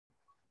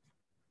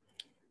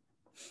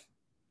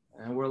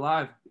And we're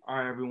live. All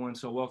right, everyone.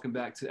 So, welcome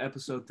back to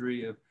episode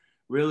 3 of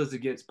Real as It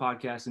Gets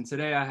podcast. And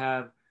today I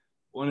have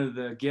one of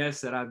the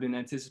guests that I've been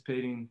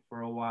anticipating for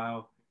a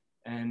while,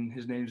 and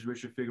his name is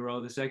Richard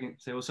Figueroa II.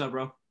 Say what's up,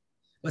 bro.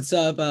 What's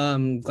up?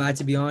 Glad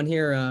to be on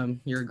here.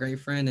 You're a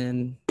great friend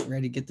and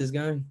ready to get this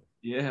going.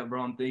 Yeah,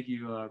 bro. Thank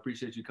you.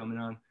 Appreciate you coming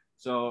on.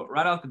 So,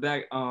 right off the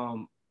back,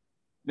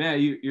 man,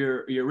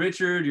 you're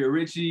Richard, you're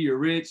Richie, you're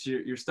Rich,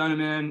 you're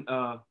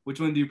Stunnaman. Which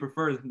one do you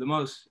prefer the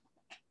most?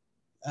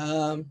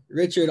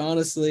 Richard,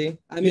 honestly,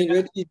 I mean,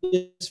 Yeah. Richie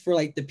just for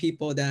like the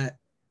people that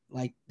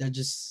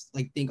just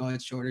like think, oh,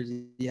 it's shorter.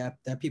 Yeah,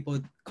 that people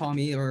call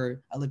me,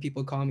 or other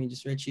people call me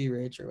just Richie,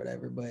 Rich, or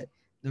whatever. But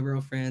the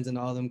real friends and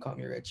all of them call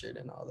me Richard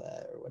and all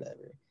that or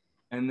whatever.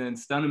 And then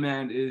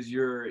Stunnaman is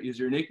your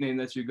nickname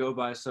that you go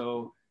by.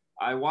 So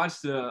I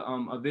watched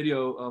a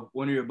video of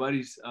one of your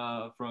buddies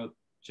from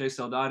Chase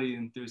Saldati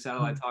and through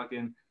Satellite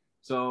Talking.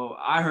 So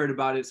I heard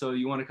about it. So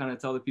you want to kind of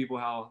tell the people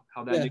how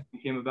that Yeah.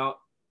 nickname came about?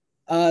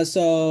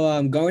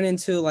 So going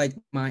into like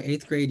my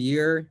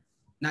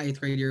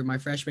my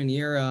freshman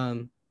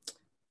year,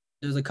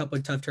 there's a couple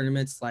of tough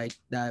tournaments like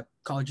that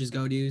colleges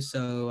go to.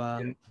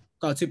 So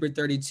called Super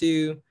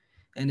 32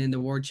 and then the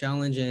World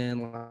Challenge.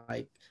 And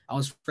like I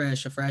was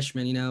a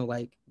freshman,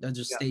 like those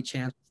just state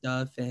champs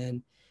stuff.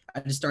 And I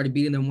just started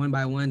beating them one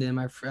by one. And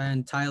my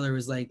friend Tyler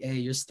was like, hey,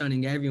 you're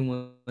stunning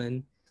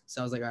everyone.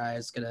 So I was like, all right,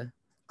 it's gonna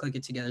click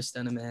it together,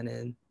 Stunnaman.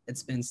 And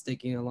it's been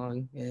sticking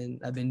along.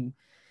 And I've been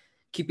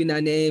keeping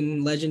that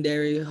name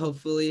legendary,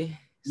 hopefully.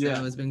 So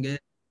Yeah. it's been good.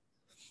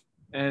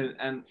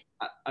 And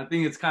I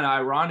think it's kind of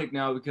ironic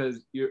now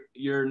because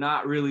you're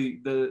not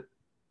really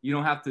you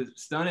don't have to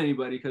stun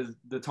anybody because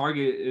the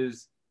target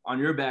is on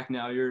your back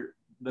now. You're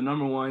the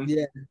number one.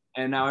 Yeah.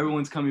 And now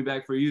everyone's coming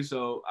back for you.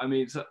 So I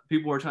mean,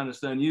 people are trying to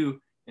stun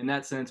you in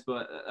that sense,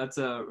 but that's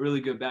a really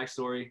good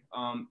backstory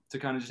to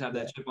kind of just have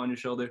that chip on your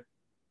shoulder.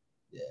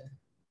 Yeah.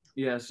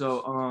 Yeah.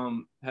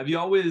 So have you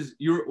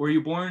were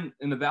you born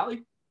in the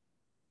Valley?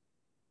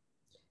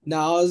 No,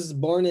 I was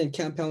born in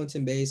Camp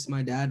Pendleton base.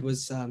 My dad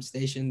was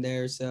stationed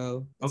there,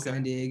 so in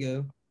San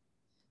Diego.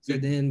 So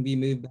then we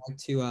moved back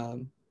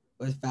to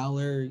with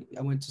Fowler.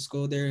 I went to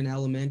school there in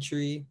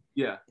elementary.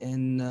 Yeah.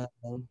 And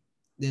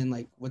then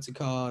like what's it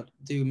called?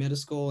 Do middle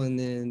school, and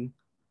then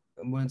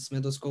once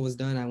middle school was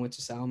done, I went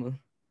to Selma.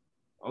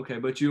 Okay,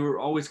 but you were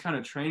always kind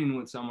of training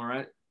with Selma,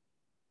 right?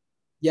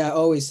 Yeah,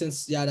 always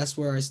that's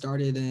where I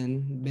started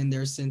and been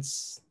there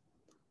since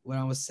when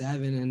I was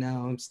 7, and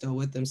now I'm still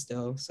with them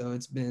still. So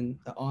it's been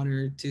an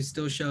honor to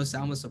still show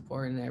Selma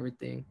support and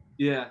everything.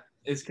 Yeah,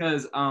 it's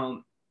because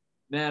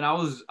man, I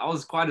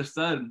was quite a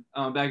stud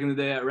back in the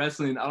day at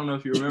wrestling. I don't know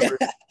if you remember.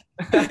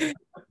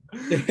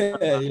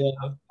 Yeah.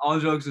 All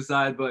jokes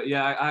aside, but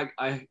yeah,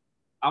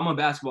 I'm a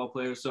basketball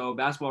player, so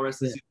basketball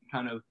wrestling season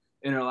kind of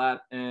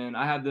interlap. And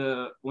I had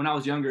when I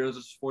was younger, it was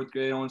just 4th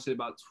grade. I want to say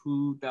about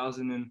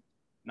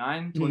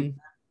 2009, 20.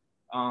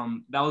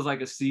 That was like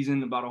a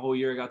season, about a whole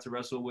year. I got to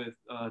wrestle with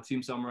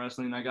Team Selma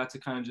Wrestling. And I got to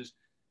kind of just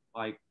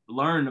like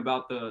learn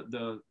about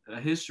the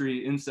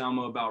history in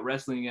Selma about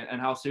wrestling and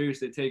how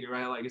serious they take it,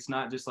 right? Like it's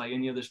not just like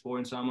any other sport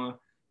in Selma.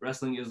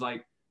 Wrestling is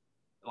like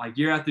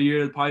year after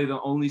year, probably the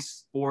only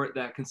sport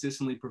that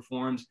consistently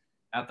performs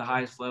at the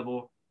highest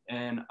level.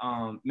 And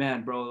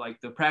man, bro, like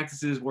the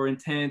practices were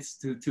intense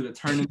to the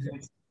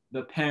tournaments,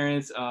 the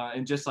parents,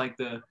 and just like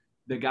the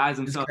guys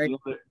themselves.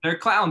 They're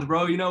clowns,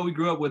 bro. We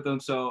grew up with them,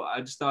 so I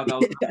just thought that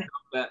was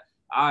that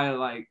I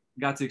like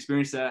got to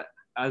experience that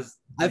as.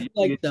 I feel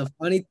like the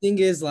funny thing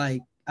is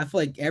like I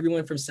feel like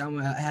everyone from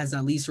Selma has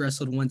at least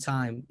wrestled one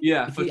time.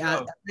 Yeah. If you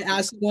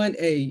ask one,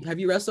 hey, have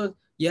you wrestled?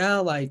 Yeah,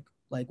 like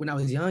when I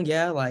was young,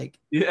 yeah, like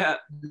yeah.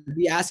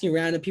 Be asking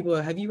random people,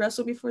 have you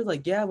wrestled before?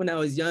 Like, yeah, when I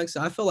was young. So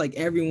I feel like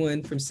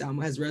everyone from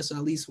Selma has wrestled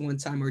at least one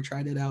time or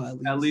tried it out at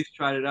least. At least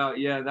tried it out.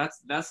 Yeah,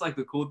 that's like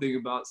the cool thing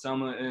about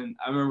Selma. And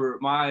I remember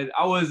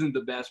I wasn't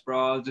the best,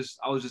 bro.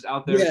 I was just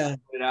out there trying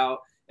it out,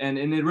 and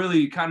it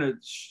really kind of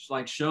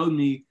like showed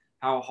me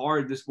how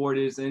hard the sport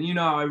is. And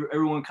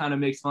everyone kind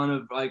of makes fun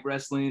of like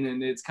wrestling,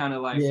 and it's kind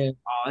of like, oh,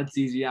 it's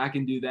easy, I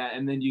can do that.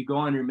 And then you go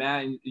on the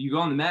mat and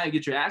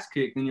get your ass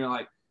kicked, and you're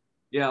like,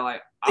 yeah,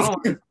 like I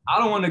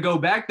don't want to go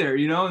back there,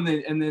 and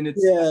then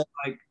it's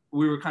like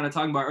we were kind of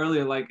talking about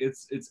earlier, like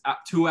it's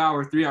 2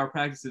 hour, 3 hour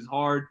practice is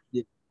hard.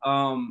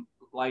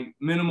 Like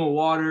minimal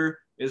water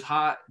is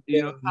hot,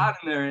 it's hot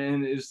in there,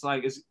 and it's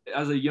like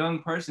as a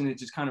young person, it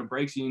just kind of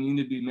breaks you. You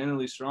need to be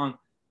mentally strong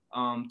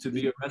to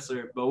be a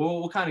wrestler. But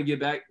we'll kind of get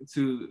back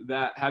to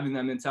that, having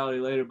that mentality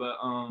later. But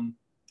I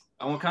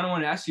kind of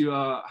want to ask you,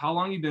 how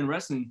long you been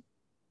wrestling?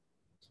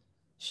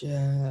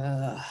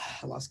 Yeah,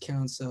 I lost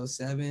count. So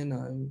 7,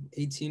 I'm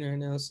 18 right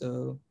now.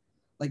 So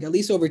like at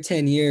least over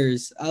 10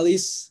 years. At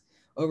least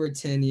over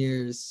 10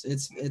 years.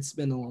 It's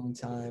been a long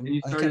time. And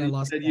you started, I kind of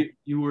lost.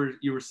 You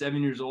were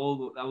 7 years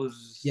old. That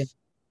was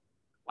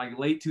like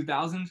late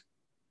 2000s.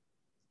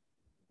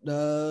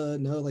 No,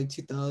 like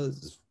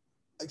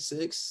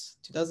 2006,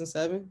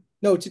 2007.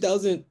 No,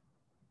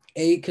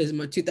 2008. Because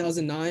my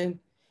 2009.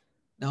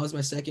 That was my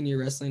second year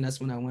wrestling.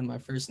 That's when I won my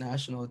first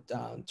national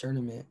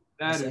tournament.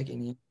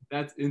 Second year.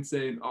 That's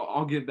insane.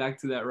 I'll get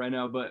back to that right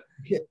now. But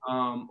Yeah.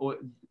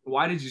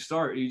 why did you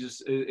start? You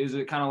just is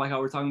it kind of like how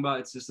we're talking about?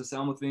 It's just a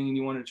Selma thing, and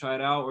you wanted to try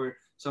it out, or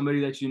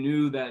somebody that you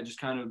knew that just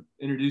kind of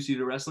introduced you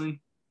to wrestling?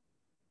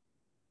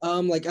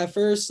 Like at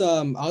first,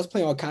 I was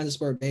playing all kinds of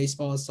sport,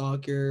 baseball,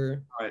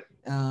 soccer. All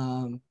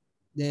right.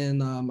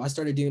 Then I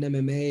started doing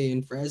MMA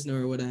in Fresno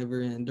or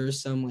whatever, and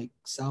there's some like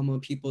Selma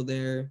people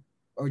there,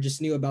 or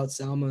just knew about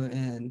Selma,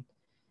 and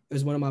it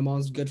was one of my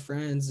mom's good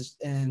friends,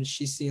 and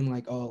she seen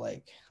like, oh,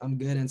 like I'm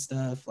good and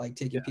stuff, like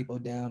taking people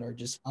down, or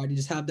just I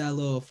just have that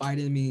little fight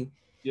in me.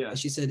 Yeah. And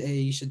she said, hey,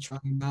 you should try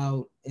him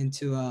out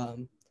into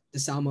the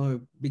Selma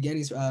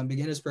beginners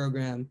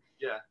program.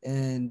 Yeah.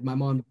 And my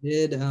mom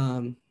did.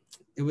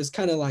 It was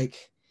kind of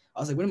like I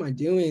was like, what am I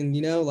doing?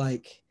 You know,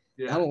 like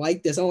I Yeah. don't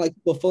like this. I don't like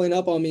people pulling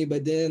up on me.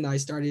 But then I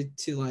started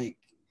to like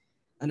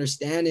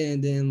understand it,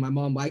 and then my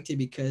mom liked it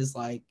because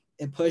like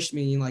it pushed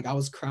me. Like I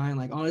was crying.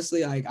 Like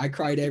honestly, I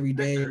cried every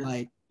day.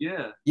 Like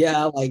Yeah.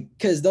 yeah, like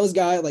because those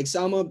guys, like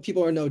Selma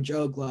people are no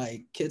joke.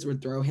 Like kids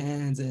would throw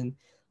hands, and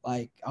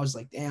like I was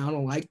like, damn, I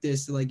don't like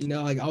this. Like, you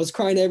know, like I was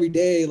crying every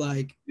day.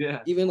 Like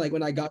Yeah. even like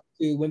when I got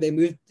to when they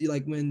moved,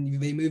 like when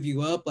they move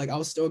you up, like I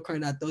was still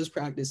crying at those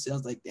practices. I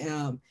was like,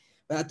 damn.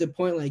 But at the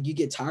point, like you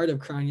get tired of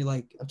crying, you're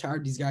like, I'm tired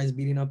of these guys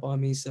beating up on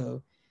me.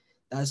 So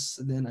that's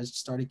then I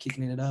started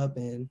kicking it up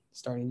and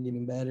starting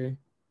getting better.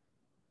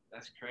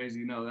 That's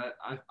crazy. No, that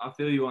I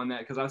feel you on that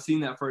because I've seen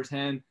that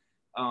firsthand.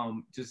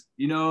 Just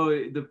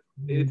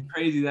it's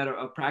crazy that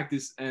a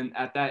practice and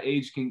at that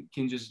age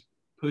can just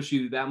push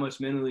you that much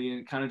mentally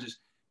and kind of just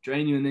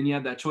drain you, and then you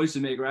have that choice to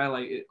make, right?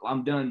 Like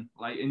I'm done,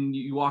 like, and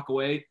you walk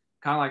away,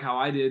 kind of like how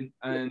I did,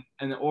 and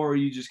or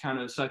you just kind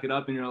of suck it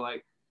up and you're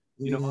like,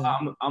 Yeah.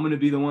 I'm gonna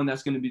be the one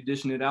that's gonna be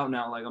dishing it out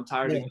now. Like I'm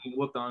tired of Yeah. getting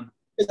whooped on.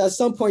 At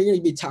some point you're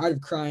gonna be tired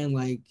of crying,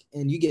 like,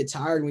 and you get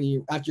tired when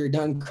you after you're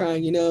done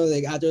crying, you know,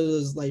 like after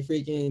those like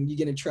freaking you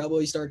get in trouble,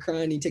 you start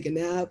crying, you take a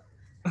nap.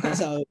 That's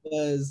how it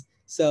was.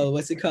 So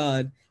what's it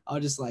called? I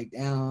was just like,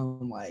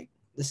 damn, like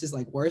this is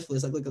like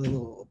worthless. Like look at a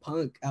little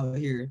punk out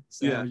here.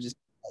 So I Yeah. was just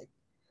like,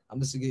 I'm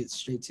just gonna get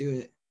straight to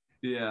it.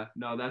 Yeah,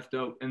 no, that's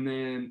dope. And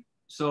then,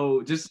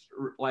 so just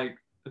like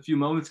a few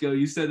moments ago,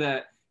 you said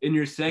that in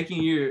your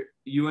second year,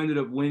 you ended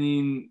up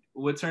winning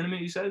what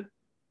tournament you said?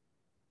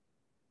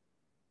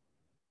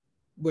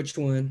 Which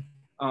one?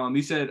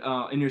 You said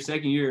in your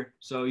second year.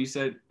 So you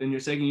said in your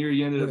second year,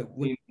 you ended up What,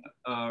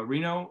 winning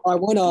Reno. I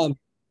won.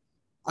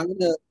 I'm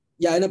gonna.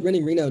 Yeah, I ended up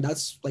winning Reno.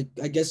 That's like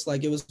I guess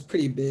like it was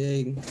pretty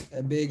big,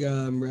 a big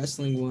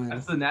wrestling one.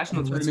 That's the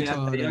national What's it tournament at a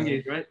called? young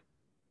age, right?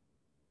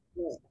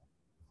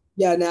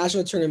 Yeah,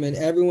 national tournament.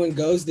 Everyone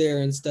goes there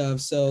and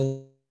stuff.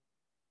 So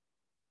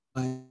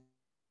like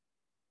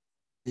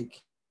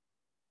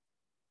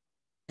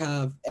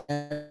have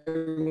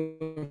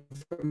everyone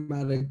from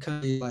out of the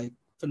country, like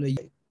from the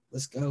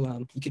let's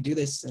go. You could do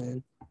this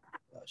and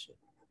oh shit,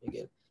 you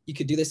good. You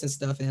could do this and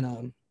stuff. And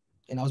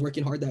I was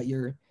working hard that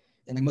year.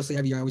 And like mostly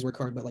every year I always work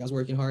hard, but like I was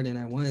working hard and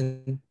I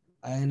won.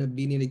 I ended up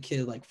beating a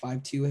kid like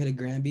 5-2, hit a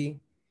Granby.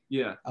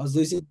 Yeah. I was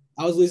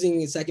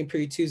losing in second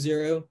period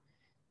 2-0.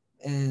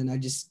 And I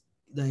just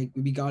like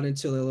we got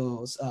into a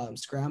little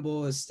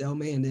scramble, a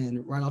stalemate, and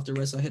then right off the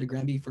wrestle, I hit a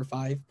Granby for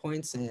 5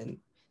 points, and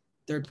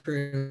third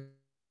period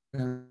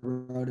I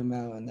wrote him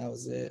out, and that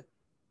was it.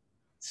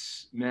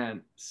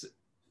 Man,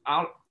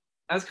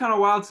 that's kind of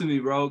wild to me,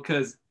 bro,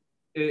 because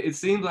it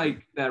seemed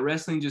like that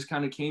wrestling just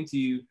kind of came to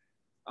you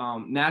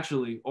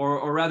naturally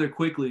or rather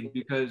quickly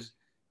because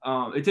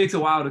it takes a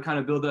while to kind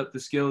of build up the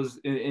skills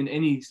in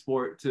any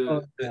sport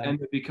to Yeah.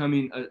 end up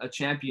becoming a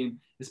champion,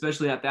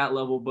 especially at that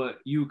level. But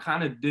you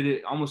kind of did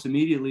it almost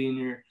immediately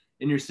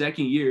in your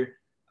second year.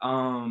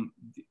 Do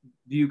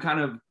you kind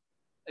of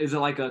is it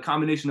like a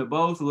combination of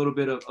both, a little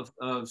bit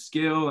of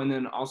skill and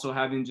then also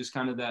having just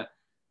kind of that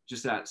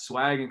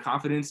swag and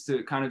confidence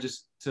to kind of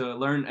just to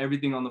learn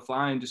everything on the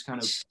fly and just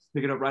kind of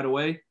pick it up right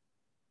away?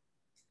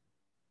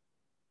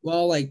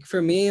 Well, like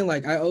for me,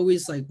 like I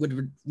always like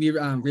would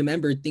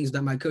remember things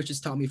that my coaches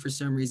taught me for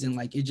some reason.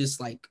 Like it just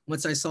like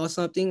once I saw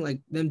something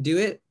like them do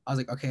it, I was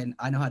like, okay,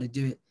 I know how to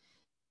do it.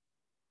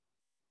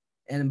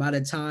 And by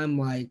the time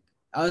like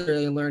I was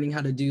really learning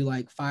how to do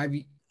like 5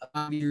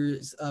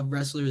 years of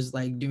wrestlers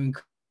like doing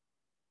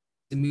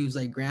moves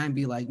like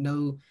Granby, like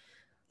no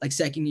like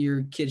second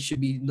year kids should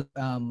be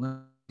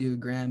do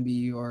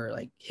Granby or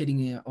like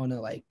hitting it on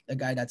a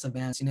guy that's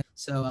advanced, you know.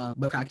 So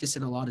but practice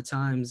it a lot of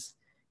times,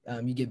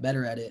 you get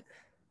better at it.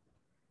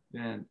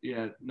 Man,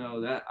 yeah,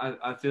 no, that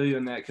I feel you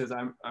in that because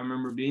I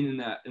remember being in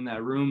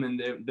that room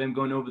and them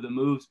going over the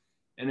moves,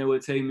 and it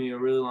would take me a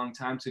really long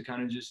time to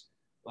kind of just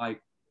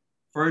like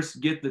first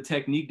get the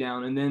technique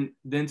down and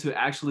then to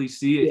actually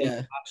see it in Yeah.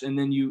 touch, and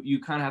then you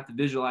kind of have to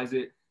visualize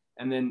it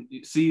and then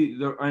see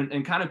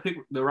and kind of pick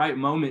the right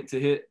moment to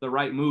hit the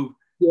right move.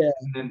 Yeah.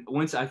 And then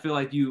once I feel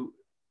like you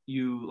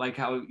like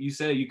how you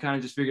said you kind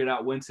of just figured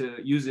out when to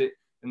use it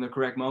in the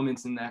correct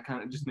moments, and that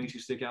kind of just makes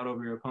you stick out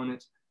over your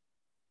opponents.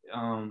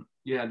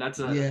 Yeah, that's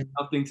a Yeah.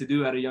 tough thing to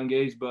do at a young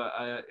age, but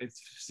it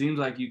seems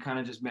like you kind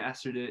of just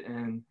mastered it,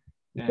 and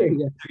and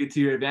Yeah. took it to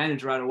your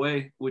advantage right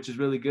away, which is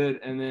really good.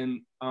 And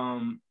then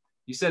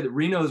you said that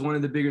Reno is one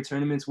of the bigger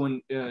tournaments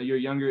when you're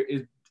younger.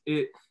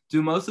 It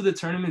do most of the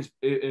tournaments,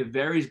 it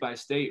varies by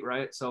state,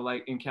 right? So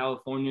like in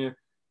California,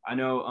 I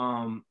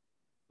know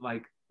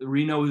like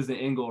Reno is the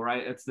Ingle,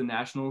 right? It's the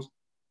nationals.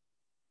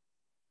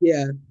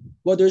 Yeah.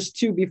 Well, there's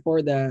two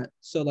before that.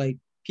 So like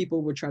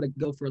people would try to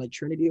go for like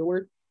Trinity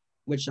Award,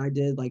 which I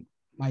did like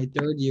my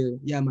third year.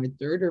 Yeah, my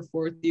third or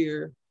fourth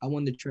year, I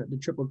won the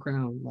triple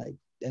crown. Like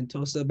and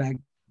Tulsa back,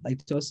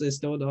 like Tulsa is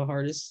still the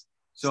hardest,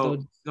 still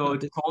So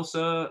it's toughest.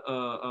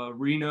 Tulsa,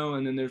 Reno,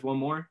 and then there's one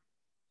more.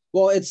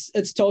 Well, it's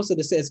Tulsa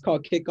to say it's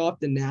called kickoff,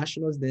 the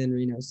Nationals, then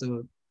Reno.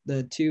 So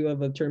the two of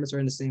the tournaments are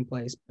in the same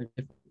place, but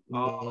different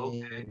Oh,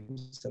 okay.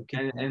 games. So And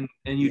kickoff.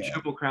 and you Yeah.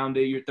 triple crowned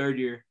it your third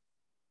year.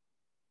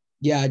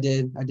 Yeah, I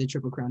did. I did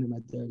triple crown in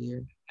my third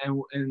year.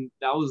 And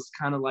that was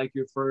kind of like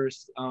your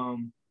first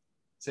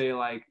say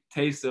like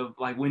taste of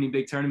like winning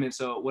big tournaments.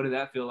 So what did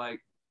that feel like?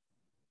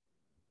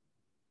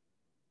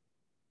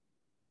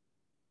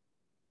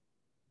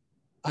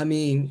 I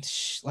mean,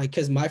 like,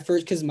 cause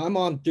my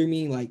mom threw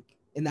me like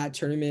in that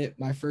tournament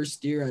my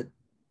first year at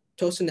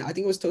Toaster. I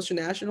think it was Toaster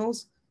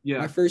Nationals. Yeah.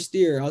 My first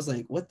year, I was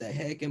like, what the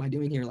heck am I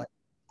doing here? Like,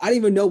 I didn't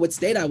even know what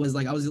state I was.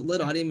 Like, I was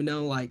little. I didn't even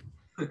know like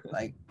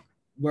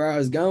where I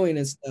was going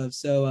and stuff.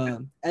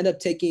 So end up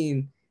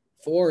taking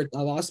fourth.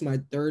 I lost my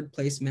third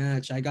place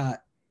match. I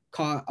got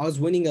caught. I was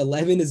winning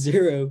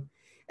 11-0,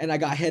 and I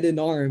got head and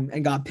arm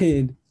and got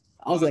pinned.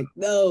 I was like,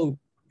 no.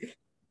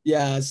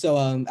 Yeah. So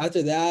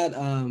after that,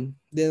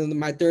 then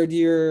my third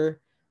year,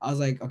 I was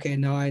like, okay,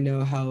 now I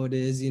know how it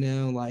is,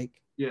 like,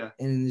 Yeah.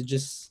 and I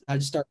just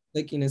started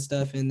clicking and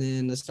stuff, and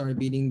then I started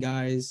beating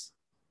guys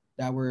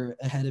that were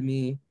ahead of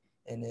me,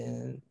 and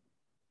then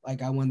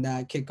like I won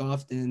that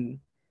kickoff. Then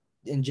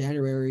in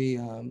January,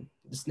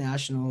 this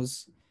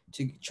nationals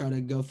to try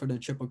to go for the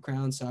triple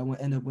crown. So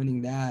end up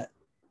winning that.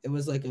 It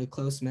was like a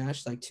close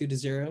match, like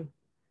 2-0 in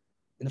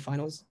the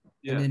finals. And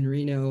Yeah. then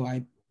Reno,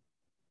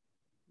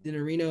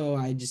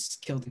 I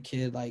just killed the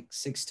kid like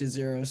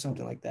 6-0,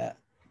 something like that.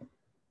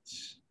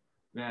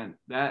 Man,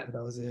 That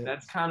was it.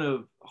 that's kind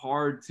of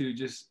hard to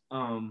just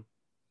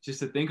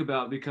to think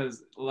about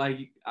because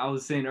like I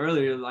was saying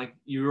earlier, like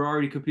you were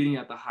already competing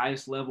at the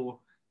highest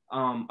level,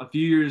 a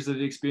few years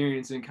of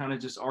experience and kind of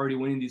just already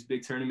winning these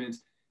big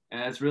tournaments. And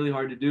that's really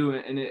hard to do.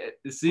 And it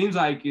seems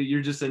like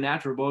you're just a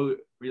natural boat,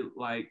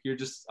 like you're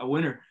just a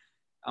winner.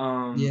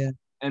 Um, Yeah.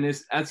 and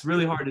that's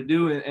really hard to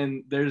do.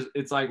 And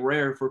it's like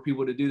rare for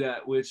people to do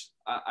that, which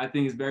I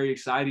think is very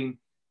exciting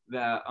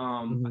that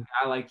a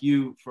guy like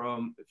you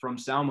from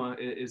Selma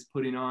is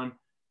putting on,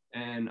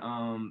 and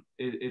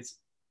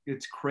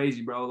it's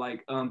crazy, bro.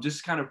 Like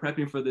just kind of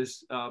prepping for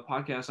this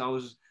podcast, I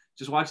was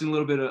just watching a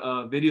little bit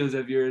of videos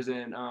of yours,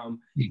 and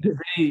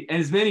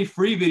as many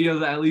free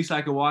videos at least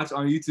I could watch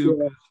on YouTube.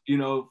 Yeah.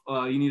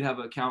 You need to have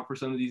an account for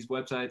some of these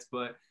websites,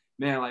 but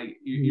man, like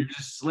you're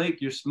just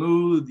slick, you're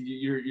smooth,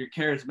 you're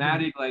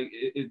charismatic. Like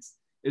it's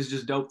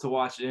just dope to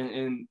watch.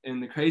 And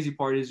the crazy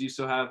part is you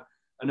still have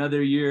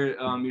another year,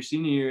 your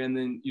senior year, and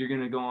then you're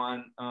gonna go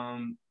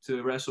on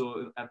to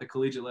wrestle at the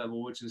collegiate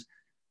level, which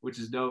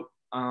is dope.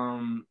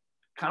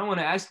 Kind of want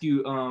to ask you,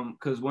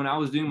 because when I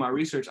was doing my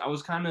research, I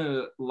was kind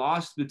of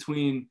lost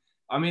between.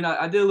 I mean,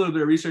 I did a little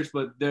bit of research,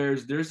 but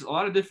there's a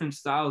lot of different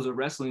styles of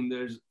wrestling.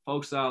 There's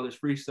folk style, there's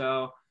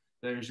freestyle,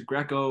 there's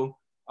Greco.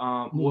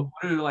 What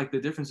are like the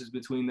differences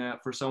between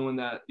that for someone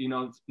that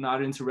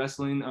not into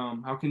wrestling?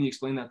 How can you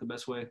explain that the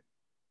best way?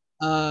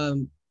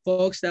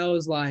 Folks, that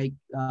was like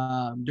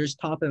there's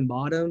top and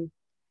bottom,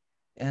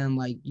 and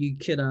like you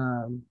could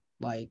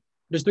like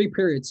there's 3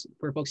 periods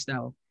for folk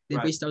style. Then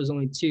Right. freestyle is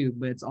only 2,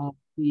 but it's all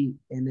feet,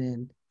 and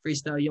then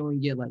freestyle you only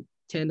get like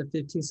 10 to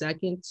 15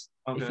 seconds.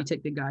 If Okay. you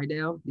take the guy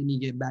down, then you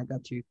get back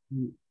up to your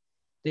feet.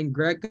 Then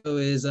Greco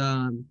is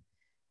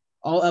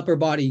all upper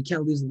body. You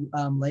can't lose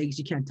legs.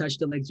 You can't touch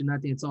the legs or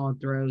nothing. It's all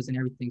throws and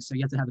everything. So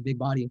you have to have a big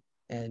body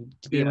and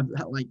to be Yeah. able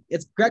to like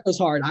it's Greco's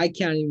hard. I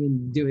can't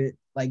even do it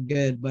like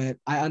good, but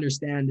I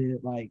understand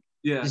it. Like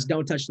Yeah. just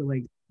don't touch the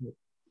legs.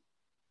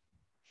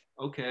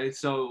 Okay.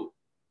 So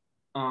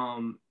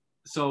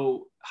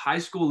high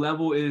school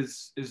level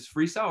is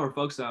freestyle or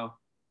folk style?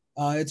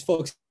 It's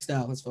folk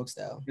style. It's folk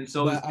style. And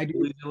so is But I do,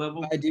 collegiate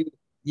level?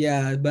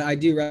 yeah. But I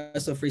do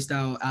wrestle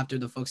freestyle after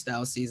the folk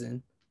style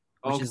season,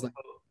 which Okay. is like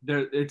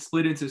It's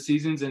split into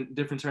seasons and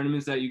different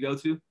tournaments that you go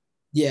to.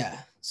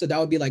 yeah. So that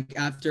would be like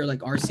after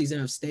like our season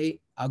of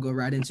state, I'll go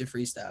right into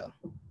freestyle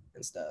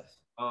and stuff.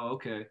 Oh,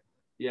 okay.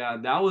 Yeah,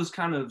 that was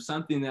kind of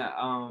something that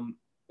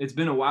it's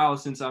been a while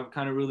since I've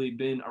kind of really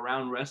been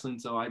around wrestling,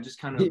 so I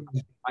kind of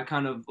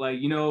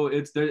like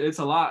it's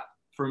a lot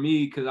for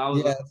me because I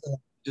was Yeah.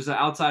 just an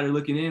outsider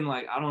looking in,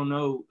 like I don't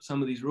know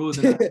some of these rules,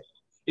 and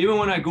even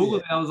when I googled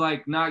it, I was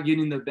like not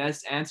getting the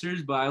best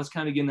answers, but I was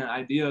kind of getting an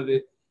idea of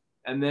it.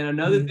 And then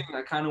another thing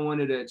I kind of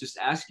wanted to just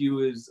ask you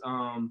is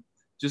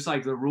just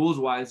like the rules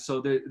wise. So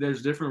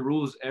there's different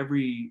rules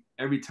every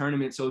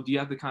tournament. So do you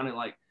have to kind of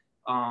like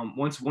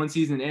once one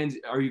season ends,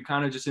 are you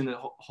kind of just in a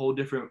whole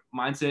different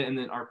mindset, and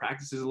then our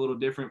practice is a little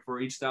different for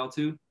each style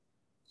too?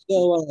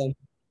 So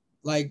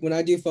like when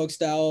I do folk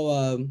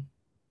style,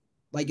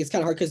 like it's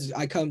kind of hard because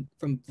I come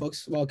from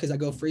because I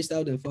go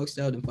freestyle then folk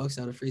style then folk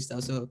style to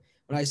freestyle. So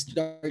when I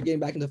start getting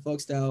back into folk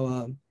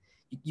style,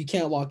 you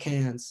can't lock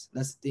hands.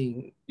 That's the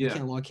thing. You Yeah.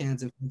 can't lock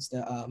hands in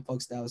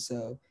folk style.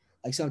 So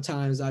like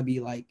sometimes I'd be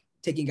like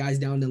taking guys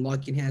down and then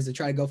locking hands to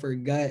try to go for a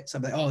gut. So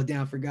I'm like, oh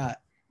damn, I forgot.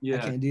 I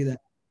Yeah. can't do that.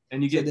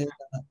 And you So get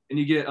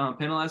then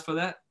penalized for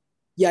that?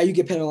 yeah, you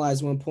get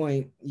penalized 1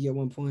 point. You get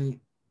 1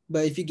 point.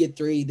 But if you get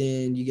three,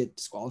 then you get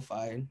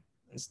disqualified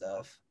and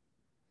stuff.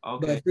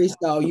 Okay. But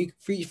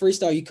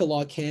freestyle you could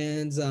lock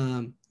hands.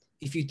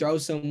 If you throw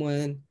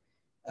someone,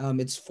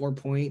 it's 4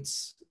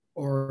 points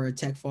or a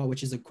tech fall,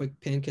 which is a quick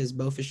pin because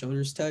both his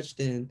shoulders touched.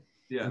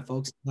 Yeah. And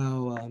folks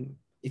now,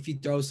 if you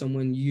throw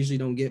someone, you usually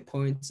don't get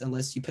points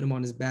unless you put him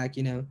on his back.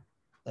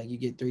 Like you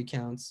get 3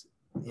 counts.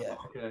 Yeah.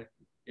 Okay.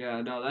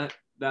 Yeah. No,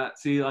 that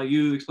see, like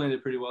you explained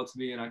it pretty well to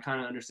me, and I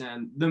kind of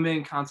understand the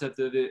main concept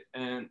of it.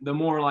 And the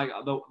more like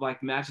the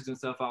like matches and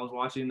stuff I was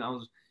watching, I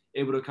was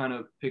able to kind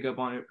of pick up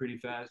on it pretty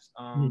fast.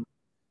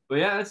 But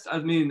yeah, I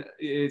mean,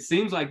 it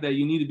seems like that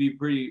you need to be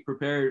pretty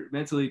prepared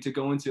mentally to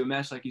go into a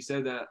match, like you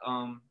said. That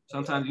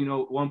sometimes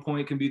 1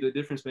 point can be the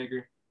difference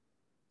maker.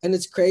 And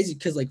it's crazy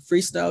because like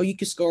freestyle, you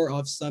can score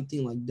off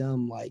something like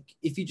dumb. Like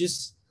if you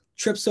just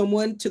trip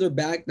someone to their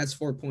back, that's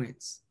 4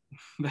 points.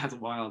 That's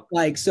wild.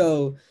 Like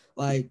so,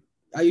 like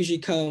I usually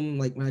come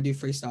like when I do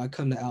freestyle, I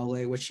come to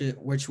LA, which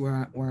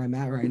where I'm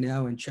at right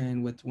now, and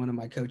train with one of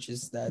my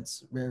coaches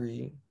that's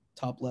very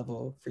top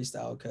level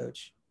freestyle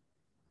coach.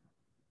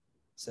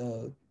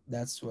 So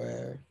that's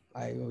where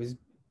I always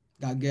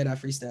got good at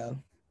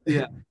freestyle.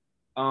 Yeah.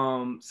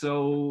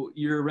 So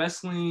you're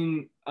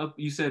wrestling up.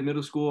 You said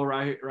middle school,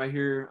 right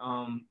here,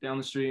 down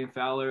the street in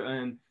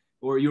Fowler,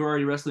 or you were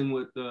already wrestling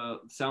with the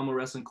Selma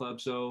Wrestling Club.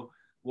 So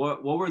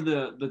what were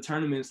the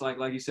tournaments like?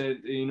 Like you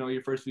said,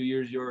 your first few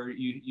years,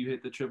 you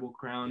hit the Triple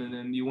Crown, and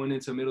then you went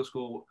into middle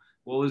school.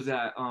 What was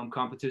that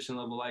competition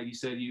level like? You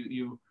said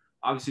you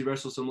obviously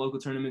wrestled some local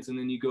tournaments, and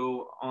then you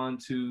go on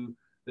to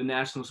the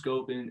national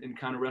scope and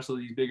kind of wrestle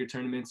these bigger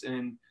tournaments.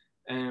 And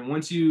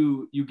once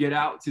you get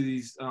out to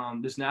these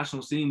this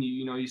national scene,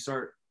 you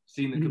start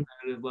seeing the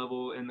competitive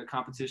level and the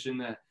competition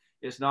that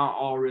it's not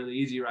all really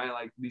easy, right?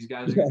 Like these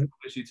guys are going to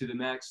push you to the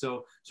max.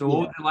 So what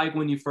was it like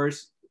when you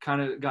first kind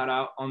of got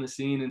out on the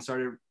scene and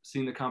started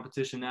seeing the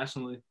competition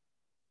nationally?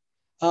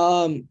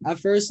 At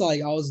first,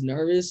 like I was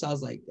nervous. I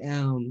was like,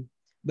 damn.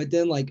 But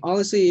then, like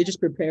honestly, it just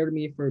prepared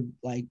me for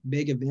like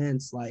big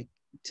events. Like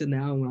to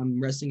now, when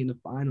I'm wrestling in the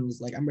finals,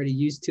 like I'm already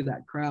used to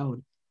that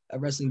crowd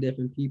of wrestling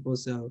different people.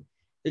 So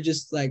they're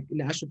just like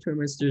national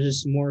tournaments. There's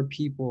just more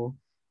people,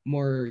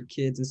 more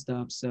kids and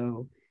stuff.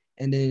 So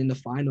and then in the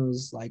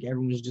finals, like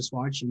everyone's just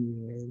watching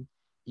you, and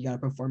you gotta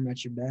perform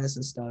at your best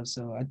and stuff.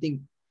 So I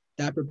think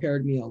that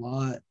prepared me a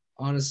lot,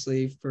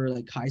 honestly, for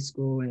like high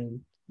school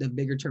and the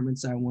bigger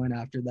tournaments I won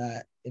after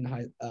that in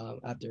high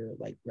after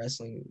like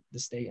wrestling the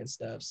state and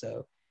stuff.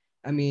 So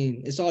I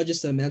mean, it's all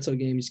just a mental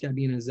game. You just gotta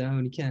be in a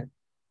zone. You can't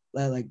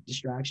let like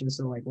distractions.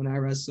 So like when I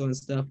wrestle and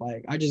stuff,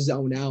 like I just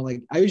zone out.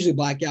 Like I usually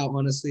black out,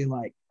 honestly.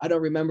 Like I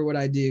don't remember what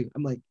I do.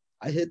 I'm like,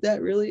 I hit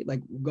that really?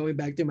 Like going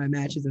back to my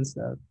matches and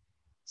stuff.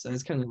 So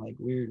it's kind of like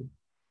weird.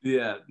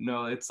 Yeah,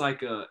 no, it's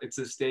like it's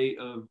a state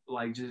of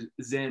like just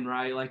zen,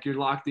 right? Like you're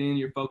locked in,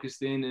 you're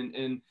focused in,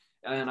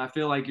 and I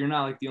feel like you're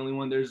not like the only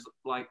one. There's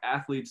like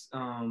athletes.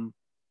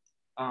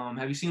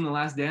 Have you seen The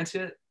Last Dance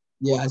yet?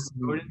 Yeah,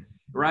 Jordan?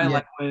 Right,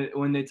 yeah.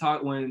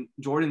 like when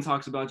Jordan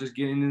talks about just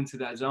getting into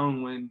that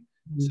zone when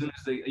as soon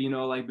as they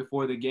like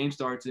before the game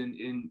starts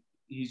and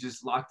he's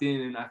just locked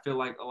in. And I feel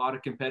like a lot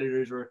of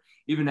competitors or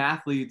even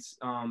athletes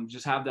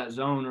just have that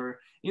zone, or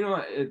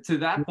to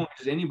that point,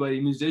 just anybody,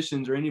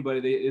 musicians or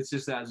anybody, it's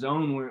just that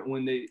zone where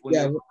when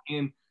they're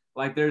in.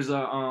 Like there's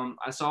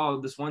I saw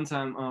this one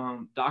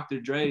time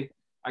Dr. Dre,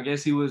 I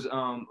guess he was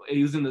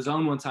in the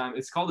zone one time.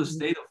 It's called a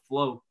state of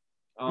flow.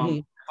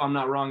 If I'm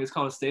not wrong, it's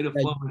called a state of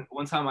flow.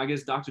 One time, I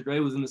guess Dr. Dre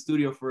was in the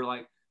studio for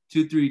like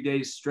 2-3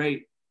 days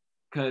straight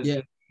because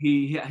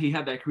he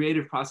had that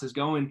creative process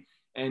going,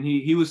 and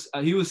he was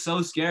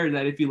so scared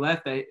that if he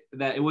left,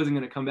 that it wasn't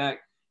going to come back.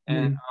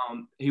 And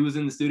he was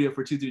in the studio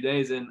for 2-3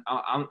 days, and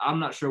I'm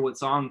not sure what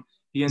song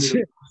he ended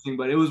up using,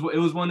 but it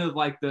was one of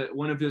like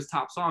one of his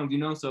top songs,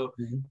 So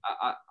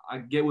I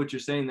get what you're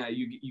saying, that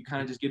you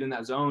kind of just get in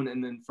that zone,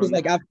 and then from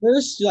like at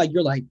first, like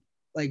you're like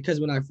because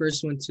when I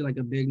first went to like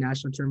a big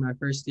national tournament my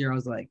first year, I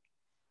was like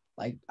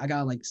I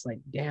got like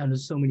damn,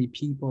 there's so many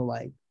people,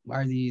 like why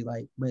are they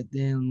like, but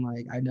then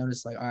like I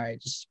noticed like all right,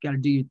 just gotta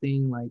do your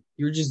thing, like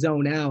you're just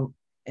zone out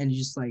and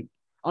just like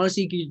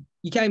honestly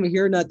you can't even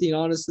hear nothing,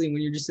 honestly,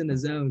 when you're just in the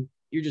zone.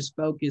 You're just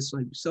focused,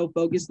 like so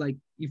focused, like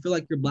you feel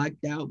like you're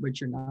blacked out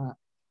but you're not.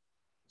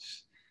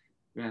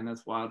 Man,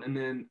 that's wild. And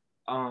then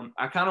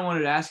I kind of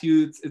wanted to ask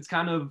you, it's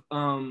kind of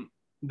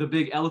the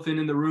big elephant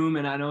in the room,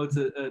 and I know it's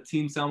a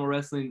Team Selma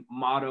Wrestling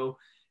motto,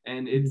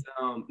 and it's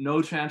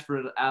no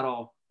transfer at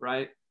all,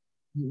 right?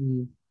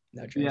 No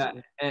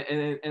transfer.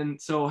 Yeah,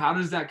 and so how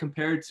does that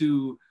compare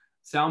to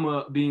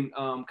Selma being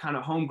kind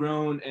of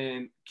homegrown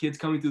and kids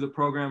coming through the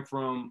program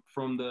from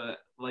the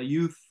like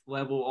youth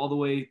level all the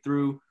way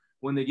through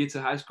when they get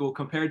to high school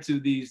compared to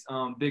these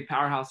big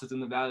powerhouses in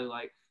the valley,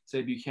 like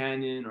say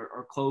Buchanan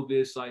or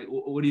Clovis? Like,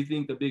 what do you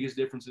think the biggest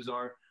differences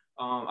are?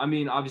 I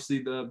mean, obviously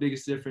the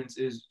biggest difference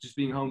is just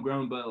being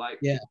homegrown, but like,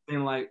 Yeah.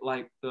 and like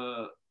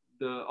the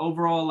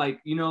overall, like,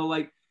 you know,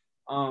 like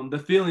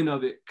the feeling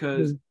of it,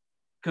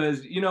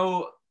 because you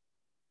know,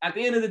 at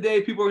the end of the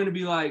day, people are gonna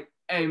be like,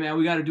 hey man,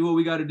 we got to do what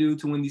we got to do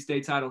to win these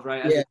state titles,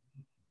 right? Yeah.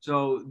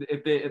 So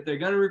if they're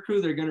gonna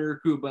recruit, they're gonna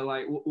recruit. But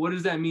like, what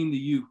does that mean to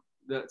you,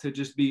 to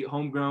just be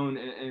homegrown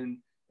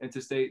and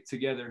to stay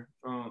together?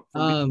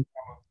 Um,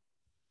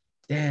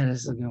 yeah,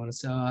 that's a good one.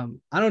 So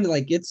I don't know,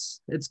 like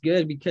it's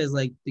good because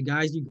like the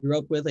guys you grew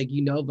up with, like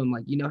you know them,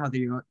 like you know how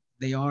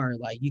they are,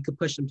 like you could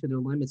push them to their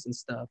limits and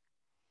stuff.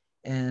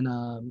 And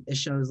it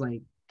shows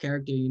like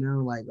character, you know,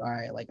 like all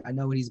right, like I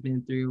know what he's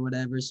been through or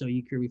whatever, so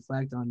you can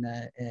reflect on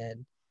that.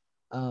 And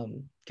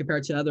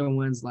compared to other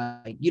ones,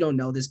 like you don't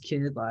know this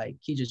kid, like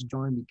he just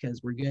joined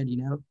because we're good, you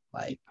know,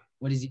 like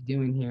what is he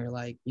doing here,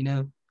 like, you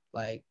know,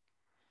 like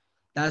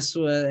that's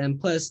what. And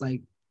plus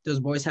like those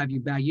boys have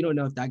your back. You don't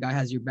know if that guy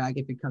has your back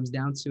if it comes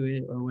down to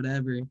it or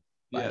whatever. Yeah,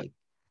 Like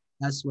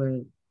that's what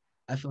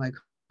I feel like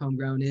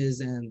homegrown is.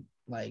 And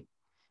like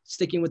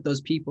sticking with those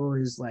people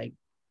is like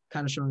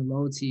kind of showing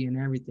loyalty and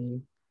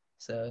everything.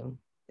 So,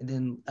 and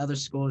then other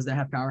schools that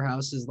have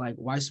powerhouses, like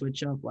why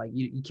switch up? Like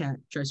you can't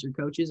trust your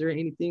coaches or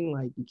anything.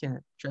 Like you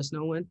can't trust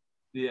no one.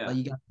 yeah, Like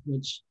you got to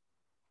switch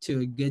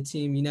to a good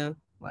team, you know?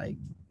 Like,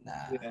 nah.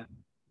 yeah.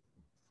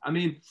 I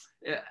mean,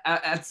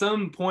 at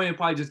some point, it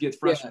probably just gets Yeah.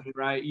 frustrating,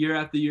 right? Year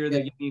after year, Yeah.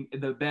 they're getting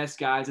the best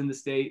guys in the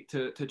state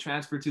to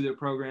transfer to their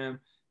program,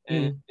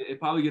 and Mm-hmm. it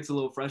probably gets a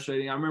little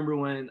frustrating. I remember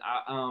when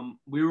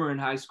we were in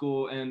high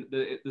school, and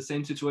the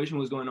same situation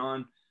was going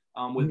on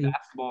with Mm-hmm.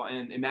 basketball.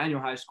 And Emmanuel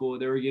High School,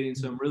 they were getting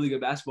some really good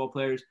basketball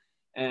players,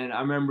 and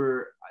I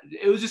remember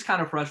it was just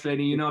kind of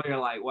frustrating. You know, you're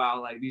like, wow,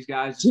 like these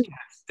guys just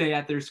can't stay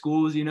at their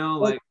schools. You know,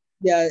 Well, like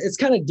yeah, it's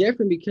kind of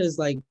different because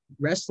like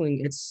wrestling,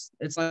 it's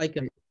like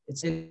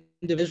it's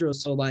individual.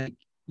 So like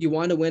you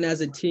want to win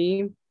as a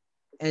team,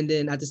 and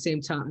then at the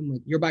same time,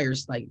 like you're by your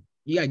like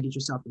you gotta get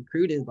yourself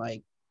recruited.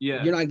 Like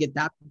yeah. you're not get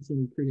that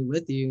person recruited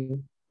with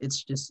you.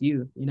 It's just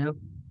you, you know.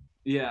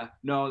 Yeah,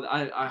 no,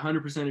 I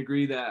 100%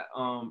 agree that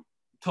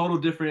total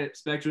different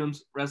spectrums,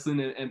 wrestling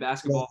and Yeah.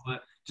 basketball,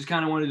 but just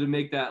kind of wanted to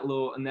make that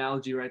little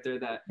analogy right there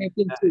Same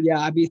thing too. Yeah,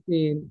 I be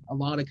seeing a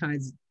lot of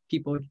kinds of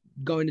people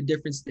going to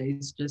different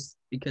states just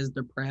because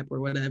they're prep or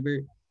whatever.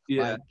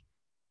 yeah,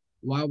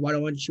 Like why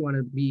don't you want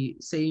to be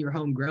say you're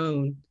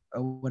homegrown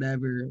or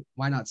whatever?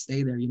 Why not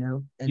stay there, you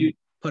know, you and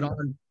put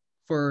on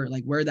for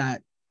like where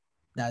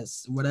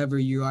that's whatever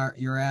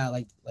you're at.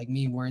 Like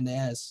me wearing the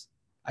S,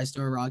 I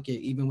still rock it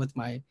even with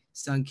my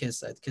sun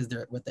kiss because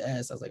they're with the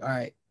S. I was like, all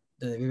right,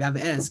 we have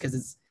the S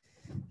because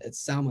it's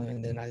Selma,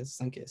 and then I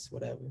sun kiss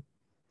whatever.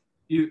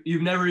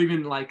 you've never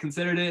even like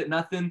considered it,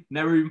 nothing,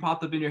 never even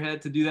popped up in your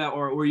head to do that,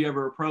 or were you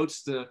ever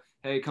approached to,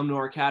 hey, come to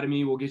our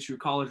academy, we'll get you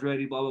college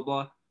ready, blah blah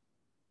blah.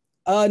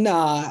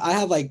 Nah, I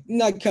have like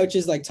not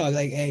coaches like talk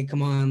like, hey,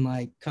 come on,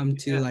 like come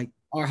to Yeah, like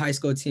our high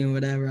school team,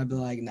 whatever. I'd be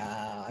like,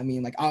 nah. I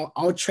mean, like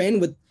I'll train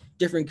with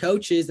different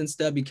coaches and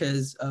stuff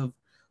because of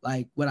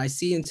like what I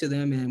see into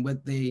them and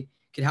what they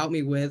could help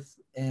me with.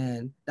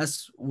 And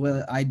that's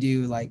what I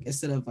do. Like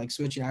instead of like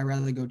switching, I'd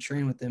rather go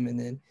train with them and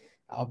then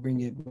I'll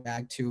bring it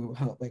back to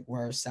like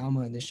where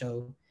Salma and to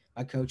show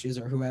my coaches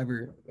or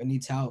whoever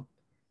needs help.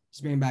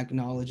 Just bring back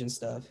knowledge and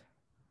stuff.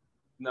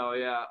 no,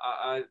 yeah,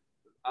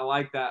 I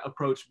like that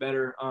approach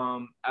better,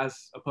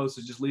 as opposed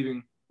to just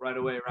leaving right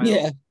away, right?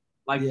 Yeah.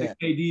 Like the Yeah.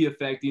 KD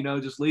effect, you know,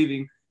 just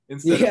leaving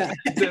instead of Yeah.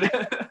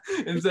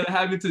 instead of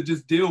having to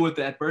just deal with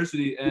the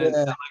adversity. And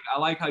Yeah. I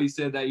like how you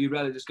said that you'd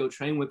rather just go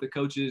train with the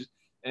coaches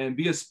and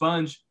be a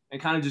sponge and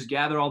kind of just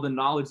gather all the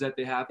knowledge that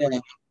they have for Yeah.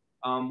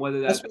 you.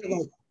 Whether That's that what be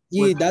like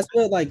with yeah, that's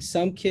what like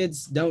some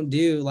kids don't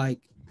do. Like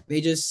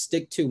they just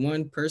stick to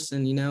one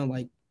person, you know,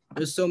 like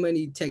there's so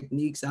many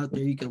techniques out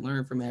there you can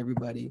learn from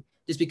everybody.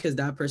 Just because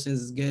that person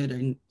is good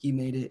and he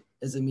made it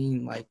doesn't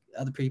mean like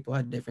other people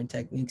have different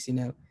techniques, you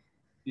know.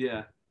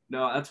 yeah.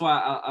 No, that's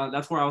why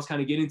that's where I was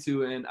kind of getting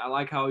to, and I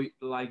like how,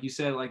 like you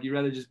said, like you'd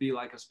rather just be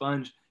like a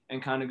sponge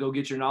and kind of go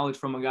get your knowledge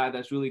from a guy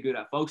that's really good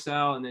at folk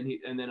style, and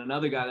then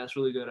another guy that's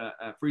really good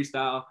at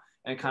freestyle,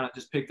 and kind of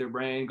just pick their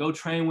brain, go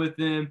train with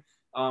them,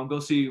 go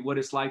see what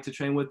it's like to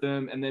train with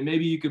them, and then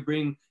maybe you could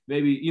bring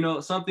maybe, you know,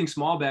 something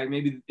small back,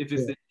 maybe if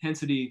it's Yeah. the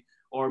intensity,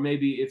 or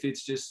maybe if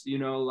it's just, you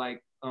know,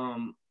 like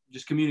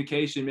just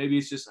communication, maybe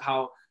it's just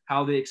how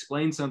they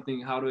explain something,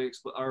 how to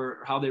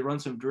or how they run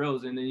some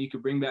drills, and then you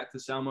could bring back to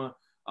Selma,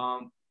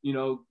 you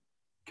know,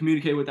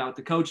 communicate without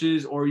the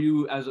coaches, or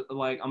you as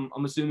like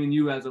I'm assuming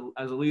you as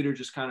a leader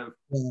just kind of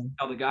Yeah.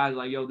 tell the guys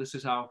like, yo, this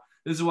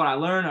is what I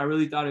learned. I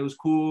really thought it was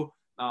cool.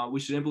 We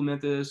should implement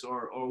this,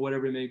 or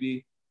whatever it may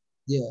be.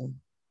 Yeah.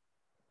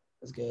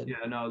 That's good.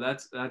 Yeah, no,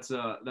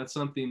 that's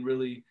something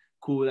really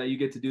cool that you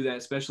get to do that,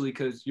 especially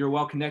because you're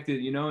well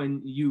connected, you know,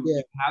 and you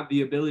Yeah. have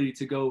the ability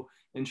to go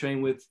and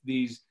train with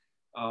these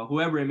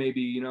whoever it may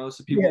be, you know,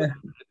 so people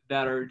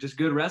that are just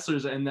good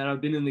wrestlers and that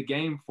have been in the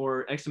game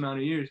for X amount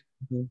of years.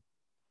 Yeah,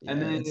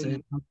 And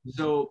then,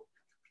 so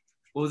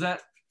what was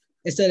that?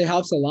 It said it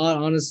helps a lot,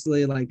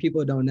 honestly. Like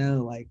people don't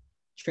know, like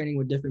training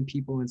with different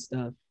people and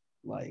stuff,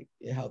 like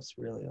it helps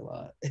really a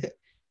lot.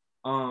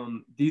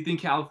 Do you think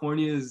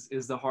California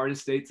is the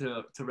hardest state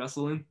to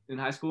wrestle in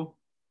high school?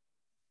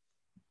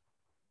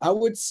 I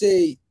would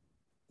say,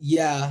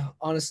 yeah,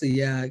 honestly,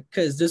 yeah,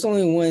 because there's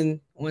only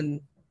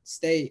one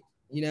state,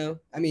 you know.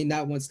 I mean,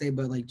 not one state,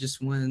 but like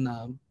just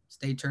one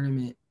state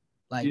tournament.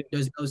 Like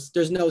Yeah.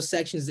 there's no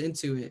sections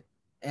into it,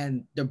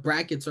 and the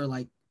brackets are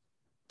like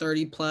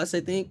 30 plus,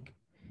 I think.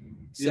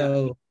 Yeah.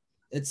 So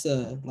it's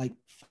like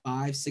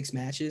 5-6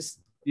 matches.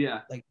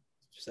 Yeah. Like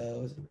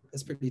so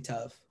it's pretty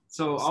tough.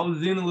 So I was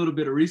doing a little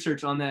bit of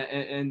research on that,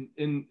 and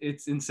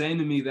it's insane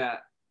to me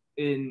that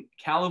in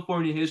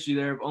California history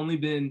there have only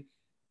been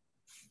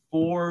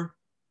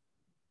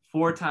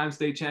four-time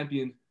state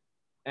champions,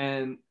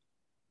 and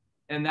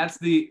that's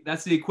the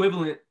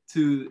equivalent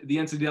to the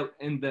NCAA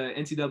in the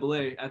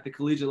NCAA at the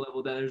collegiate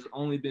level. That there's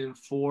only been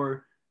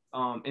four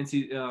four-time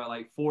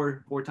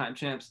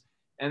champs,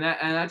 and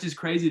that's just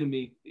crazy to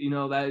me. You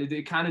know, that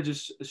it kind of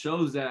just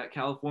shows that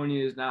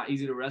California is not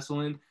easy to wrestle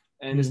in,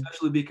 and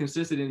especially be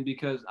consistent in,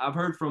 because I've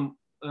heard from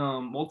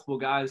multiple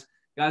guys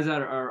that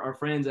are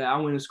friends that I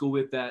went to school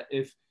with, that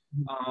if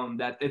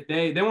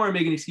they weren't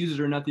making excuses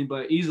or nothing,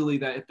 but easily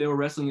that if they were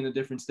wrestling in a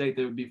different state,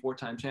 they would be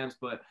four-time champs.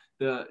 But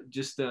the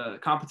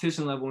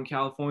competition level in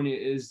California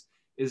is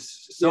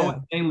so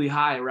insanely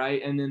high,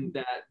 right? And then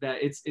that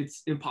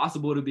it's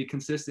impossible to be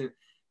consistent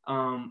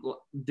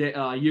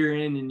year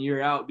in and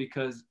year out,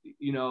 because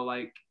you know,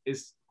 like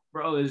it's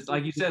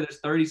like you said,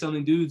 there's 30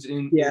 something dudes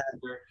in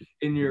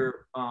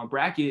your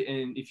bracket,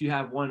 and if you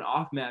have one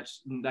off match,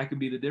 that could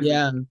be the difference.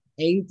 Yeah,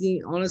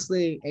 anything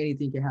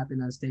can happen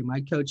that state. My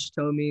coach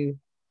told me,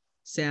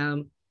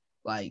 Sam,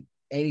 like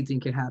anything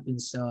can happen.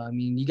 So I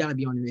mean, you gotta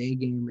be on your A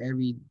game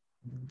every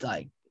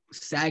like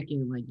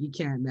second. Like you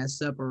can't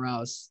mess up, or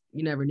else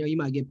you never know, you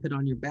might get put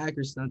on your back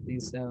or something.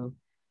 So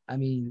I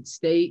mean,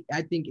 state,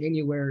 I think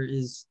anywhere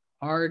is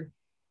hard,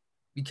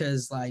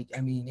 because like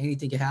I mean,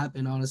 anything can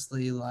happen.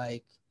 Honestly,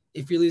 like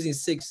if you're losing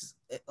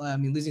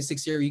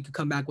 6-0, you could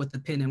come back with the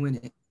pin and win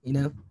it. You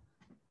know.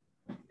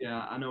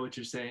 Yeah, I know what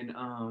you're saying.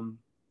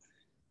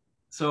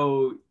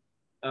 So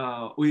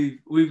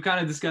we've kind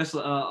of discussed a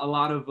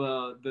lot of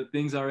the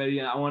things already,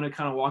 and I want to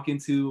kind of walk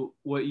into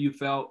what you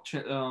felt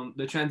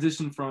the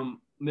transition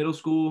from middle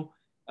school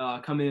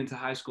coming into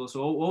high school.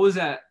 So what was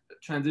that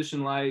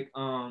transition like,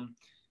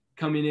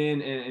 coming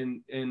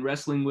in and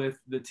wrestling with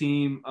the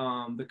team,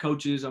 the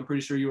coaches? I'm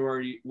pretty sure you were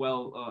already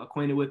well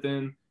acquainted with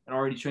them and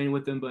already training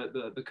with them, but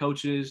the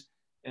coaches,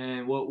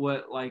 and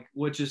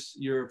what just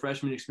your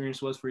freshman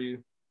experience was for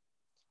you?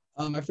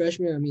 My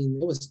freshman, I mean,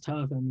 it was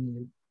tough. I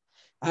mean,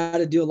 I had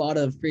to do a lot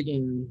of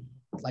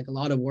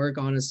work,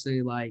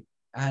 honestly. Like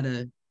I had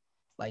to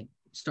like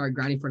start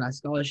grinding for that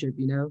scholarship,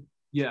 you know?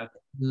 Yeah.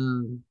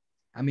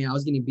 I mean, I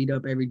was getting beat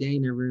up every day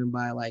in the room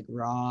by like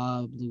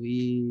Rob,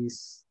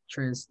 Luis,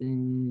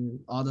 Tristan,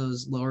 all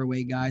those lower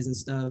weight guys and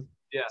stuff.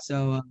 Yeah.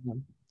 So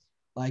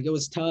like it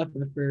was tough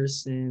at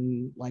first,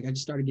 and like I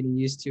just started getting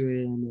used to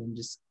it, and then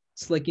just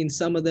slicking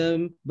some of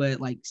them, but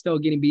like still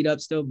getting beat up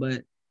still.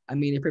 But I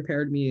mean, it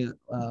prepared me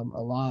a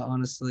lot,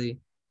 honestly.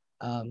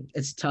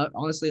 It's tough.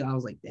 Honestly, I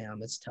was like,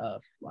 damn, it's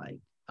tough. Like,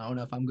 I don't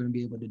know if I'm going to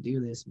be able to do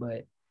this, but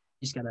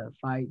you just got to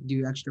fight,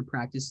 do extra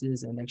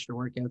practices and extra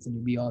workouts, and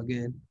you'll be all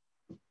good.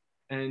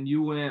 And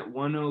you went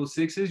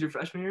 106s your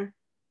freshman year?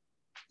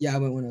 Yeah, I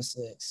went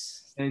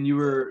 106. And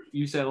you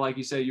said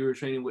you were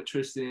training with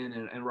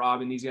Tristan and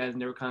Rob and these guys,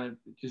 and they were kind of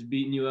just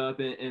beating you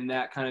up, and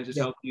that kind of just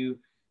helped you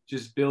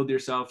just build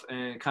yourself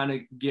and kind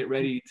of get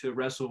ready to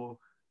wrestle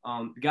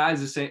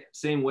guys the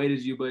same weight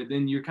as you, but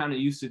then you're kind of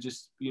used to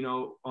just, you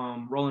know,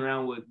 rolling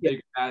around with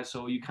bigger guys,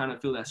 so you kind of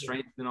feel that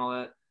strength and all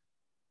that.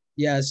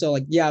 Yeah, so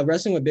like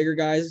wrestling with bigger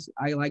guys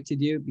I like to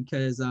do,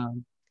 because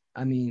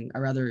I mean, I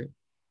rather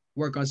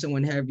work on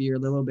someone heavier, a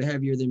little bit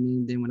heavier than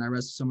me, than when I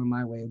wrestle someone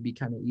my way. It would be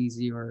kind of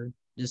easy, or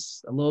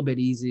just a little bit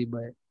easy,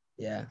 but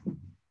yeah.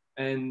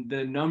 And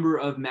the number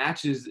of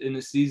matches in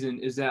a season,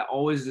 is that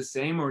always the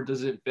same, or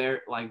does it vary?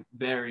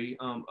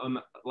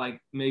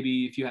 Like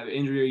maybe if you have an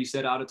injury or you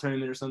set out a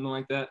tournament or something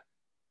like that.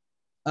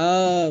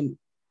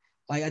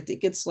 Like I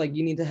think it's like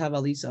you need to have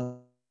at least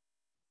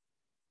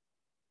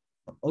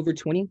over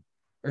 20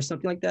 or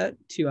something like that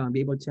to be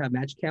able to have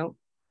match count.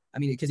 I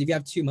mean, because if you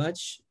have too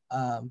much,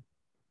 I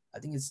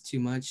think it's too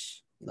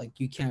much. Like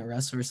you can't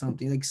wrestle or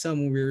something, like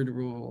some weird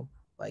rule.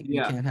 Like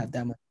you can't have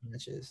that much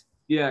matches.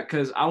 Yeah,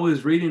 because I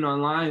was reading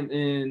online,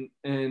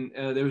 and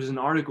there was an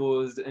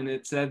article, and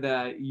it said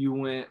that you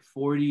went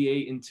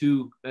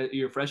 48-2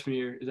 your freshman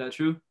year. Is that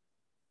true?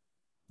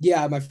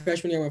 Yeah, my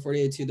freshman year I went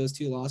 48-2. Those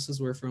two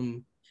losses were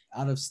from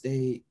out of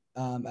state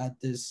at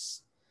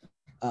this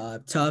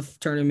tough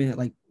tournament,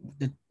 like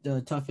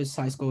the toughest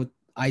high school,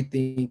 I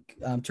think,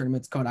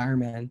 tournament's called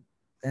Ironman.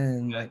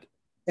 And like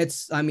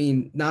it's, I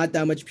mean, not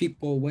that much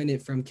people win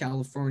it from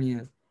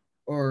California.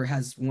 or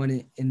has won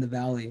it in the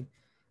Valley.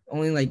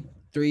 Only like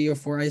 3 or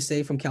 4 I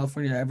say from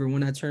California ever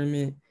won that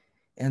tournament,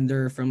 and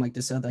they're from like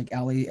the South like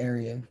LA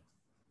area.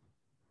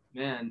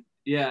 Man,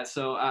 yeah.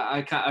 So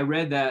I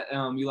read that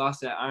you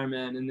lost that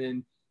Ironman, and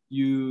then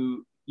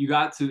you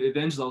got to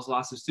avenge those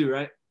losses too,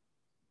 right?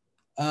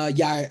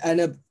 Yeah, I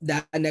ended up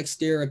that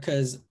next year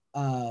because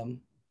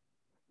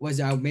was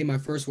I made my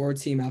first world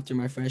team after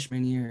my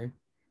freshman year,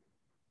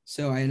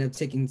 so I ended up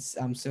taking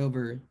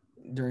silver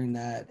during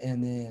that,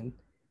 and then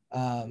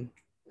um,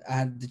 I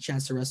had the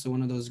chance to wrestle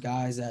one of those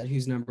guys at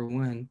who's number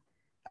one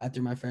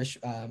after my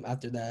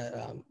after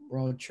that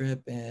world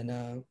trip,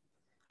 and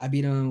I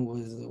beat him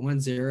was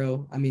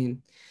 1-0. I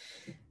mean,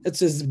 it's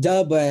just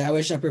dub, but I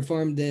wish I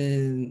performed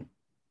in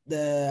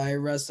I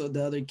wrestled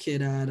the other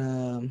kid at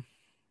I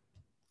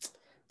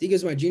think it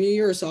was my junior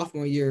year or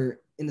sophomore year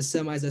in the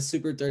semis at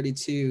Super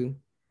 32,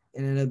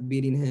 and ended up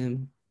beating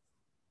him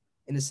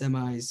in the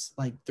semis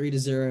like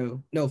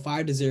 3-0, no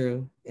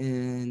 5-0,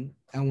 and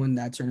I won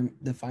that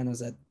tournament, the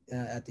finals at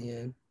the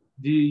end.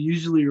 Do you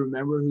usually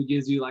remember who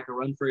gives you like a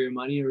run for your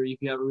money, or if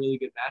you have a really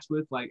good match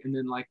with, like, and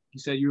then like you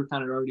said, you were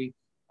kind of already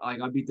like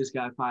I beat this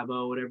guy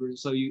 5-0, whatever.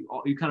 So you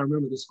kind of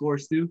remember the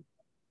scores too.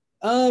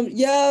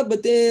 Yeah,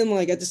 but then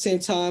like at the same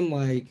time,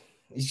 like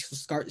you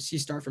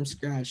start from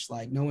scratch.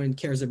 Like no one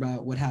cares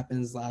about what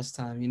happens last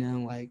time,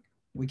 like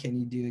what can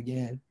you do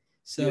again? Yeah,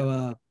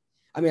 So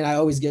I mean I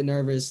always get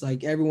nervous.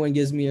 Like everyone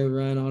gives me a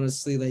run,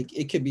 honestly. Like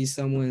it could be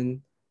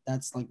someone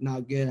that's like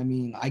not good. I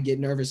mean, I get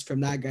nervous from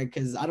that guy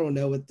because I don't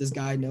know what this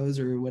guy knows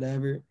or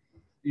whatever.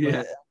 yeah.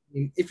 But I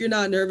mean, if you're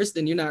not nervous,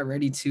 then you're not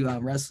ready to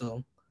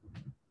wrestle.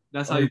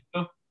 That's how Or you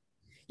feel.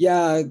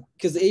 yeah,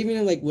 because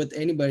even like with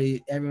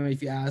anybody, everyone,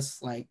 if you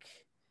ask like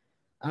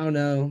I don't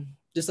know,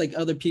 just like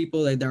other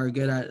people like that are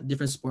good at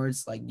different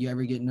sports. Like, you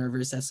ever get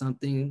nervous at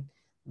something?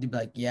 You'd be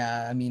like,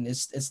 yeah. I mean,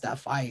 it's that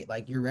fight.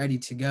 Like, you're ready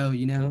to go.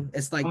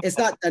 It's like it's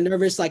not that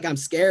nervous. Like I'm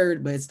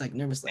scared, but it's like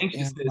nervous. Like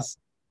damn. Like, Anxiousness,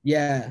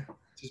 yeah.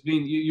 just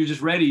being you're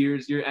just ready.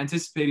 You're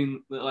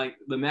anticipating like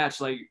the match.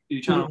 Like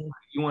you're trying to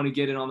you want to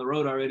get it on the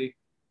road already.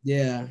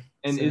 Yeah.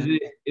 And So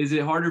is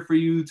it harder for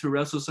you to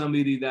wrestle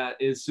somebody that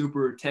is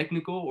super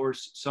technical or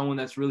someone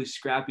that's really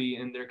scrappy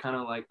and they're kind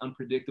of like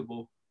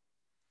unpredictable?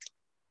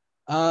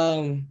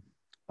 um,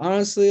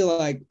 honestly,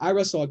 like I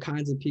wrestle all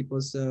kinds of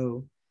people.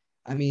 So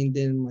I mean,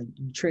 then like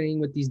training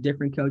with these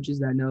different coaches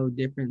that know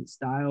different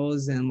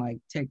styles and like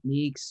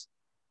techniques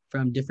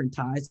from different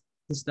ties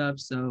and stuff.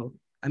 So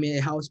I mean,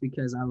 it helps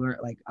because I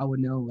would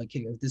know like,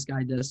 hey, if this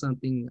guy does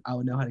something, I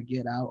would know how to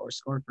get out or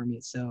score from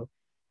it. So,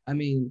 I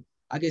mean,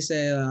 I could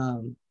say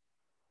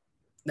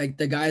like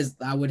the guys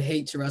I would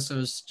hate to wrestle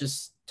is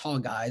just tall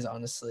guys.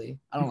 Honestly,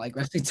 I don't like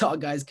wrestling tall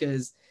guys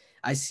because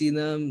I see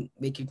them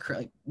make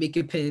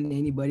it pin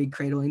anybody,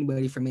 cradle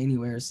anybody from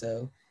anywhere.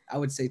 So I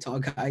would say tall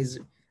guys.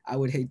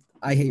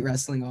 I hate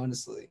wrestling,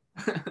 honestly.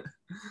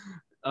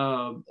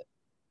 um,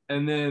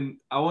 and then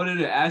I wanted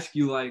to ask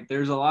you, like,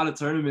 there's a lot of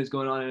tournaments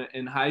going on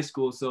in high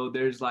school. So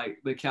there's like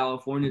the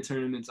California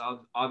tournaments,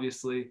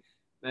 obviously,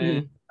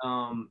 and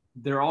Mhm.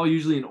 they're all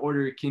usually in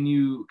order. Can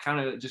you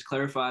kind of just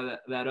clarify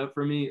that up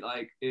for me?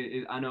 Like,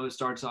 I know it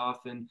starts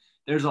off, and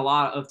there's a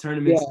lot of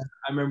tournaments Yeah.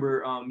 I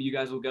remember you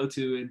guys will go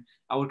to, and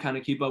I would kind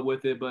of keep up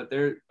with it. But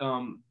do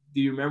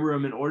you remember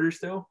them in order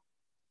still?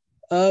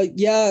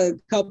 Yeah, a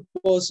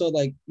couple. So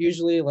like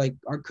usually like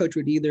our coach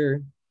would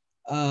either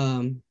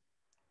um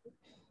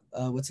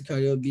what's it called?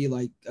 It would be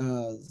like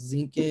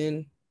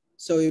Zinkin.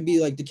 So it would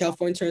be like the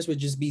California tournaments would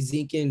just be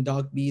Zinkin,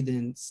 Doc B,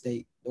 then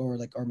state or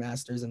like our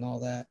masters and all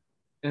that.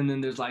 And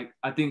then there's like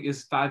I think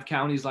it's 5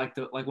 counties, like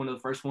one of the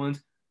first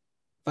ones.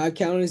 5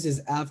 counties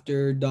is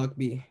after Doc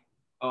B.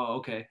 Oh,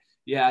 okay.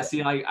 Yeah, Yeah.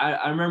 see, like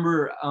I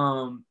remember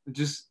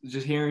just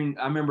hearing.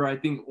 I remember I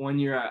think one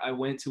year I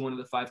went to one of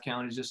the 5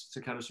 counties just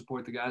to kind of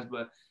support the guys.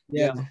 But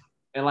Yeah. yeah,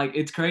 and like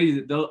it's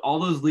crazy that all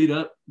those lead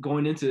up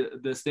going into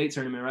the state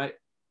tournament, right?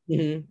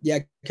 Yeah,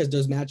 because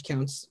those match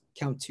counts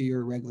count to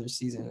your regular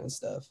season and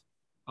stuff.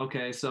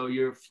 Okay, so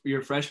your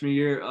freshman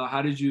year,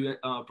 how did you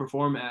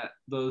perform at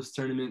those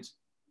tournaments?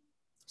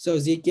 So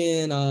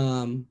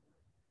Zinkin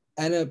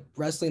ended up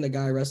wrestling the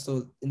guy I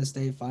wrestled in the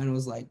state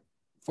finals like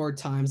 4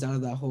 times out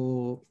of that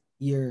whole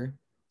year.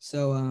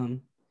 So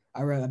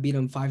I beat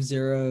him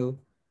 5-0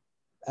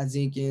 at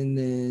Zinkin,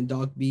 then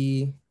Doc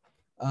B.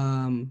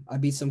 I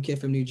beat some kid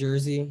from New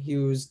Jersey. He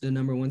was the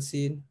number one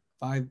seed,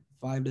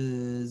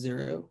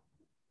 5-0,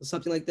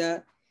 something like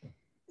that.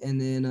 And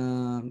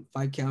then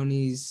 5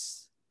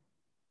 counties.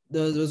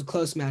 There was a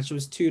close match. It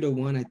was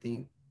 2-1, I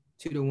think.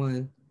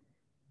 2-1.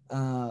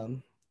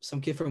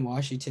 Some kid from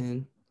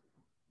Washington.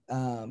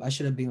 I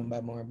should have beat him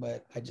by more,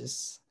 but I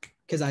just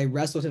because I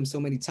wrestled him so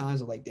many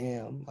times. I'm like,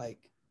 damn, like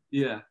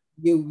Yeah,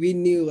 we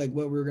knew like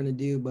what we were gonna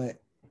do,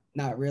 but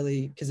not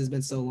really because it's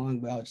been so long.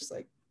 But I was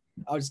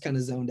just kind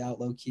of zoned out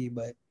low key.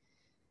 But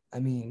I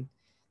mean,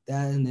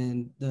 that and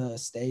then the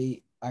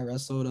state I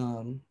wrestled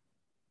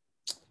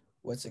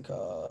what's it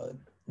called?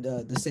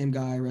 The same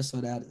guy I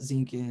wrestled at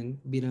Zinkin,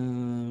 beat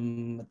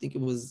him. I think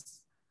it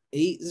was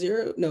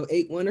 8-0, no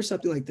 8-1 or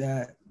something like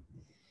that.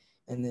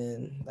 And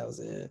then that was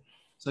it.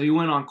 So you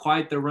went on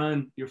quite the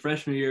run your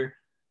freshman year.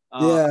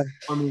 Yeah.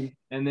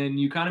 And then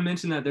you kind of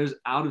mentioned that there's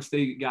out of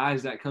state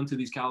guys that come to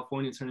these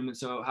California tournaments.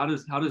 So how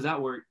does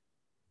that work?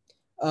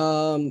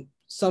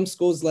 Some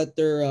schools let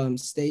their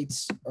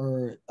states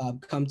or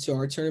come to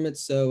our tournament,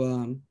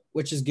 so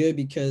which is good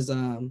because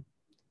I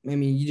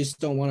mean, you just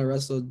don't want to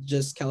wrestle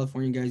just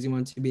California guys. You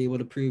want to be able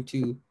to prove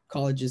to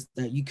colleges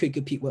that you could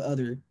compete with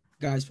other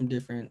guys from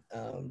different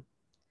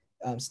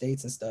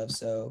states and stuff.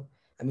 So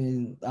I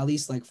mean, at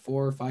least like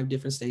 4 or 5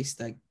 different states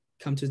that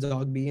come to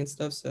Dog B and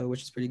stuff. So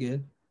which is pretty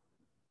good.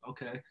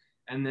 Okay.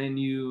 And then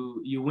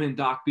you win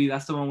Doc B.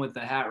 That's the one with the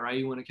hat, right?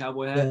 You win a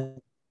cowboy hat. Yeah.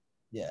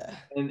 Yeah.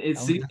 And it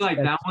seems like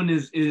that one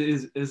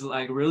is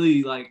like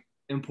really like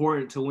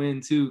important to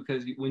win too,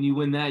 because when you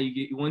win that, you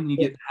get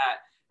the hat,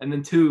 and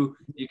then two,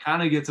 you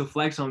kind of get to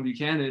flex on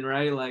Buchanan,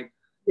 right? Like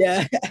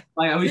yeah.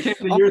 like we came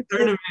to your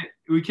tournament,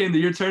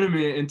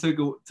 and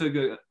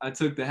I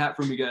took the hat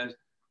from you guys.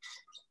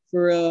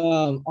 For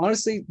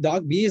honestly,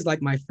 Dog B is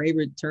like my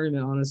favorite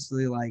tournament.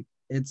 Honestly, like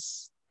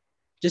it's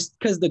just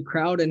because the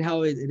crowd and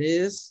how it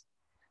is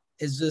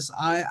just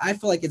I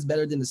feel like it's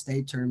better than the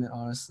state tournament.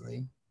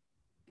 Honestly,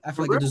 I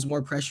feel like there's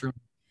more pressure on.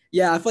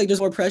 Yeah, I feel like there's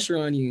more pressure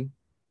on you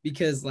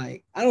because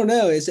like I don't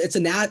know, I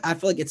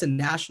feel like it's a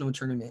national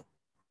tournament.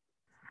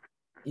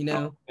 You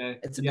know, okay.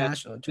 It's a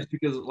national tournament. Just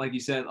because, like you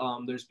said,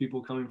 there's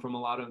people coming from a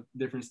lot of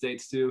different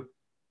states too.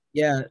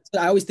 Yeah, so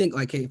I always think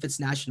like, hey, if it's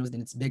nationals,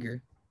 then it's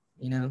bigger.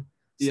 You know,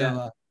 Yeah.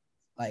 so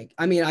like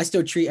I mean, I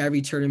still treat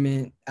every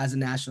tournament as a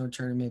national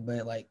tournament,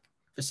 but like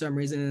for some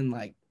reason,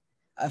 like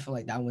I feel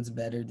like that one's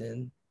better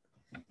than.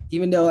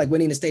 Even though like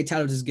winning the state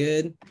title is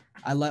good,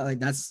 I like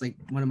that's like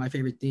one of my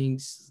favorite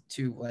things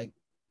to like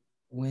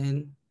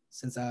win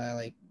since I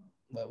like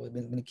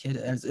been a kid.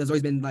 It's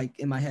always been like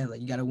in my head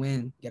like you gotta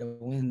win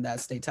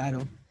that state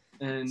title.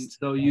 And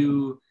so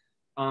you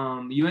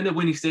end up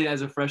winning state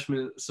as a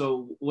freshman.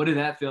 So what did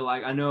that feel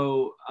like? I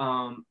know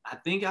I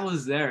think I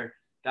was there.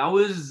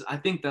 I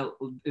think that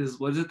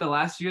was it the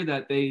last year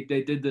that they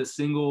did the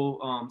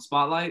single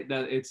spotlight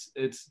that it's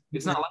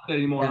not like that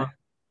anymore.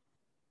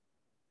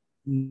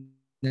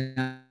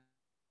 Yeah.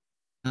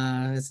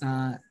 Huh? It's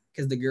not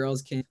because the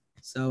girls can't.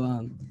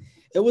 So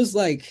it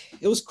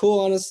was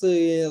cool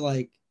honestly.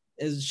 Like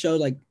it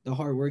showed like the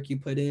hard work you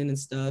put in and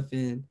stuff,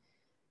 and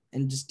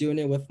just doing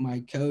it with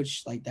my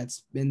coach, like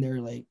that's been there.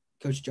 Like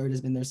Coach Jordan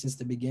has been there since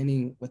the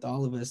beginning with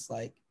all of us.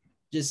 Like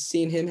just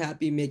seeing him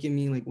happy, making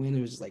me like win. It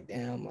was just like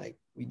damn, like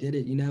we did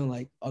it. You know,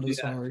 like all those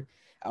hard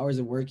hours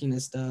of working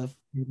and stuff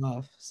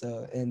off.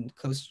 So and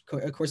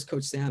of course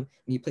Coach Sam,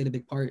 he played a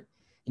big part.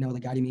 You know,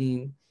 like guiding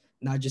me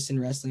not just in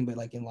wrestling but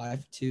like in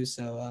life too.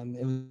 So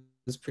it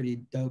was pretty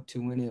dope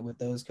to win it with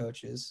those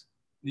coaches.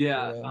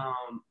 Yeah.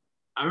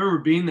 I remember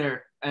being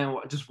there and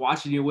just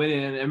watching you win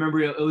it. And I remember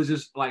it was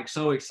just like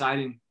so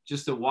exciting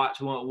just to watch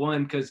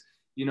one because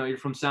you're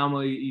from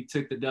Selma, you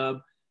took the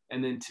dub,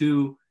 and then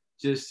two,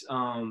 just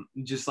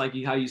like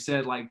how you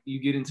said, like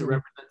you get into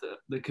represent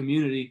the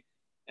community,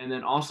 and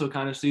then also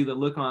kind of see the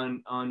look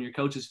on your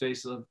coach's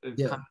face of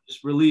kind of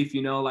just relief,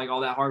 like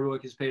all that hard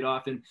work has paid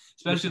off, and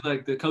especially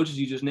like the coaches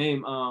you just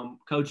named,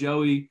 Coach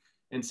Joey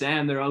and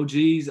Sam, they're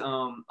OGs.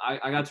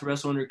 I got to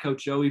wrestle under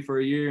Coach Joey for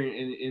a year,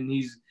 and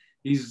he's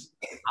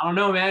I don't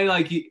know, man.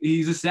 Like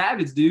he's a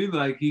savage, dude.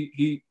 Like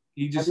he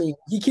just. I mean,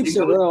 he keeps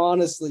it real,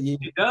 honestly.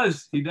 He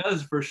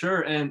does for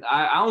sure. And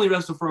I only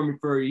wrestled for him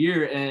for a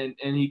year, and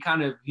he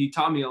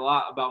taught me a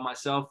lot about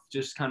myself,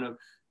 just kind of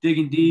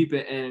digging deep.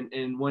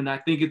 And when I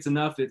think it's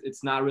enough,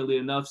 it's not really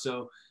enough.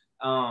 So.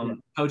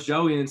 Coach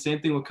Joey, and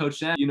same thing with Coach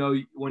Sam.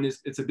 When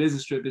it's a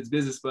business trip, it's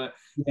business. But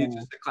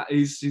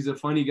he's a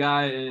funny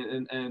guy,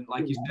 and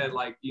like you said,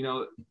 like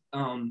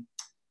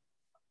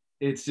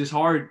it's just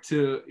hard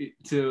to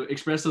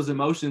express those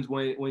emotions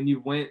when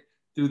you went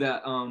through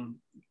that.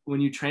 When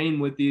you train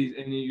with these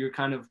and you're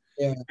kind of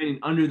training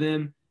under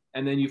them,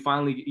 and then you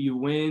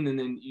win, and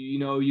then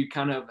you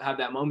kind of have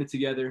that moment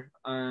together.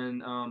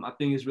 And I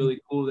think it's really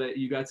cool that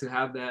you got to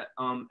have that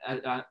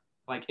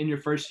like in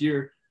your first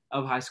year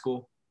of high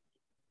school.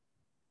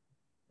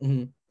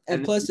 Mm-hmm.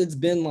 And plus, it's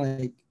been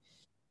like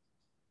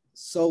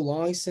so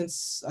long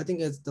since I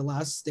think it's the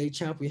last state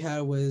champ we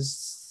had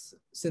was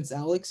since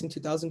Alex in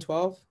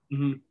 2012.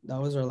 Mm-hmm. That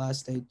was our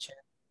last state champ.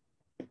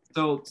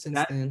 So since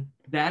then,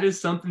 that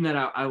is something that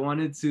I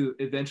wanted to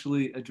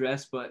eventually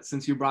address, but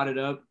since you brought it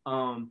up,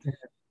 and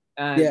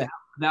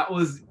that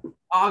was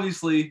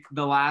obviously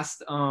the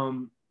last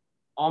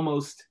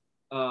almost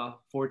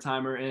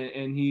four-timer,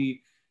 and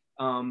he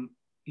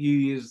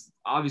is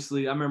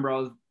obviously. I remember I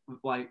was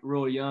like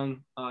real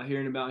young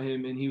hearing about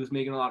him, and he was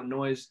making a lot of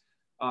noise,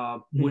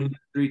 winning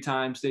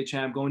 3-time state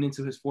champ, going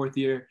into his 4th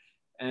year,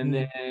 and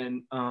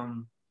then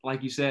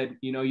like you said,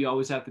 you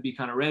always have to be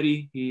kind of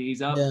ready.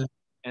 He's up. Yeah.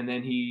 And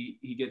then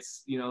he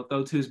gets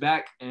thrown to his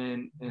back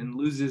and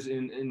loses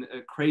in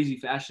a crazy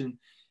fashion,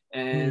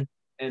 and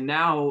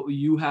now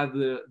you have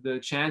the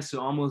chance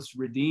to almost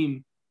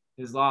redeem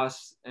his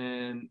loss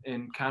and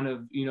kind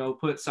of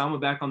put Selma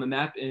back on the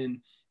map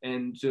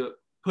and to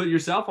put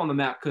yourself on the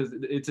map, because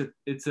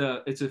it's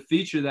a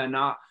feature that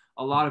not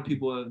a lot of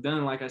people have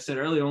done. Like I said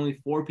earlier, only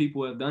 4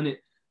 people have done it.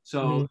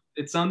 So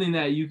it's something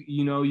that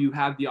you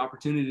have the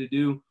opportunity to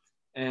do,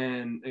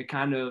 and it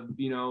kind of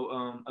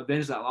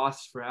avenge that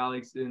loss for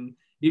Alex. And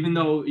even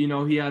though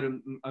he had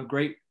a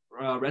great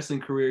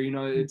wrestling career,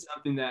 it's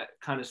something that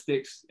kind of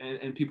sticks,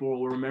 and people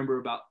will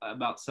remember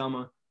about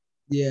Selma.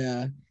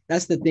 Yeah,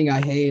 that's the thing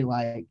I hate.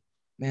 Like,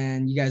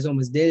 man, you guys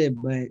almost did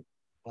it, but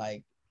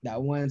like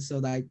that one, so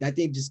like that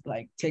thing just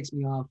like takes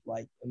me off.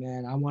 Like,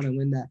 man, I want to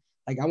win that.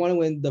 Like, I want to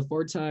win the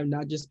 4-time,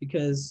 not just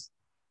because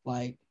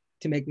like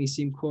to make me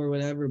seem cool or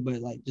whatever,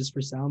 but like just for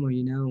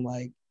Salma,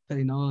 like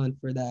putting on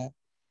for that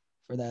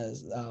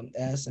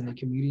S and the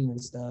community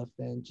and stuff,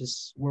 and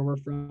just where we're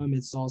from,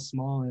 it's all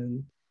small,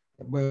 and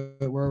we're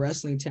a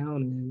wrestling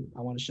town, and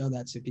I want to show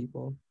that to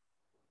people.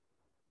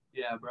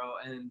 Yeah, bro,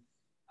 and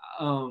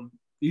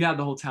you have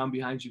the whole town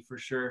behind you for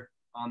sure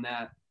on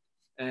that.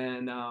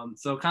 And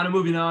so kind of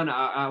moving on,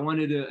 I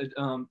wanted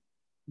to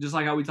just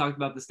like how we talked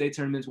about the state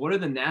tournaments, what are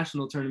the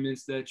national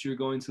tournaments that you're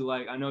going to?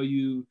 Like, I know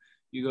you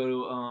go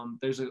to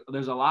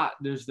there's a lot.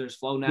 There's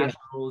Flow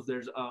Nationals,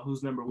 there's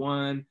Who's Number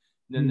One,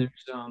 then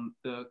there's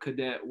the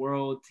cadet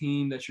world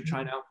team that you're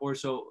trying out for.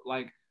 So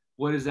like,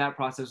 what is that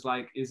process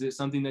like? Is it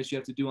something that you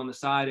have to do on the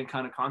side and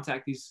kind of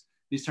contact these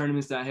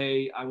tournaments that,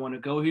 hey, I want to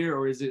go here?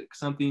 Or is it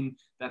something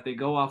that they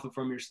go off of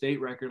from your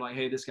state record? Like,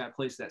 hey, this guy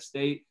plays that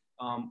state.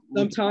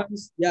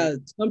 Sometimes, yeah,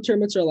 some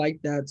tournaments are like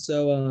that.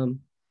 So,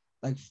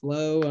 like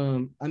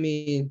Flow, I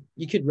mean,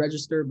 you could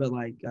register, but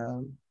like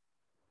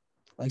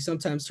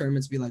sometimes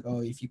tournaments be like,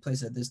 oh, if you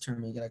place at this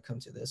tournament, you gotta come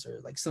to this,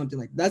 or like something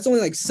like that's only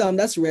like some.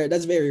 That's rare.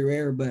 That's very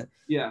rare. But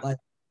yeah, like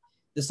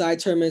the side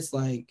tournaments,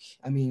 like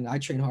I mean, I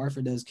train hard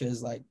for this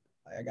because like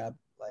I got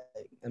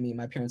like I mean,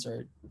 my parents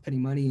are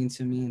putting money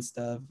into me and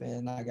stuff,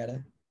 and I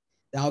gotta.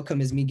 The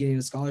outcome is me getting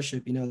a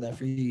scholarship, that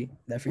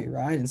free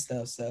ride and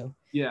stuff. So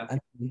yeah. I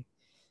mean,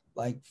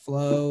 like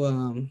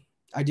Flow,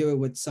 I do it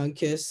with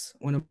Sunkiss,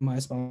 one of my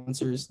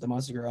sponsors, the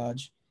Monster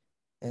Garage,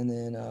 and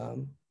then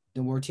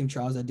the War Team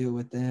Trials, I do it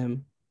with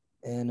them,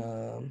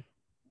 and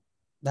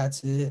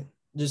that's it.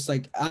 Just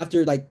like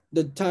after like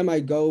the time I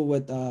go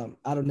with out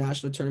of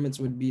national tournaments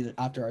would be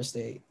after our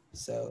state,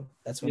 so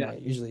that's when Yeah. I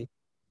usually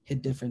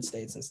hit different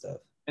states and stuff.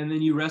 And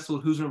then you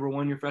wrestled Who's Number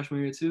One your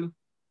freshman year too?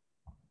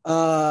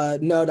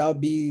 No, that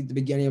would be the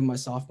beginning of my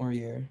sophomore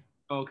year.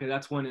 Okay,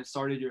 that's when it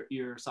started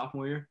your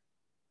sophomore year.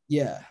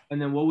 Yeah. And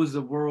then what was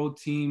the world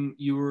team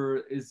you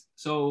were is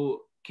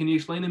so can you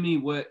explain to me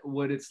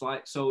what it's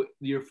like? So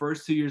your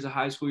first 2 years of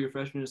high school, your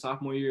freshman and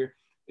sophomore year,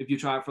 if you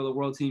try for the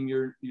world team,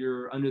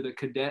 you're under the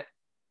cadet.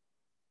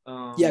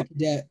 Yeah,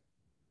 cadet.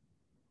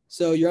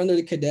 So you're under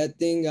the cadet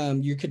thing.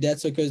 Your cadet,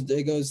 so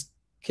it goes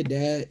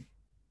cadet,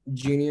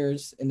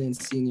 juniors, and then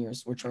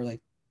seniors, which are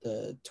like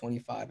the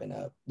 25 and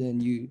up. Then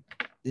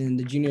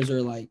the juniors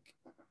are like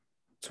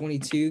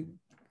 22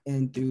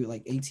 and through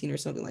like 18 or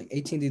something, like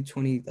 18 to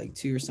 20, like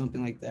 2 or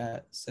something like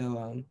that.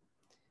 So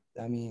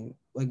I mean,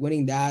 like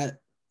winning that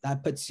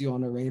puts you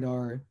on the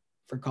radar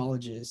for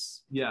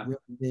colleges. Yeah. Really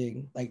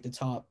big, like the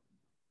top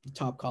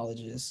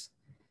colleges.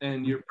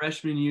 And your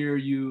freshman year,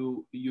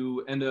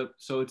 you end up,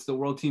 so it's the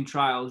world team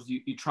trials.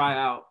 You try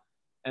out,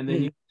 and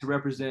then you to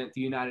represent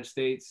the United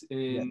States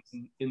in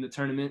the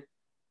tournament.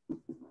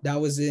 That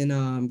was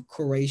in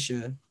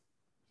Croatia.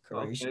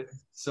 Okay.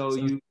 So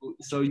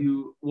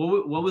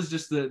what was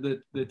just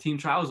the team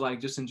trials like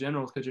just in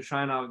general? Because you're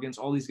trying out against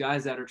all these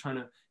guys that are trying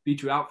to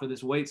beat you out for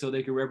this weight so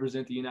they could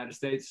represent the United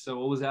States. So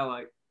what was that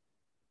like?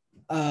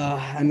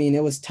 I mean,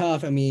 it was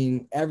tough. I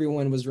mean,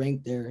 everyone was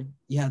ranked there.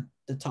 You had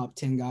the top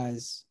 10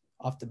 guys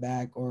off the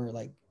back or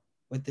like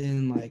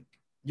within like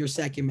your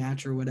second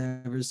match or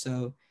whatever.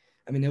 So,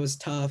 I mean, it was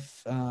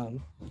tough.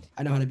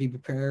 I know how to be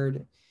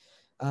prepared.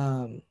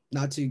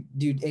 Not to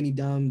do any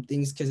dumb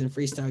things because in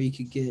freestyle you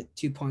could get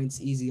 2 points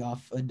easy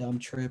off a dumb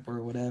trip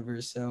or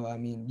whatever. So, I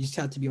mean, you just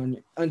have to be on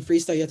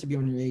freestyle, you have to be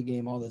on your A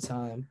game all the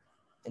time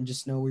and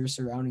just know where your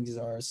surroundings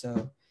are.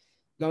 So,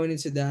 going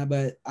into that,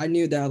 but I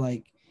knew that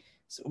like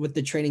with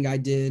the training I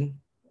did,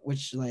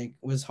 which like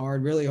was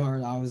hard, really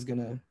hard, I was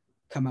gonna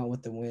come out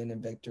with the win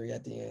and victory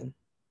at the end.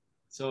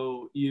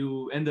 So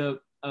you end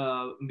up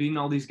beating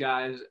all these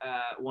guys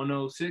at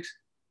 106.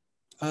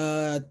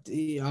 I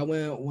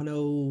went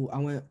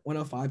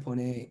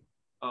 105.8.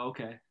 Oh,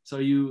 okay. So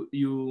you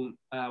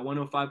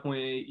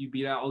 105.8, you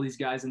beat out all these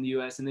guys in the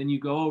U.S. and then you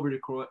go over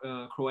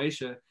to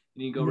Croatia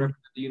and you go represent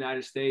the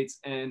United States.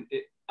 And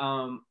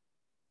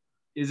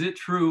is it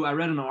true? I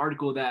read in an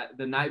article that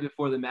the night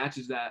before the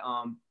matches that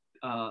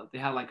they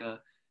had like a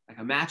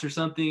match or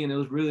something, and it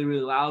was really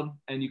really loud,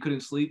 and you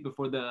couldn't sleep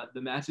before the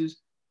matches.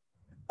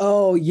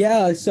 Oh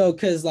yeah, so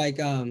because like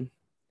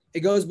it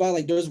goes by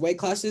like there's weight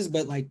classes,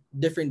 but like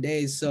different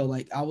days. So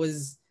like I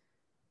was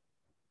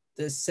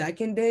the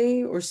second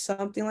day or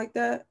something like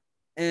that,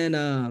 and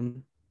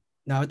no,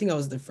 I think I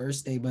was the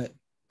first day, but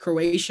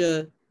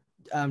Croatia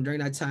during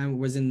that time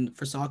was in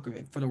for soccer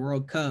for the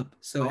World Cup.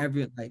 So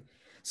everyone like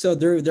so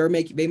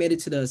they made it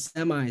to the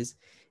semis,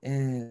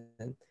 and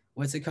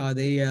what's it called?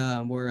 They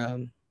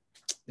were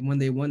when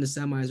they won the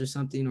semis or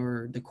something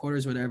or the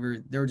quarters,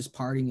 whatever, they were just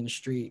partying in the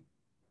street.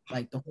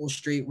 Like the whole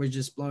street was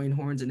just blowing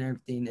horns and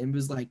everything. And it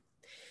was like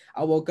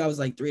I woke up, it was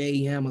like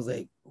 3 a.m. I was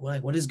like,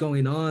 what is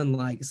going on?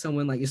 Like is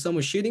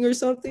someone shooting or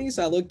something?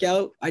 So I look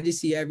out, I just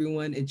see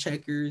everyone in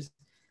checkers,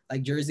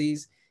 like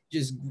jerseys,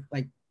 just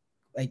like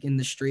in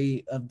the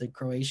street of the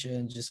Croatia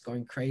and just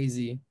going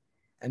crazy.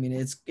 I mean,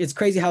 it's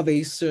crazy how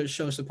they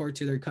show support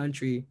to their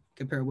country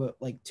compared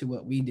to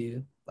what we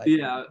do. Like,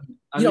 Yeah,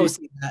 I you mean, don't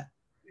see that.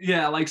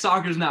 yeah, like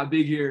soccer's not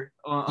big here.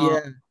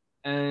 Yeah.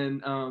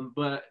 And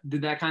but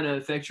did that kind of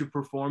affect your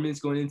performance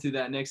going into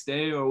that next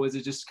day, or was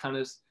it just kind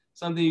of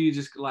something you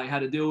just like had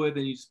to deal with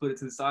and you just put it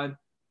to the side?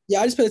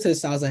 Yeah, I just put it to the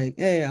side. I was like,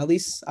 hey, at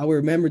least I will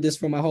remember this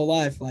for my whole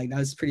life. Like that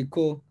was pretty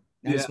cool.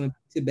 I Yeah. just went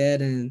to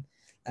bed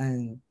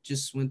and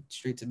just went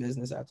straight to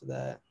business after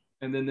that.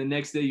 And then the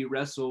next day you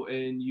wrestle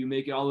and you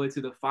make it all the way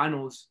to the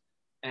finals.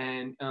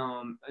 And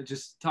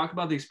just talk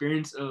about the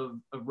experience of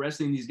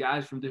wrestling these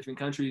guys from different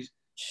countries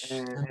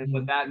and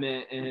what that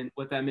meant and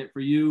what that meant for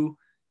you.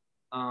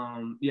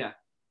 Yeah.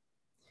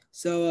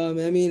 So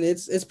I mean,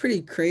 it's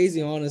pretty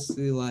crazy,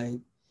 honestly. Like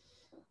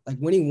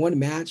winning one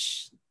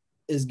match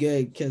is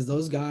good because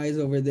those guys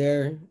over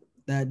there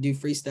that do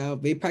freestyle,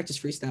 they practice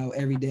freestyle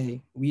every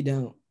day. We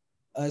don't.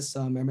 Us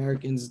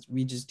Americans,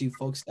 we just do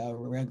folk style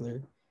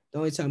regular. The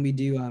only time we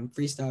do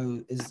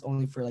freestyle is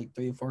only for like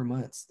 3 or 4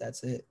 months.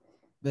 That's it.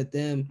 But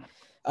them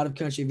out of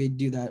country, they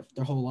do that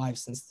their whole life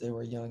since they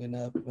were young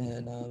enough.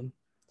 And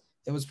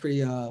it was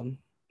pretty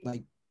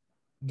like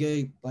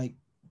good like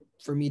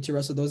for me to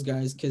wrestle those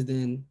guys because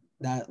then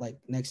that like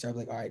next year I'm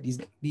like, all right,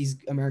 these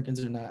Americans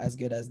are not as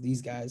good as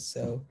these guys.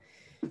 So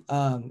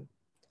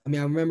I mean,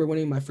 I remember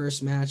winning my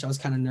first match. I was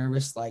kind of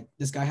nervous. Like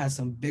this guy had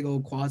some big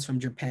old quads from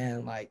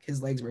Japan. Like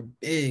his legs were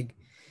big,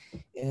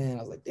 and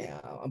I was like, damn,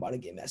 I'm about to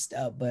get messed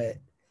up. But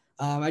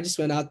I just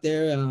went out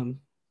there.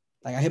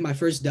 Like I hit my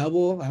first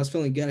double. I was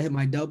feeling good. I hit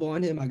my double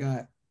on him. I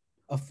got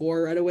a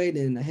 4 right away.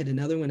 Then I hit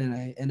another one, and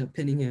I ended up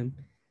pinning him.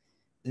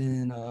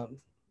 Then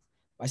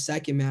my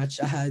second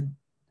match, I had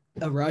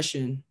a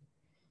Russian,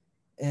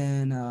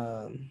 and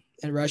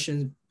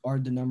Russians are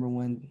the number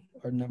one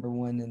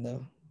in the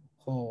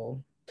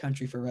whole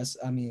country for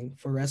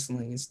for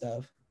wrestling and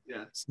stuff.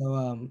 Yeah.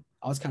 So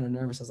I was kind of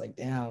nervous. I was like,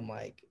 damn,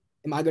 like,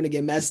 am I gonna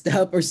get messed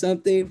up or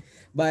something?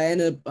 But I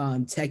ended up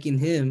teching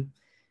him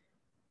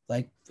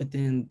like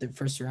within the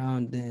first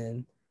round.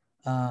 Then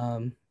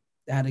I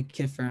had a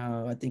kid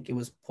from I think it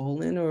was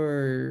Poland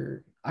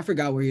or I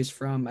forgot where he was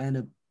from. I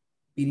ended up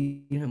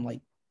beating him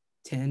like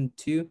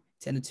 10-2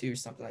 or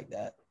something like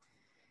that.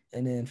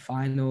 And then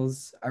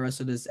finals, I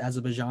wrestled this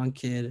Azerbaijan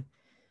kid.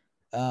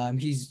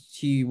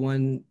 He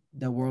won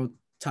the world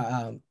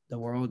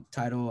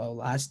title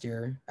last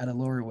year at a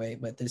lower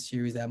weight, but this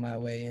year he's at my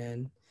weight.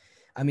 And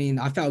I mean,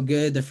 I felt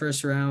good the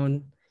first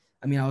round.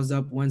 I mean, I was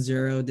up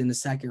 1-0. Then the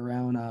second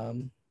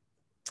round,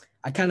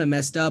 I kind of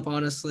messed up,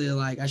 honestly.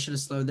 Like I should have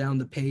slowed down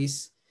the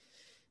pace,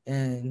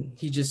 and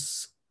he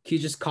just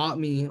caught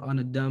me on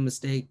a dumb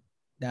mistake.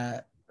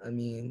 That I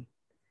mean,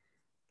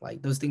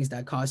 like those things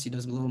that cost you,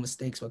 those little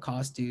mistakes will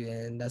cost you,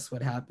 and that's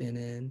what happened.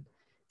 And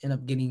end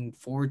up getting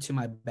forward to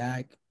my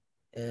back,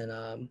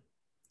 and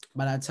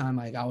by that time,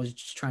 like I was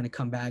just trying to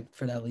come back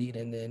for that lead,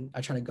 and then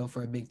I tried to go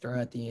for a big throw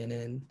at the end,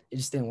 and it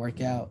just didn't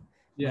work out.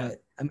 Yeah.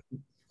 But I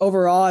mean,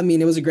 overall, I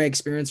mean, it was a great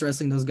experience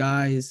wrestling those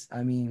guys.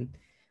 I mean,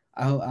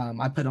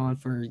 I put on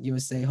for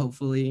USA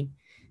hopefully,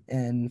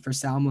 and for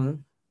Selma,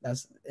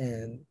 that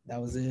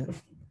was it.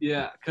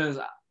 Yeah, because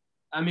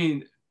I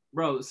mean,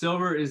 bro,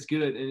 silver is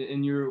good,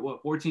 and you're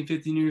what 14,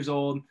 15 years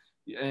old,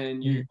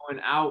 and you're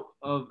going out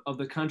of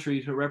the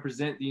country to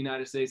represent the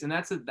United States, and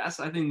that's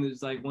I think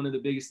is like one of the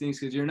biggest things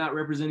because you're not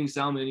representing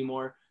Selma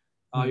anymore,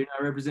 you're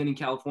not representing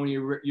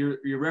California,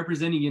 you're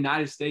representing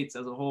United States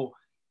as a whole,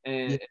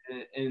 and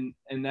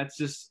and that's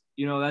just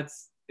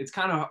it's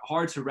kind of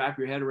hard to wrap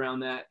your head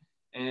around that.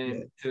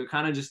 And to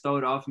kind of just throw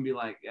it off and be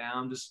like, yeah,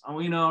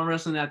 I'm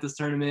wrestling at this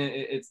tournament.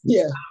 It's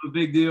kind of a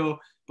big deal,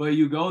 but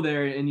you go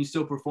there and you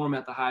still perform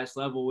at the highest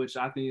level, which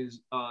I think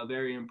is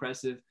very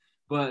impressive,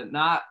 but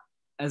not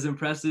as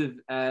impressive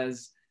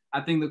as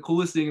I think the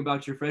coolest thing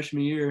about your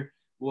freshman year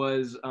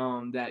was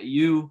that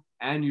you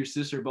and your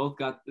sister both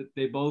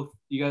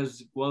you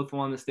guys both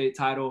won the state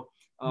title,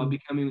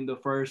 becoming the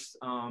first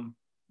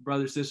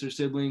brother sister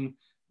sibling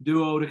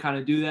duo to kind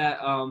of do that.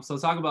 So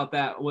talk about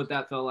that, what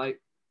that felt like.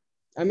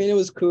 I mean, it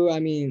was cool. I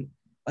mean,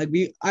 like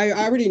I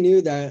already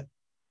knew that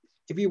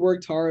if we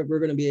worked hard, we're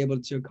gonna be able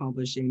to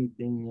accomplish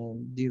anything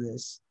and do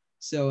this.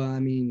 So I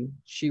mean,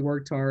 she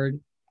worked hard.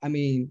 I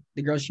mean,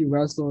 the girl she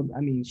wrestled.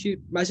 I mean,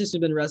 my sister's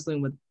been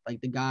wrestling with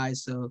like the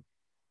guys, so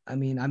I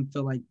mean, I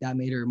feel like that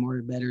made her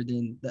more better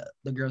than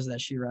the girls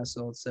that she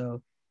wrestled. So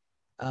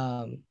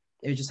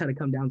it just had to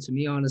come down to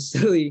me,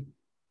 honestly.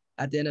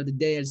 At the end of the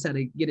day, I just had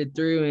to get it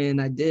through, and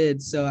I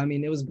did. So I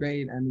mean, it was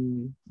great. I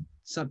mean,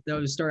 something that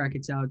was a story I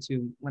could tell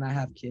to when I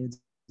have kids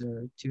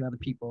or to other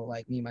people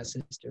like me, my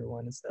sister,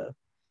 one and stuff.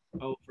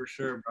 Oh, for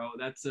sure, bro.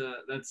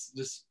 That's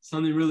just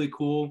something really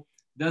cool.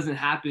 Doesn't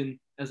happen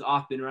as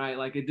often, right?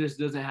 Like it just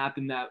doesn't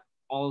happen that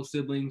all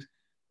siblings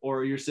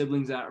or your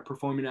siblings that are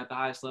performing at the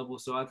highest level.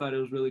 So I thought it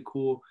was really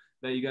cool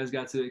that you guys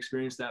got to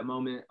experience that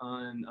moment,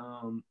 and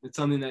it's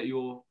something that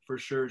you'll for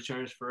sure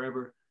cherish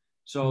forever.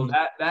 So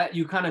that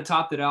you kind of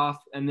topped it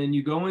off, and then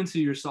you go into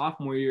your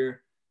sophomore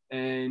year,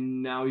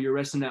 and now you're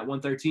wrestling at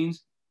 113s.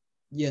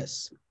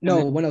 Yes. No,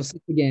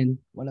 106 again.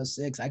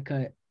 106. I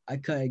cut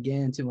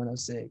again to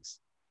 106.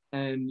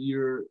 And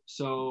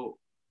so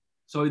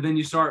then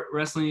you start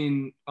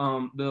wrestling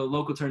the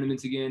local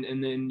tournaments again,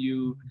 and then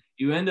you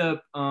end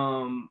up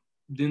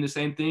doing the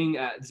same thing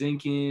at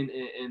Zinkin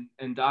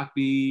and Doc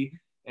B,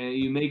 and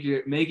you make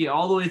it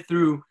all the way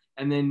through,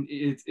 and then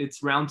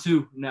it's round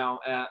 2 now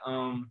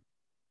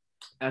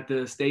at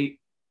the state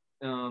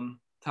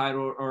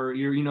title, or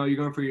you're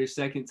going for your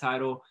second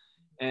title.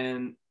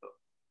 And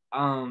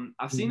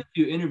I've seen a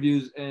few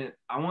interviews, and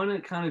I want to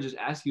kind of just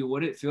ask you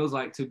what it feels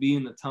like to be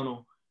in the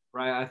tunnel,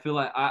 right? I feel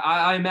like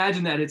I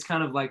imagine that it's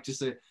kind of like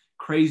just a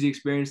crazy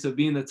experience to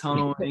be in the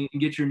tunnel and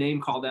get your name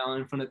called out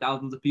in front of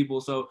thousands of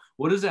people. So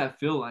what does that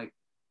feel like?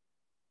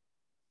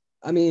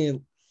 I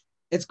mean,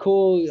 it's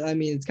cool. I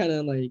mean, it's kind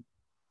of like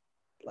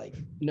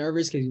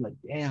nervous because you're like,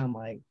 damn,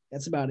 like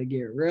that's about to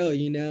get real,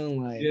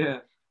 like Yeah.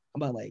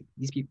 I'm about like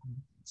these people.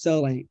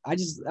 So like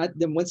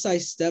then once I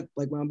step,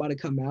 like when I'm about to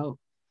come out,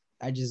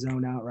 I just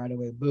zone out right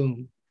away.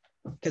 Boom.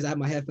 Because I have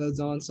my headphones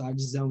on, so I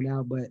just zone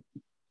out. But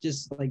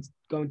just like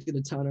going through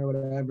the tunnel or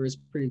whatever is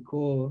pretty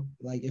cool.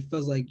 Like it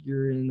feels like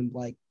you're in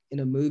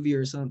a movie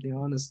or something,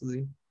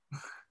 honestly.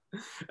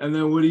 And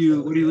then what are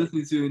you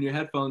listening to in your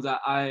headphones?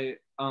 I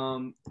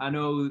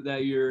know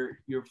that your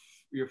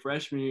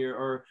freshman year,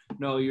 or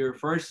no, your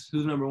first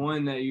Who's Number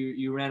One, that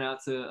you ran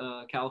out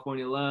to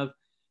California Love,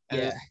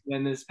 and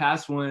then this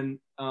past one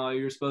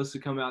you're supposed to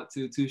come out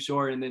to Too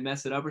Short, and they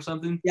messed it up or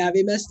something. Yeah,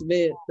 they messed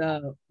it.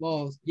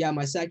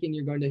 My second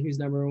year going to Who's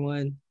Number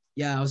One.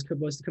 Yeah, I was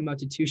supposed to come out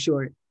to Too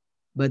Short,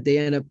 but they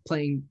ended up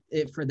playing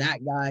it for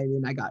that guy,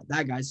 and I got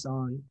that guy's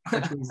song,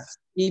 which was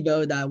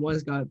Steve-O. That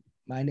one's got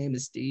My Name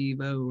is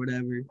Steve-O or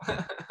whatever.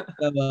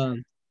 So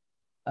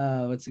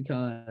what's it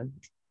called?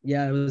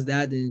 Yeah, it was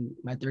that. Then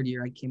my third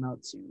year, I came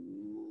out to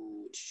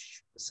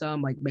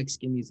some like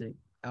Mexican music,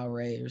 El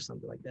Rey or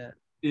something like that.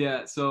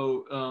 Yeah.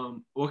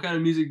 So, what kind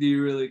of music do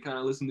you really kind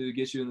of listen to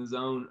get you in the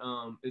zone?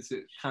 Is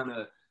it kind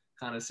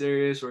of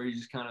serious, or you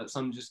just kind of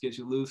something just get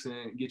you loose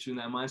and get you in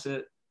that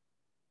mindset?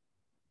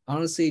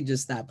 Honestly,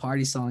 just that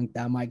party song,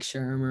 that Mike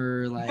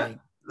Shermer, like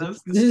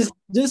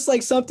just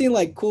like something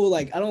like cool.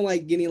 Like I don't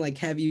like getting like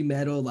heavy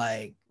metal,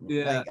 like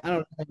I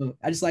don't know.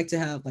 I just like to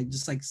have like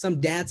just like some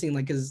dancing,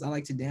 like because I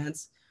like to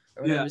dance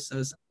or whatever.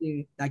 So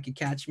something that could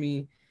catch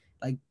me,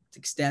 like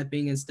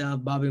stepping and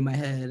stuff, bobbing my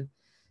head,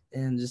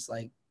 and just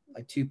like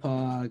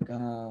Tupac,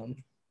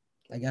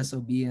 like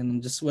SOB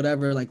and just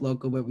whatever like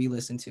local what we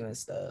listen to and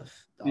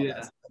stuff.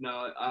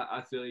 No,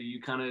 I feel you.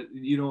 You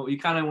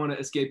kind of want to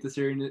escape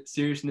the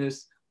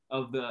seriousness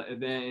of the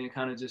event, and it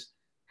kind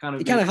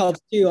of helps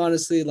too,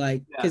 honestly,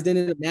 like because then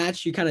in the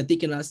match you kind of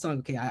thinking that song,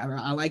 okay,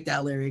 I like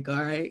that lyric,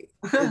 all right.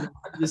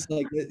 Just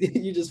like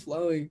you're just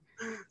flowing.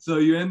 So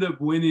you end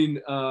up winning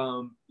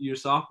your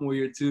sophomore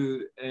year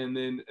too, and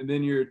then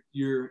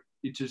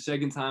it's your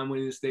second time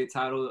winning the state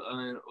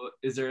title.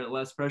 Is there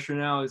less pressure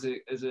now? Is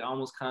it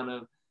almost kind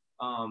of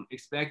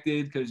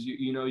expected, because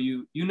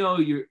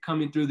you're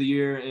coming through the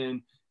year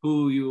and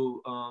who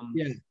you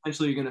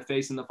eventually you're gonna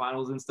face in the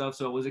finals and stuff?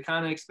 So was it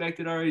kind of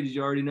expected already? Did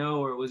you already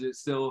know, or was it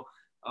still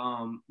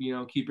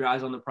keep your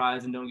eyes on the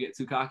prize and don't get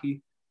too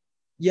cocky?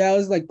 Yeah, it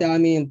was like that. I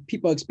mean,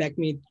 people expect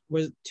me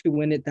to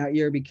win it that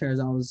year because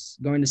I was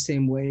going the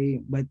same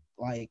way, but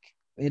like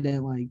it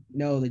didn't like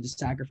the just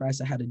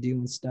sacrifice I had to do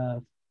and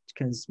stuff,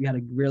 because we had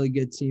a really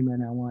good team,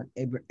 and I want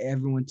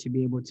everyone to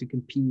be able to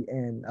compete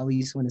and at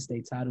least win a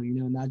state title.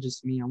 Not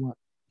just me. I want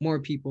more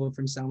people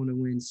from Selma to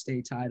win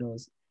state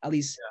titles. At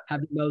least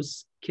have the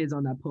most kids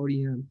on that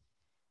podium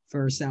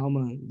for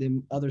Selma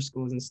than other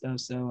schools and stuff.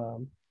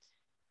 So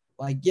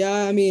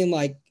I mean,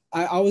 like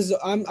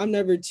I'm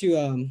never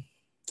too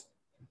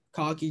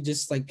cocky,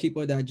 just like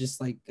people that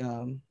just like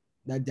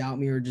that doubt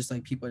me, or just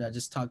like people that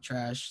just talk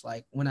trash.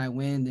 Like when I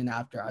win, then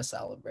after I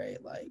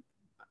celebrate, like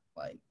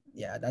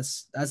yeah,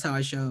 that's how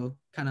I show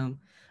kind of.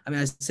 I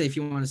mean, I say if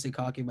you want to say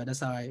cocky, but that's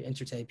how I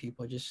entertain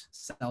people, just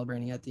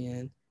celebrating at the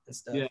end and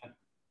stuff. Yeah,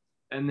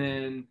 and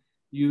then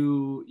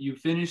you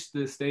finish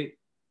the state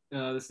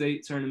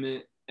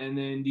tournament, and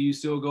then do you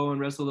still go and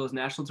wrestle those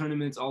national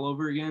tournaments all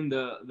over again?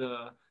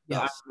 The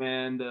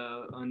Ironman,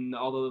 and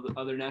all the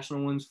other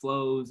national ones,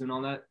 flows and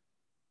all that.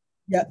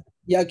 Yeah,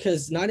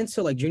 because not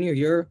until like junior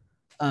year,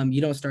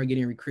 you don't start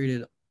getting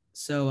recruited.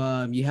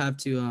 So you have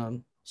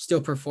to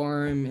still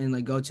perform and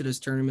like go to those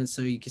tournaments,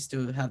 so you can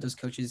still have those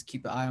coaches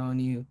keep an eye on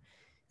you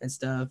and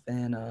stuff.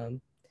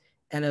 And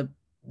end up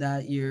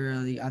that year,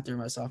 after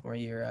my sophomore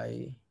year,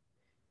 I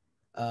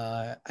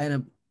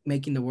ended up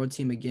making the world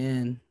team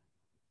again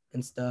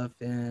and stuff,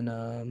 and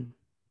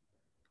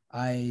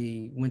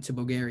I went to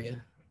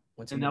Bulgaria.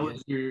 And that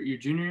was your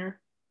junior year?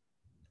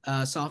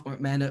 Sophomore,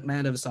 man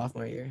of a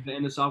sophomore year. The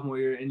end of sophomore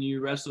year, and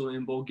you wrestle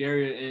in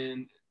Bulgaria,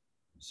 and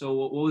So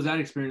what was that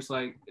experience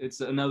like? It's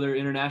another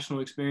international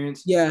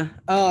experience. Yeah.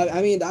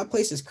 I mean, that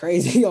place is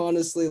crazy,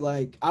 honestly.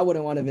 Like, I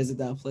wouldn't want to visit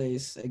that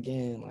place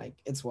again. Like,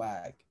 it's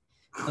whack.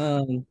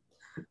 Um,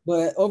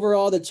 but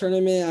overall, the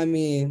tournament, I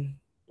mean,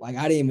 like,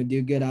 I didn't even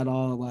do good at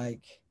all.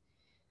 Like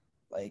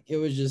it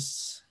was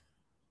just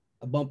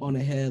a bump on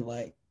the head.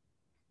 Like,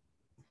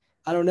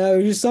 I don't know, it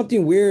was just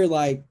something weird.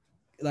 Like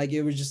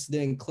it was just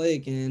didn't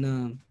click,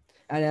 and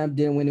I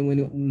didn't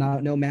win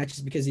not no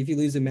matches because if you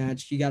lose a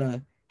match, you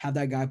gotta have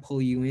that guy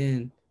pull you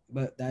in.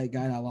 But that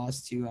guy I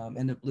lost to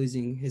ended up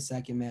losing his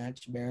second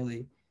match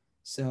barely,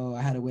 so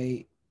I had to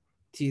wait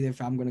to either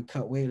if I'm gonna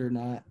cut weight or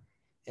not,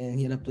 and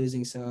he ended up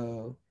losing.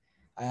 So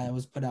I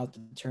was put out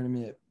the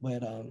tournament.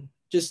 But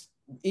just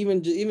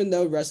even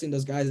though wrestling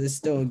those guys is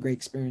still a great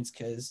experience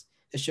because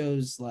it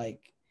shows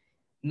like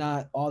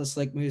not all the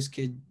slick moves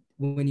could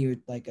win you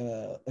like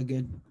a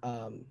good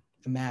a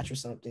match or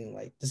something.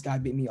 Like this guy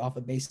beat me off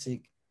a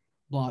basic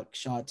block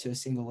shot to a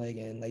single leg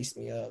and laced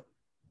me up.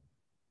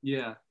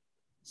 Yeah.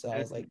 So I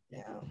was like,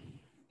 yeah.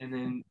 And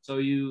then so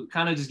you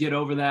kind of just get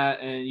over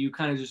that and you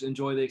kind of just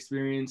enjoy the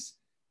experience.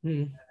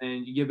 And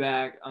you get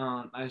back.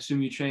 I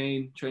assume you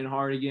train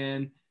hard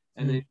again,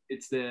 and then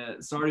it's the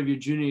start of your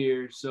junior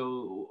year.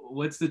 So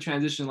what's the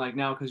transition like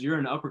now? Because you're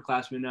an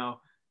upperclassman now,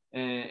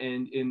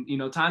 and you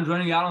know time's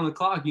running out on the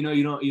clock. You know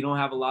you don't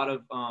have a lot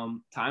of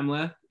time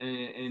left,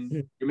 and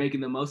you're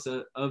making the most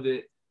of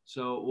it.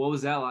 So what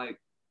was that like?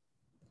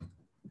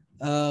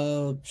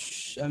 I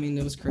mean,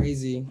 it was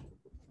crazy.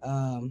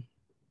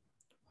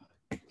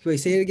 Wait,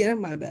 say it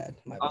again. My bad.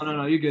 Oh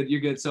no, you're good.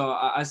 You're good. So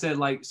I said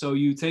like so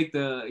you take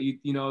the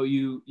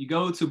you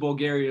go to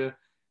Bulgaria,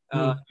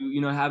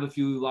 you know have a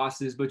few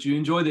losses, but you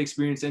enjoy the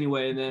experience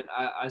anyway. And then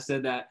I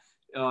said that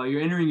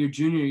you're entering your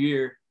junior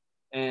year,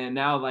 and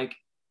now like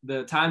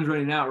the time's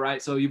running out,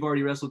 right? So you've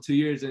already wrestled 2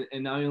 years,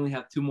 and now you only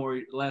have two more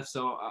left.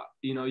 So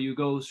you know you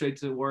go straight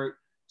to work,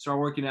 start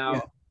working out.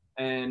 Yeah.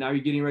 And now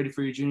you're getting ready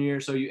for your junior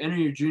year. So you enter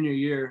your junior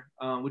year,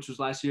 which was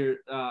last year.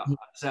 What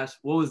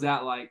was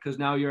that like? Because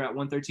now you're at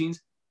 113s.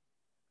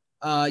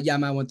 Yeah,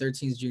 my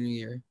 113's junior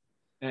year.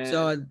 And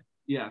So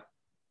yeah,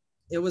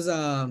 it was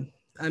I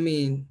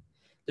mean,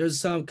 there's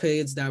some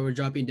kids that were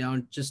dropping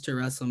down just to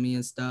wrestle me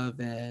and stuff,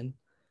 and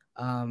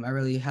I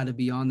really had to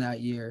be on that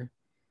year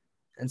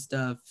and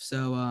stuff.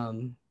 So I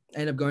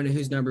ended up going to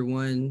who's number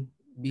one,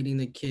 beating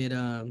the kid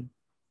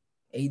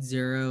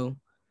 8-0,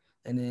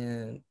 and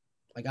then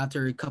like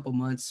after a couple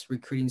months,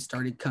 recruiting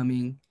started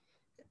coming.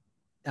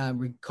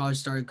 College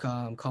started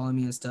calling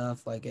me and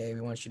stuff like, "Hey,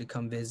 we want you to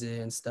come visit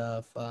and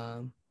stuff."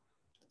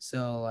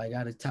 So like I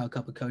had to tell a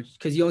couple coaches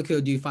because you only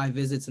could do 5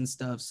 visits and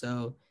stuff.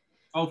 So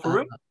oh, for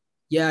real?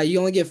 yeah, you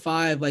only get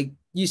 5. Like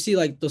you see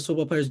like those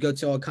football players go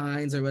to all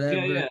kinds or Yeah,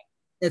 whatever. yeah.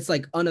 It's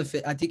like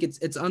unofficial. I think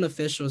it's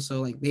unofficial.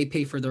 So like they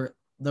pay for the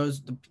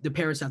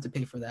parents have to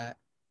pay for that.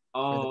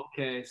 Oh,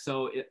 okay.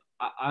 So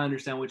I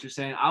understand what you're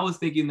saying. I was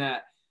thinking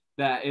that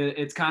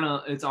it's kind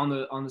of it's on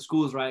the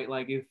schools, right?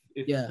 Like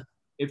Yeah.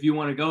 if you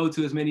want to go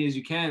to as many as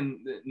you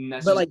can, and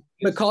that's But just like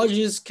but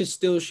colleges could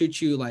still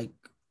shoot you like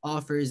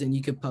offers and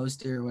you could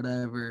post it or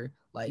whatever.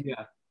 Like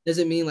yeah. does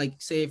it mean like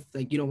say if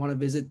like you don't want to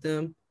visit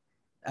them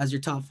as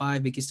your top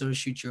 5, they can still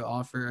shoot your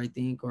offer, I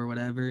think, or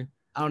whatever.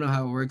 I don't know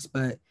how it works,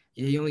 but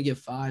yeah, you only get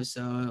 5.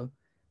 So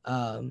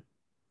um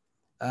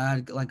I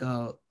had like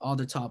all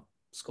the top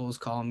schools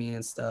call me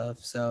and stuff.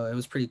 So it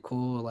was pretty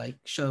cool. Like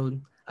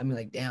showed I mean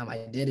like damn,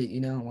 I did it,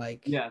 you know,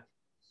 Yeah.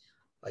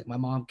 like my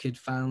mom could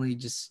finally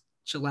just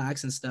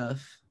chillax and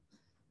stuff.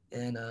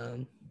 And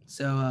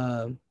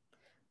so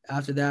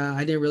after that,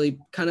 I didn't really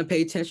kind of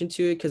pay attention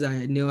to it because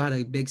I knew I had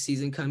a big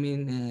season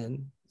coming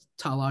and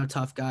a lot of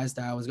tough guys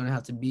that I was gonna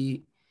have to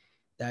beat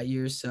that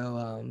year.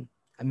 So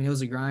I mean, it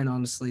was a grind,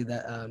 honestly,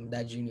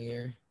 that junior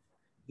year.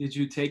 Did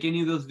you take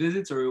any of those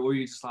visits, or were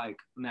you just like,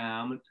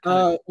 nah, I'm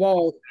kind of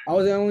Well, I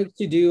was only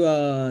to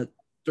do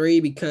 3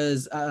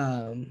 because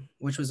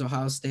which was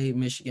Ohio State,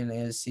 Michigan,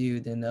 and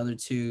ASU. Then the other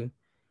 2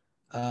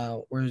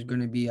 were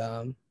going to be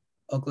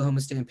Oklahoma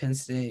State and Penn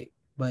State,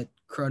 but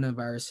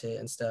coronavirus hit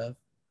and stuff.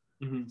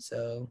 mm-hmm.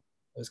 So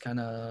it was kind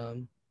of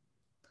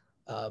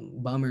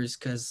bummers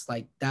because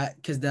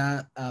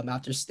that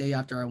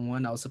after I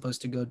won, I was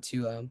supposed to go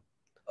to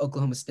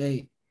Oklahoma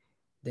State.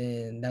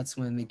 Then that's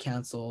when they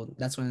canceled.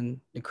 That's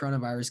when the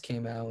coronavirus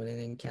came out and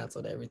then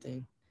canceled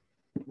everything.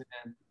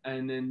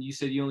 And then you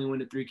said you only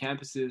went to 3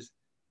 campuses,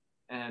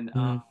 and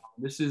Mm-hmm.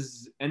 this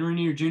is entering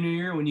your junior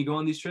year when you go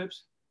on these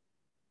trips.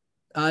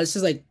 This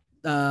is like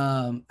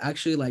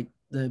actually like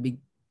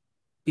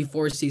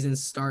before season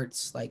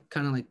starts, like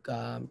kind of like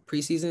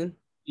preseason.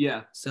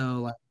 Yeah. So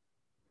like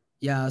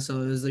yeah,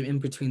 so it was like in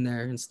between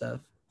there and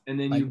stuff. And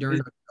then Like during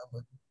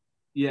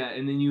yeah,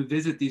 and then you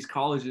visit these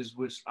colleges,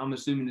 which I'm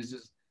assuming is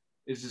just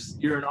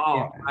you're in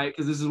awe, right?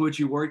 Because this is what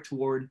you work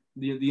toward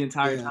the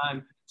entire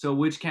time. So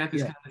which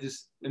campus kind of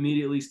just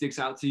immediately sticks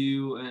out to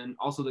you, and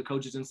also the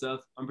coaches and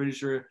stuff? I'm pretty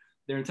sure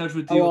they're in touch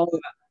with you.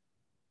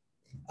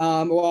 Well,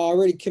 I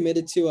already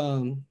committed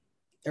to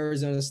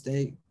Arizona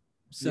State,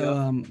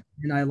 so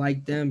and I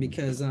like them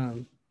because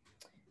I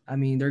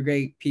mean they're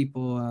great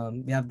people.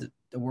 They have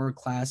the world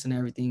class and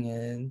everything.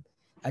 And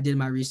I did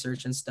my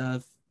research and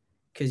stuff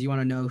because you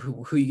want to know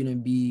who you're going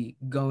to be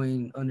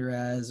going under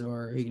as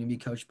or who you're going to be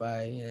coached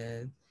by.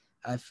 And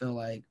I feel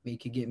like they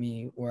could get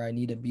me where I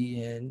need to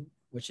be in,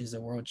 which is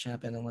a world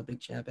champion, Olympic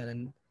champion,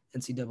 and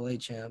NCAA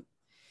champ.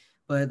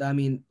 But I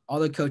mean, all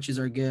the coaches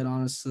are good,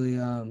 honestly.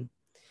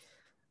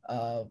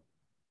 Uh,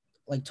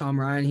 like Tom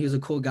Ryan, he was a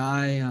cool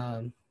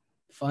guy,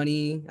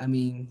 funny. I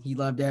mean, he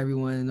loved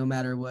everyone, no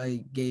matter what.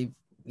 He gave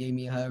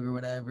me a hug or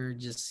whatever.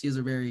 Just he was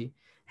a very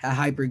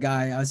hyper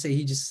guy. I would say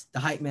he just the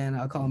hype man.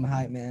 I'll call him a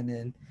hype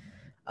man.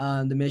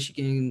 And the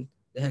Michigan,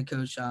 the head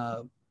coach,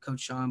 Coach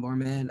Sean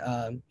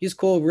Borman, he's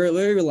cool,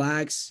 really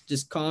relaxed,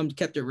 just calm,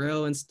 kept it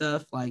real and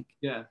stuff. Like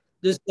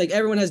just like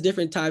everyone has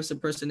different types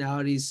of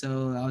personalities.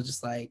 So I was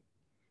just like,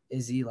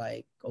 is he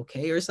like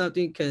okay or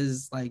something?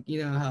 Because like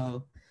you know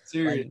how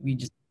serious. like we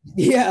just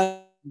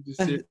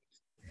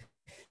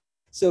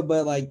So,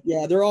 but like,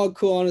 yeah, they're all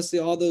cool. Honestly,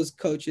 all those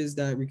coaches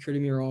that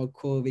recruited me are all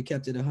cool. They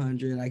kept it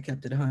 100. I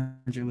kept it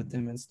 100 with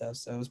them and stuff.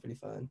 So it was pretty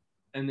fun.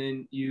 And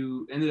then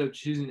you ended up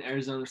choosing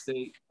Arizona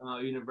State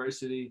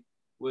University,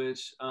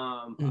 which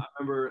I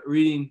remember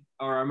reading,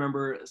 or I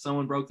remember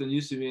someone broke the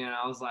news to me, and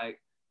I was like,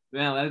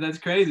 man, that's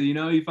crazy. You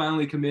know, you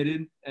finally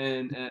committed,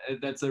 and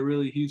that's a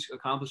really huge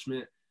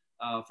accomplishment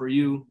for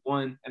you,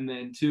 one, and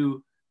then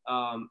two,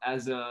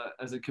 as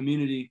a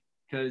community,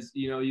 because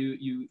you know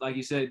you like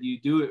you said, you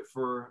do it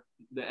for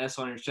the S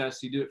on your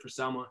chest, you do it for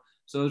Selma,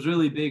 so it's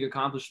really big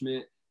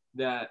accomplishment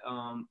that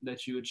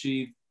that you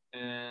achieved,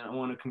 and I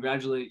want to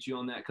congratulate you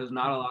on that because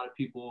not a lot of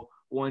people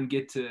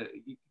get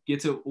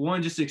to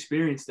one just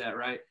experience that,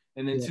 right,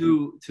 and then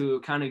two to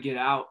kind of get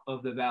out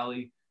of the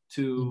valley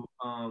to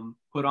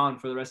put on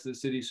for the rest of the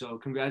city. So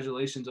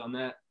congratulations on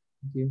that.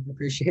 Thank you.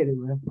 Appreciate it,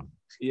 bro.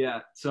 Yeah.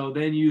 So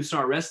then you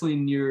start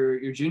wrestling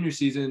your junior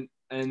season,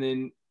 and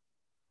then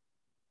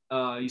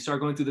you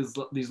start going through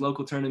these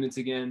local tournaments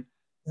again,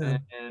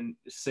 and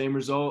same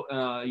result.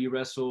 You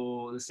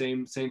wrestle the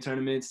same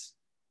tournaments.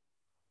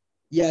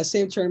 Yeah,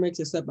 same tournaments,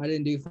 except I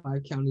didn't do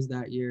 5 counties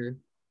that year.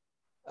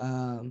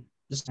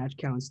 Just match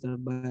count and stuff.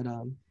 But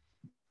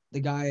the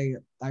guy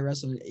I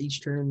wrestled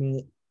each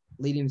tournament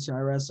leading to I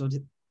wrestled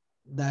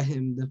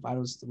the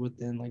finals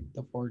within like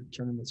the 4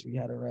 tournaments we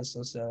had to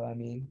wrestle. So I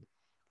mean,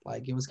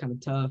 like it was kind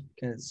of tough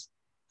because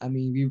I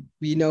mean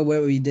we know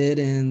what we did,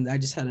 and I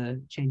just had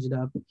to change it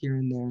up here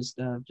and there and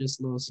stuff,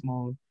 just a little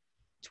small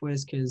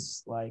twist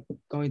because like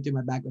going through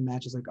my backup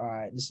matches, like all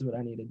right, this is what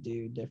I need to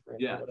do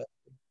different or whatever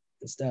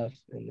and stuff,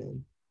 and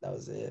then that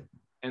was it.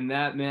 And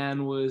that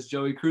man was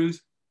Joey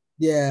Cruz.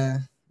 Yeah.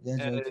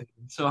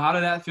 So how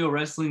did that feel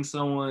wrestling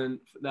someone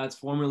that's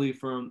formerly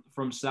from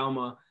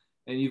Selma,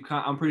 and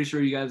I'm pretty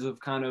sure you guys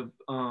have kind of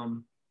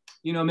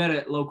met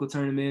at local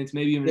tournaments,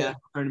 maybe even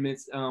national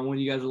tournaments when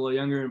you guys were a little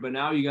younger, but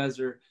now you guys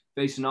are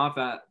facing off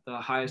at the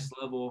highest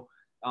level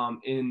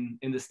in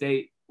the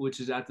state, which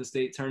is at the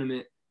state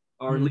tournament,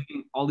 or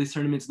leading all these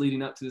tournaments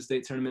leading up to the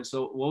state tournament.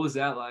 So what was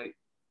that like?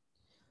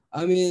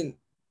 I mean,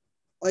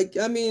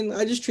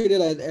 I just treated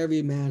it at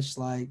every match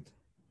like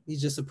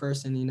he's just a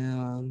person, you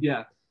know.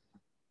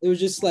 It was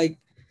just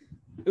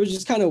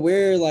kind of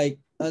weird, like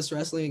us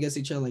wrestling against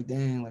each other, like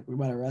dang, like we're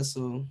about to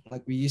wrestle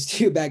like we used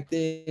to back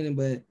then.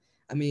 But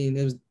I mean,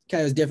 it was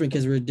kind of different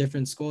because we're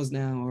different schools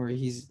now, or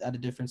he's at a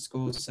different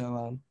school.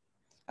 So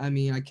I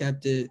mean, I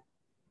treated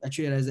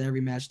it as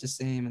every match the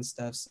same and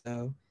stuff.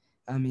 So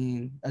I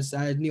mean,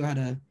 I knew how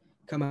to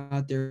come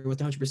out there with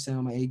 100%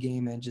 on my A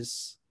game and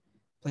just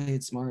play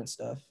it smart and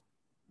stuff.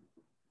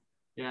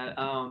 Yeah,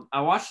 I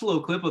watched a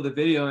little clip of the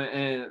video,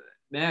 and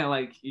man,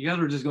 like you guys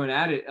were just going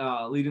at it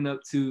leading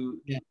up to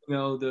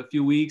the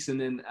few weeks, and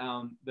then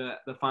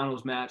the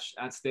finals match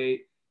at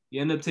state.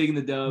 You end up taking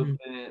the dub,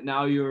 and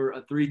now you're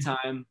a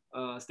 3-time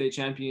state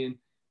champion.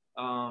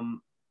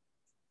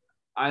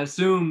 I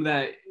assume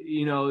that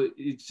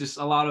it's just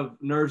a lot of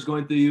nerves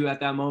going through you at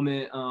that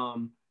moment.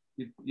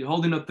 You're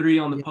holding up 3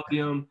 on the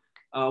podium.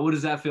 What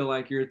does that feel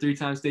like? You're a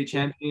 3-time state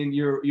champion.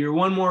 You're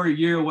one more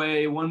year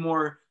away, one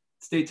more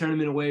state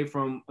tournament away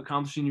from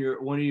accomplishing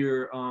one of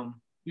your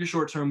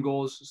short-term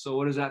goals. So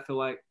what does that feel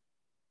like?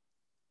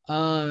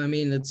 I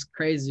mean, it's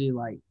crazy.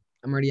 Like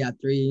I'm already at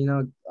 3,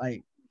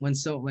 like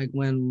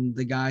when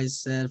the guys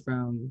said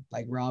from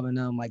like robbing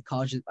them, like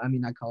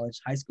not college,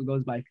 high school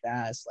goes by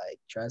fast. Like,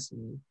 trust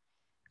me,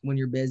 when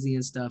you're busy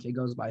and stuff, it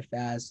goes by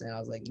fast. And I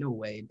was like, no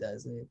way it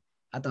doesn't.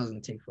 I thought it was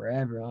gonna take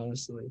forever,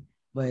 honestly.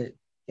 But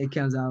it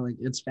comes out like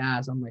it's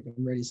fast. I'm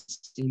ready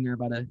senior,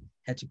 about to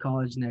head to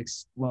college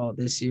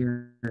this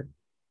year.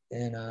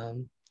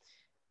 And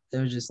it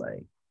was just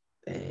like,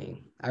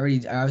 dang,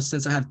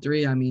 since I have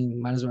 3, I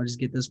mean, might as well just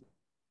get this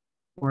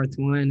 4th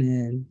one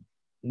and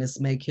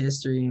make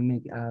history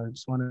and I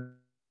just want to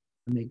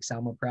make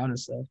Selma proud and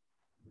stuff.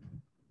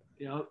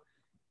 Yep.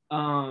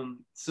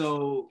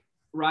 So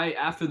right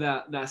after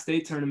that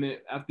state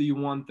tournament, after you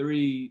won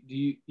 3,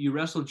 do you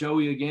wrestle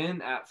Joey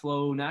again at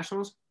Flow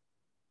Nationals?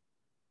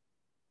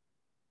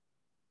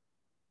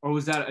 Or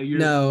was that a year?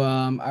 No,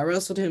 I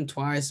wrestled him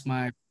twice.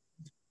 That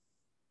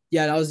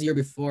was the year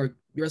before.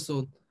 I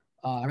wrestled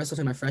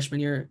him my freshman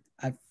year.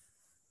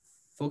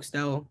 folk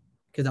style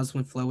because that's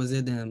when Flo was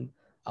in. Then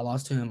I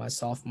lost to him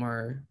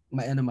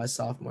my end of my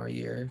sophomore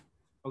year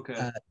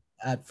Okay.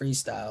 at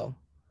freestyle,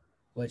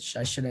 which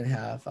I shouldn't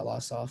have. I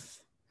lost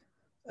off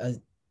a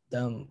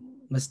dumb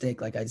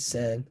mistake, like I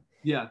said,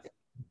 Yeah. And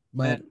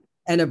but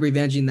end up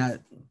revenging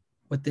that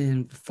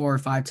within 4 or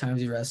 5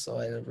 times he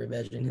wrestled. I ended up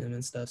revenging him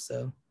and stuff.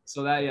 So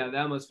so that, yeah,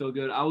 that must feel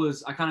good.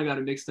 I kind of got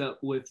it mixed up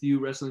with you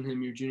wrestling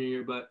him your junior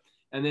year, but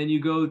and then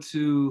you go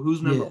to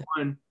who's number yeah,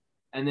 one,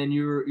 and then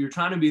you're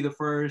trying to be the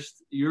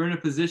first. You're in a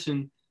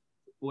position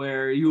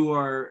where you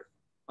are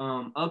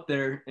up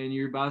there and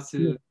you're about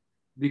yeah, to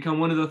become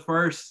one of the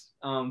first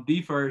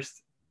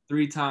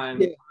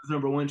 3-time yeah.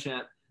 number one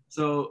champ.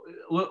 So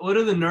what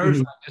are the nerves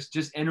Mhm. like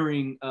just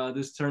entering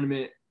this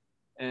tournament,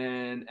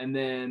 and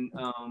then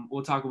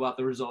we'll talk about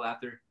the result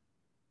after.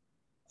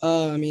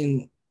 I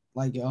mean,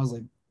 like I was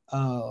like,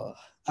 uh,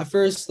 at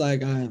first, like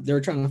they were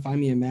trying to find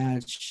me a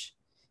match,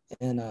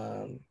 and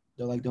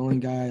they're like the only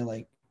guy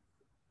like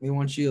we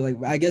want you like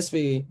I guess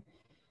we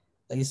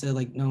like you said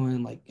like no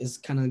one like is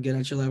kind of good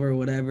at your level or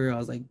whatever. I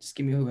was like just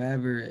give me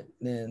whoever.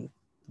 Then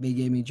they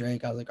gave me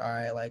Drake. I was like all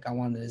right, like I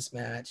wanted this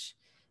match,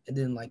 and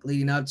then like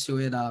leading up to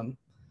it,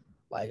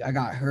 like I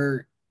got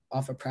hurt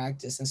off of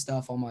practice and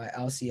stuff on my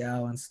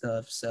LCL and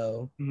stuff.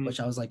 So Mm-hmm. which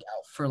I was like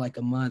out for like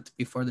a month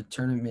before the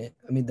tournament.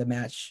 I mean the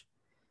match.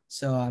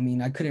 So I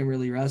mean I couldn't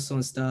really wrestle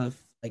and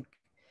stuff. Like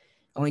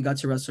I only got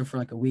to wrestle for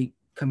like a week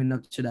coming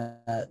up to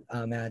that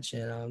match.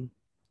 And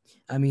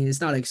I mean it's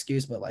not an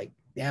excuse, but like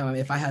damn,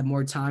 if I had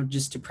more time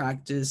just to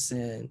practice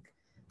and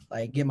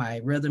like get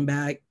my rhythm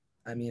back,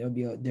 I mean it would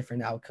be a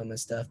different outcome and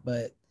stuff.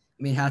 But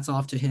I mean hats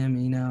off to him.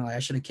 You know I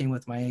should have came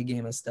with my A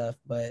game and stuff.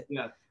 But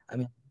Yeah. I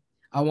mean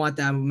I want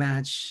that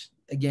match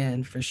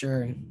again for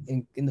sure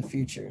in the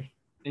future.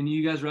 And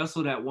you guys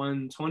wrestled at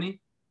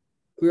 120?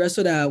 We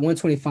wrestled at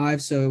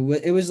 125, so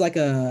it was like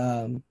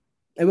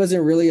it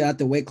wasn't really at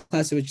the weight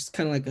class. It was just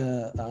kind of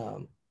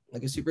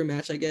like a super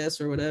match, I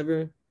guess, or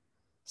whatever.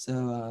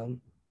 So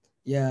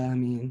yeah, I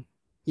mean,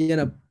 he ended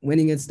up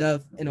winning and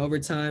stuff in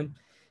overtime,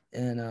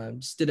 and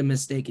just did a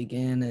mistake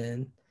again,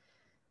 and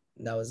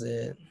that was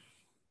it.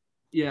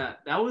 Yeah,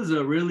 that was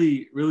a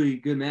really, really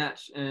good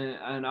match.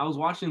 And I was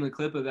watching the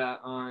clip of that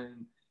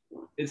on,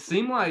 it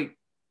seemed like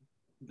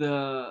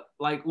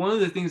one of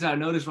the things I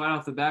noticed right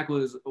off the back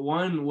was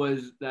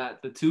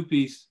that the two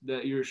piece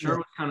that your shirt Yeah,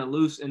 was kind of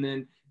loose, and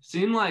then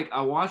seemed like I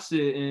watched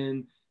it in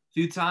a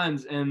few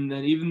times, and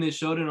then even they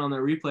showed it on the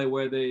replay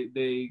where they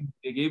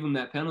gave him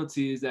that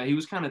penalty, is that he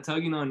was kind of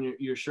tugging on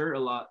your shirt a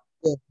lot.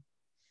 yeah.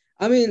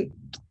 I mean,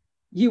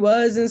 he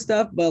was and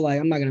stuff, but like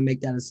I'm not gonna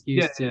make that Yeah,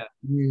 excuse to yeah,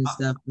 and uh,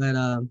 stuff. But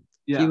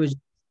he yeah, was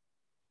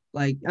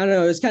like I don't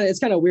know. It's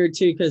kind of weird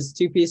too because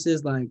two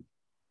pieces like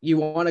you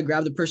want to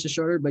grab the person's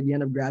shoulder, but you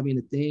end up grabbing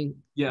the thing.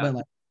 yeah,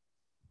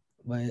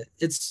 But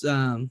it's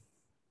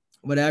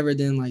whatever.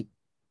 Then like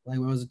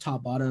when I was a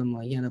top bottom,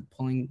 like he ended up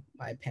pulling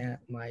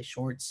my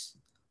shorts,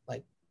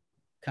 like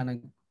kind of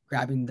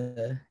grabbing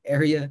the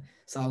area.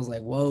 So I was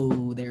like,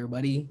 whoa there,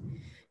 buddy.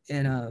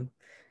 And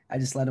I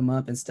just let him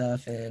up and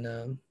stuff, and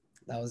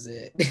that was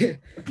it.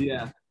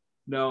 yeah.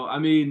 No, I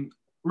mean,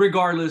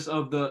 regardless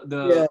of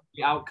Yeah,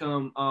 the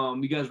outcome,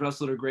 you guys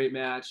wrestled a great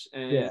match,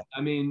 and yeah,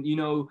 I mean,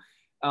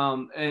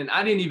 and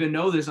I didn't even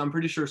know this. I'm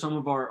pretty sure some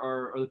of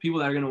our the people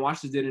that are going to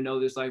watch this didn't know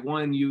this. Like,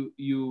 one, you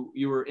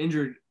were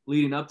injured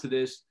leading up to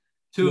this.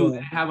 Two, they yeah,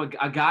 didn't have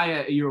a guy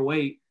at your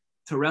weight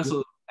to yeah.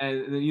 wrestle,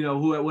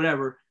 and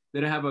whatever. They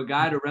don't have a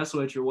guy to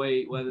wrestle at your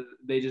weight, whether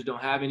they just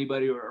don't have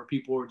anybody or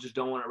people just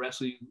don't want to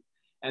wrestle you.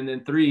 And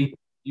then three,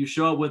 you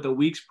show up with a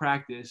week's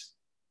practice.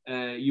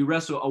 You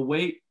wrestle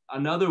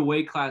another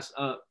weight class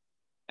up,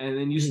 and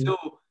then you Mhm,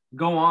 still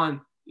go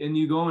on and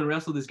you go and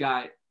wrestle this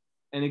guy,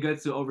 and it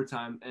gets to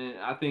overtime. And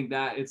I think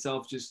that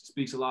itself just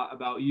speaks a lot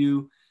about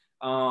you.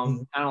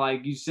 mhm. Kind of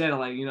like you said,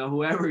 like,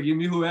 whoever, give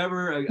me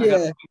whoever. I got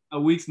Yeah, a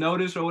week's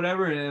notice or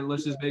whatever, and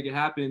let's just make it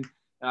happen.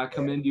 I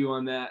commend you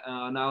on that.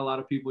 Not a lot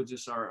of people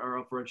just are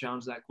up for a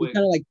challenge that you quick.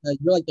 kind of like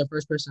you're like the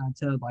first person I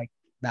tell like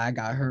that I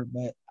got hurt,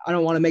 but I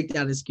don't want to make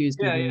that excuse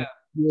Yeah, because yeah,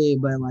 yeah,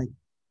 but like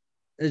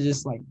it's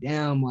just like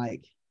damn,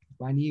 like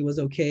my knee was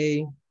okay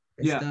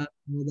and yeah. stuff,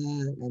 all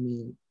that. I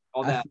mean,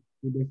 All I that,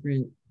 feel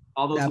different.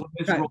 all those That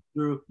limits roll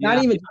through. not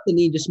Yeah, even just the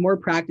knee, just more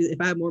practice.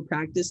 If I had more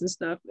practice and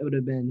stuff, it would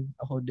have been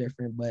a whole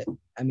different. But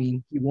I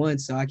mean, he won,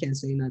 so I can't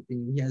say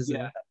nothing. He has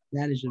yeah. a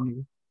advantage of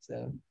me.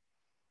 So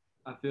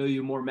I feel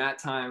you. More mat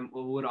time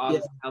would yeah,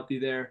 obviously help you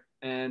there.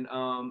 And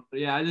but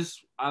yeah,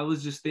 I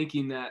was just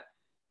thinking that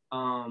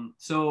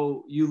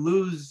so you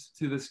lose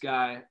to this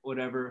guy,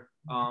 whatever.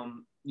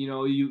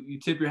 You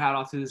tip your hat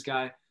off to this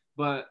guy,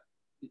 but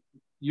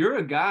you're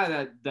a guy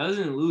that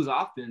doesn't lose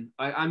often.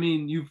 I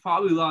mean, you've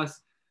probably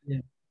lost yeah,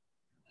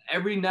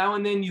 every now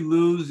and then. You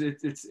lose.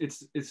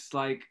 It's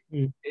like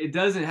mm, it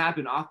doesn't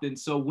happen often.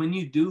 So when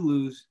you do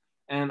lose,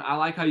 and I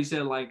like how you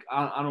said, like,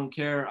 I don't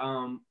care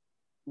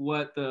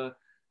what I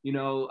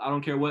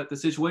don't care what the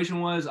situation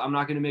was. I'm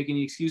not going to make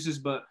any excuses.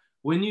 But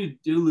when you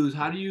do lose,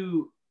 how do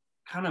you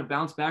kind of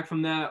bounce back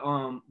from that?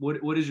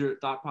 What is your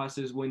thought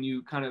process when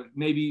you kind of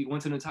maybe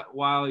once in a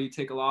while you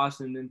take a loss,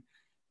 and then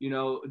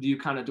do you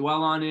kind of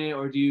dwell on it,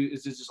 or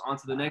is this just on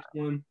to the next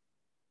one?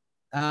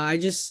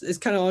 It's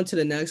kind of on to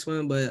the next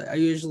one, but I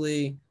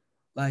usually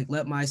like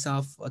let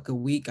myself like a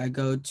week. I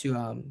go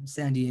to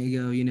San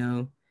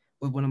Diego,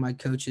 with one of my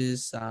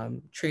coaches,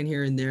 train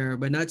here and there,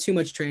 but not too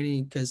much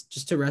training because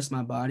just to rest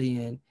my body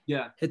and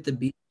Yeah. hit the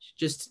beach.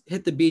 Just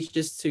hit the beach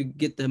just to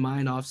get the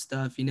mind off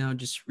stuff,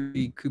 just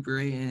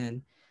recuperate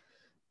and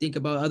think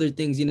about other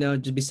things,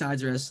 just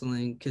besides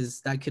wrestling,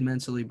 because that could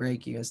mentally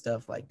break you and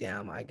stuff like,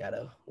 damn, I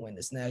gotta win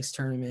this next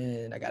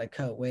tournament. I gotta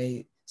cut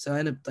weight. So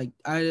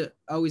I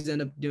always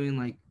end up doing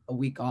like a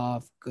week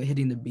off,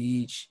 hitting the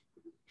beach,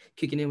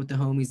 kicking in with the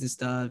homies and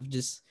stuff,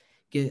 just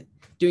get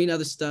doing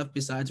other stuff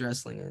besides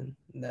wrestling.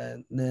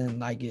 And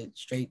then I get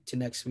straight to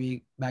next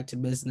week, back to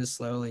business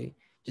slowly,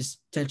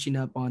 just touching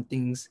up on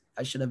things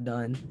I should have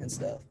done and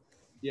stuff.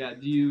 Yeah.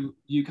 Do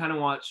you kind of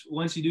watch,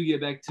 once you do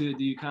get back to it,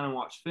 do you kind of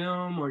watch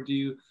film, or do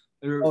you,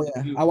 Oh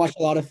yeah, I watch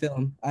a lot of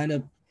film. I end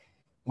up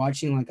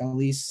watching like at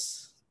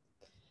least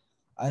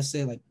I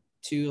say like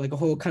a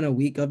whole kind of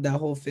week of that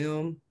whole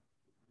film.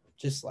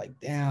 Just like,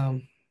 damn,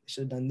 I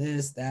should have done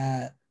this,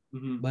 that.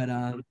 Mm-hmm.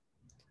 But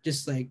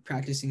just like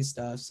practicing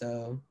stuff.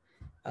 So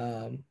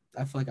I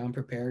feel like I'm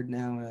prepared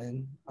now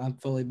and I'm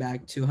fully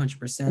back to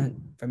 100%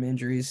 from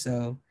injuries.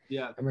 So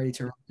Yeah. I'm ready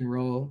to rock and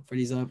roll for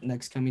these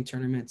next coming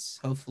tournaments.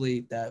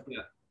 Hopefully that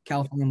Yeah.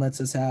 California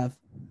lets us have.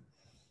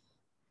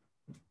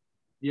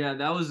 Yeah,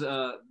 that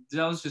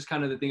was just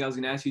kind of the thing I was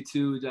gonna ask you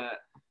too. That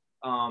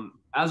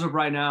as of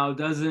right now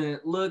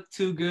doesn't look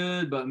too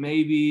good, but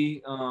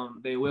maybe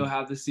they will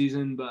have this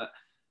season. But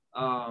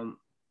um,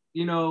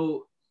 you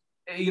know,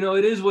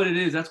 it is what it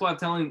is. That's why I've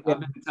been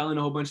telling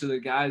a whole bunch of the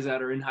guys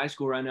that are in high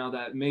school right now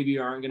that maybe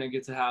aren't gonna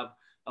get to have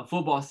a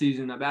football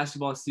season, a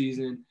basketball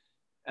season,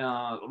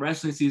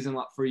 wrestling season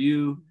for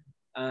you.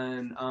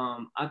 And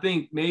I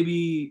think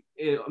maybe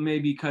it may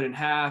be cut in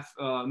half.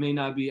 May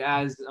not be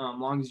as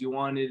long as you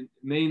wanted.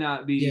 May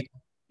not be,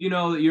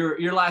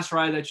 your last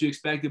ride that you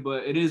expected,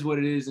 but it is what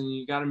it is, and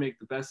you got to make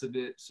the best of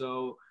it.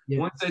 So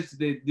once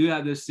they do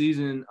have this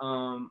season,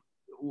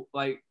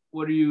 like,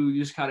 what are you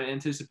just kind of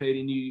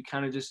anticipating? You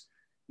kind of just,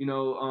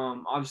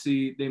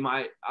 obviously they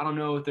might. I don't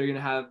know if they're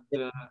gonna have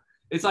the.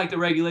 It's like the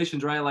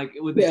regulations, right? Like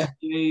with the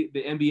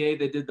NBA,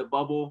 they did the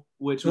bubble,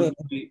 which was,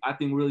 I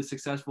think, really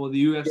successful.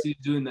 The UFC is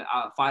doing the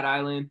Fight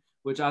Island,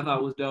 which I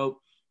thought was dope.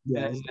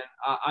 Yes.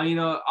 And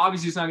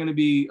obviously it's not going to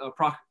be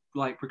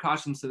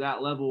precautions to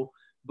that level,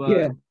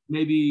 but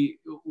maybe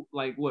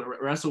like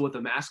wrestle with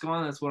a mask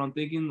on. That's what I'm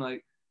thinking.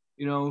 Like,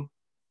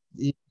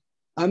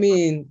 I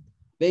mean,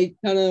 they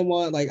kind of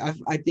want like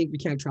I think we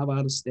can't travel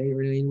out of state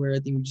or anywhere. I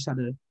think we just have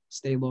to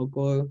stay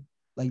local,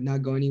 like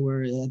not go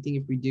anywhere. I think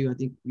if we do, I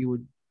think we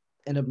would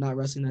end up not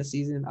wrestling that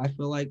season. I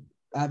feel like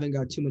I haven't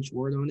got too much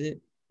word on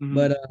it,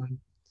 but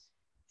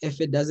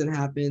if it doesn't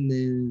happen,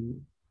 then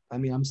I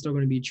mean I'm still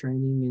going to be training,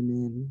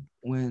 and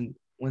then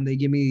when they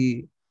give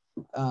me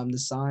the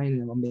sign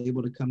and I'm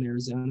able to come to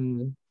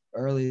Arizona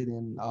early,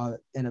 then I'll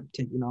end up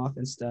taking off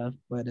and stuff.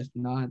 But if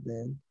not,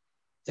 then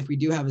if we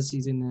do have a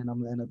season, then I'm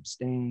gonna end up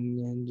staying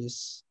and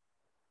just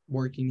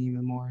working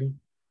even more,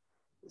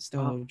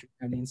 still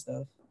training and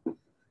stuff.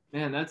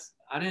 Man,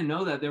 I didn't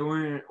know that there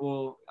weren't.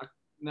 Well,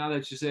 now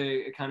that you say,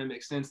 it kind of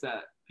makes sense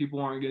that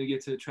people aren't going to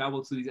get to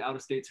travel to these out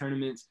of state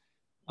tournaments.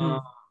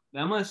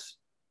 That must,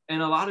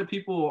 and a lot of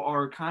people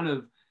are kind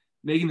of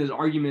making this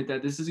argument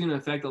that this is going to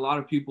affect a lot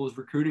of people's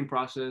recruiting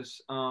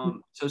process.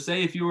 So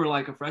say if you were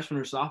like a freshman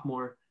or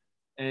sophomore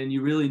and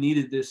you really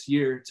needed this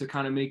year to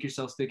kind of make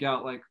yourself stick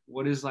out, like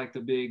what is like the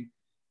big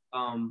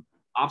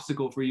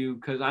obstacle for you?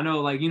 Because I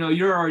know, like,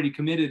 you're already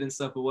committed and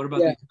stuff, but what about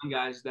the young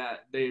guys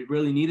that they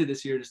really needed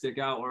this year to stick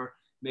out? Or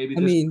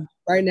maybe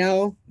right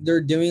now they're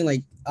doing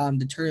like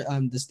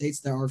the states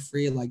that are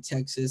free, like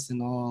Texas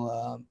and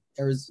all,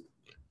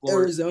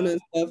 Arizona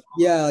and stuff.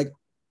 Yeah, like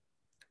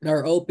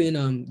they're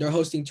open. They're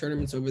hosting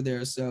tournaments over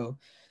there, so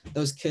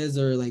those kids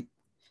are like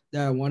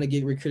that want to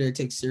get recruited,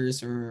 take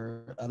serious,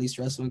 or at least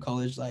wrestle in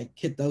college, like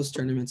hit those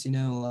tournaments,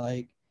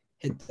 like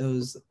hit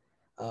those,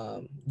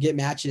 get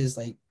matches,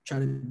 like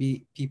trying to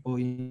beat people,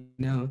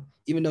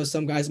 even though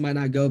some guys might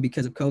not go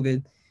because of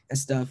COVID and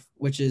stuff,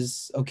 which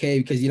is okay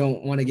because you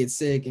don't want to get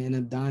sick and end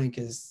up dying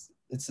because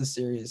it's a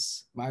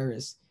serious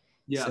virus.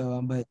 Yeah.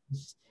 So, but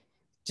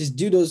just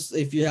do those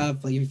if you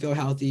have, like, if you feel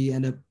healthy,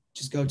 end up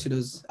just go to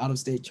those out of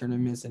state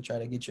tournaments and try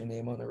to get your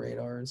name on the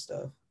radar and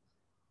stuff.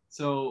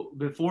 So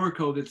before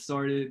COVID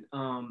started,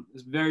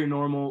 it's very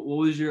normal. What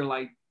was your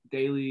like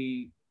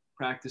daily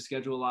practice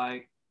schedule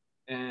like?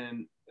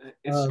 And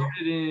it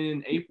started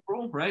in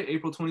April, right?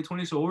 April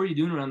 2020. So what were you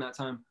doing around that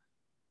time?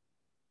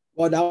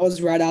 Well, that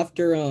was right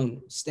after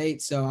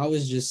state, so I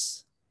was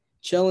just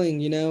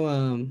chilling,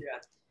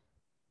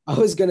 I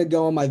was gonna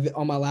go on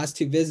my last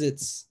two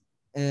visits,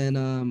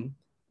 and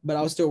but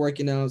I was still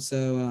working out,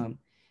 so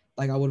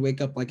like I would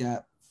wake up like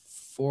at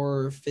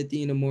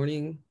 4:50 in the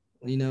morning,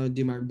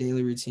 do my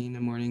daily routine in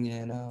the morning,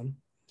 and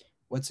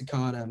what's it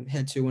called?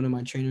 Head to one of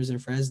my trainers in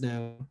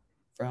Fresno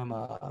from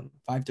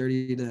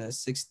 5:30 to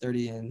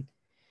 6:30, and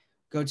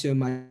go to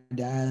my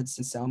dad's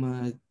in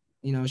Selma,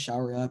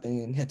 shower up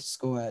and head to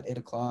school at 8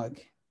 o'clock,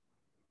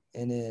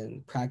 and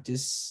then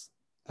practice.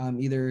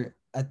 Either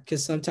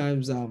because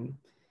sometimes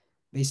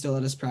they still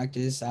let us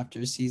practice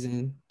after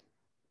season,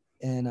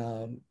 and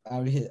I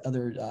would hit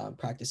other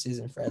practices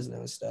in Fresno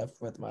and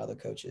stuff with my other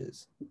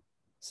coaches.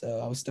 So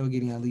I was still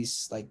getting at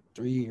least like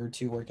 3 or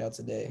 2 workouts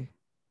a day.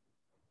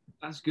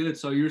 That's good.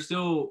 So you're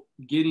still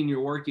getting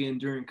your work in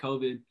during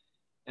COVID,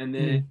 and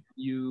then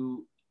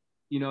you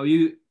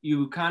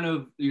kind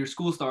of your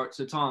school starts.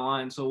 It's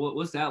online. So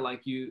what's that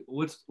like?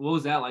 What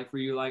was that like for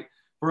you? Like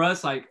for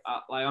us, like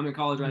I'm in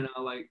college right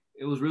now. Like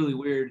it was really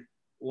weird.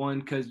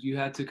 One, because you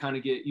had to kind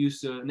of get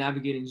used to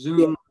navigating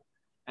Zoom,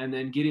 and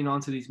then getting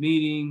onto these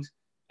meetings,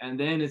 and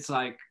then it's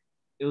like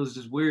it was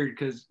just weird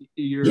because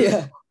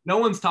no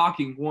one's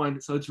talking.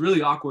 One, so it's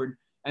really awkward,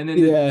 and then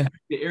they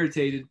get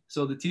irritated.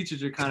 So the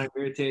teachers are kind of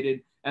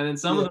irritated, and then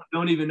some of them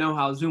don't even know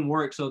how Zoom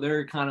works, so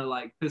they're kind of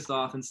like pissed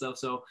off and stuff.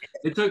 So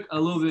it took a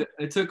little bit.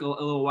 It took a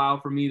little while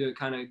for me to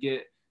kind of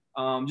get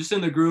just in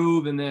the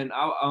groove, and then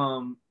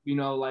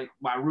like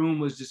my room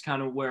was just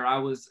kind of where I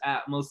was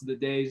at most of the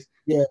days.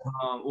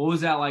 What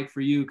was that like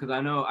for you? Because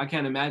I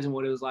can't imagine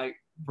what it was like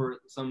for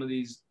some of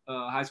these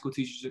high school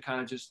teachers to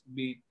kind of just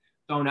be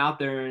thrown out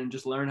there and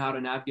just learn how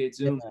to navigate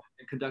Zoom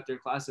and conduct their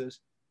classes.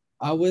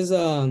 I was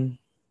I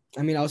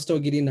was still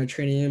getting that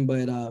training in,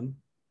 but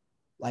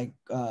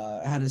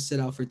I had to sit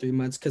out for 3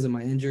 months because of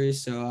my injury.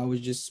 So I was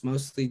just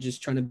mostly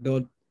just trying to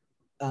build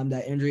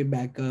that injury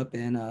back up,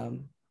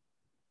 and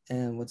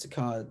what's it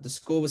called? The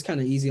school was kind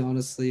of easy,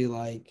 honestly.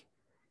 Like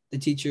the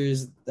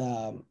teachers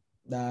that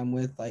I'm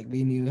with, like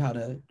we knew how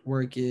to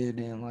work it,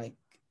 and like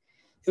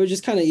it was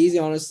just kind of easy,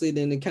 honestly.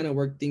 Then it kind of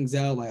worked things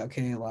out. Like,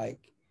 okay, like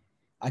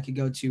I could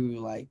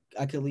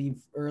I could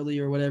leave early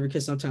or whatever,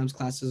 because sometimes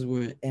classes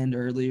would end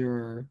early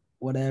or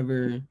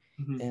whatever.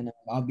 And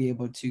I'll be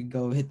able to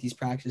go hit these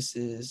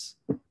practices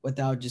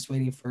without just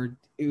waiting for,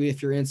 if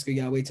you're in school,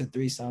 you gotta wait till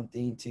 3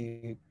 something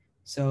to.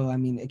 So, I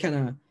mean, it's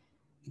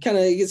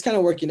kind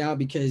of working out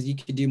because you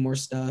could do more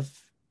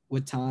stuff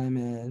with time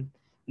and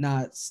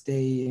not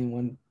stay in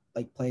one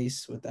like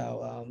place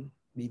without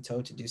being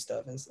told to do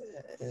stuff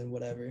and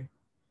whatever.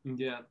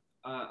 Yeah,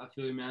 I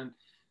feel you, man.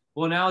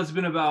 Well, now it's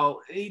been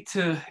about 8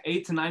 to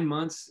 9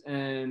 months,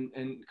 and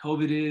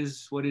COVID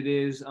is what it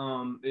is.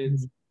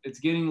 It's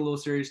getting a little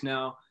serious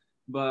now,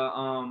 but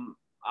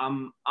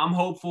I'm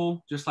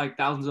hopeful, just like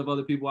thousands of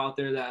other people out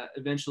there, that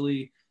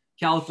eventually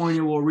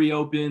California will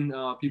reopen.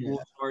 People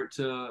will start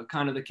to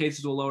the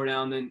cases will lower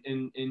down,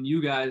 and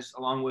you guys,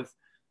 along with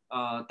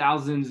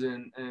thousands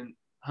and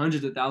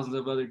hundreds of thousands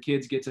of other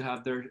kids, get to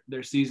have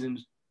their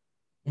seasons.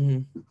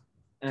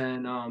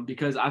 And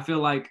because I feel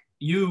like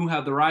you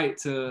have the right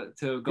to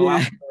go out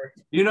there.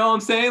 You know what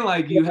I'm saying?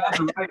 Like you have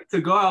the right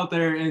to go out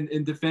there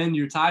and defend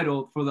your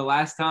title for the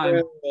last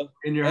time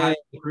in your high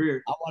school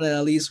career. I want to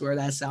at least wear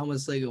that Selma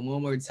Wrestling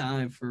one more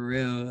time for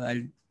real.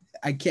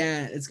 I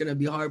can't. It's gonna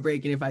be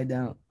heartbreaking if I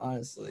don't,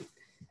 honestly.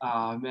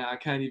 Man, I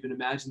can't even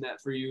imagine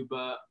that for you.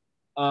 But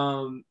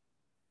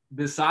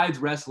besides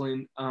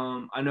wrestling,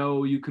 I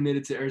know you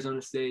committed to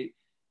Arizona State,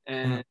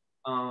 and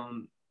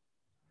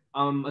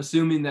I'm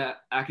assuming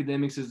that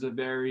academics is a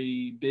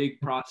very big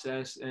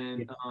process,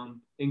 and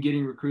in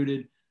getting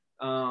recruited.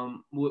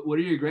 What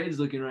are your grades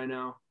looking right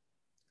now?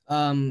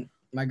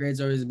 My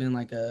grades always been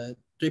like a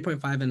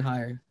 3.5 and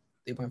higher,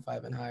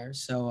 3.5 and higher.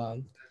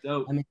 So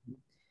Dope. I mean,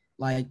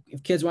 like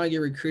if kids want to get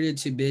recruited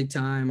to big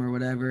time or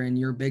whatever, and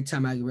you're big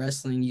time at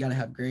wrestling, you gotta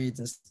have grades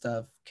and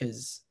stuff,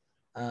 because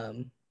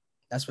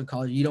that's what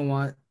college. You don't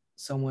want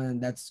someone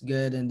that's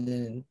good and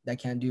then that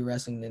can't do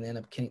wrestling and end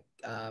up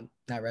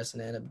not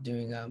wrestling, end up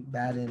doing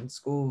bad in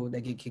school.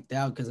 They get kicked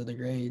out because of the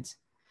grades.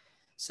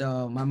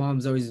 So my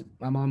mom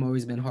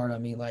always been hard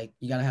on me. Like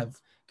you gotta have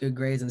good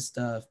grades and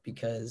stuff,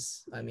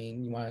 because I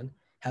mean you want to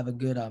have a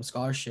good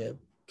scholarship,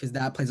 because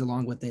that plays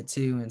along with it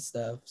too and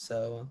stuff.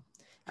 So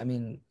I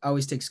mean I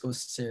always take school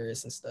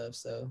serious and stuff.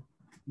 So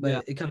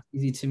but it comes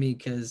easy to me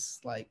because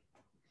like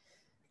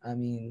I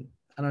mean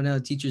I don't know,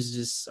 teachers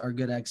just are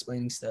good at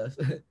explaining stuff.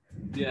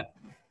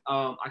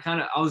 I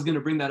was gonna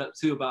bring that up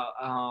too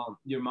about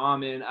your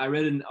mom, and I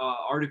read an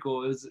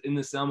article. It was in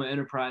the Selma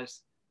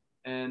Enterprise,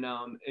 and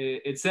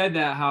it said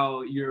that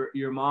how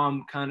your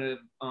mom kind of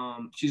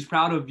she's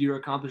proud of your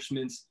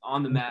accomplishments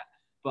on the mat,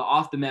 but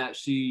off the mat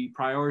she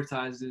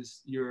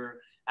prioritizes your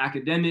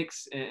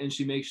academics, and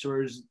she makes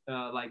sure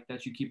like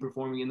that you keep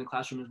performing in the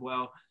classroom as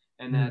well,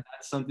 and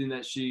that's something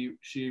that she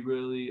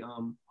really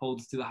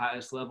holds to the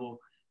highest level.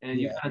 And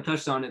you kind of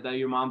touched on it, that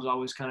your mom's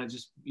always kind of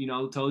just,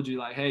 told you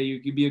like, hey, you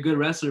could be a good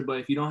wrestler, but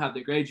if you don't have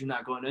the grades, you're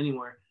not going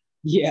anywhere.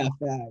 Yeah,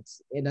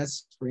 facts. And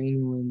that's for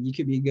anyone. You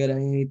could be good at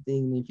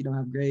anything. If you don't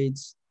have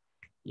grades,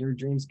 your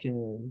dreams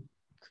can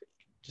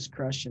just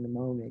crush in a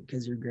moment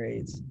because your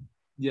grades.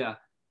 Yeah.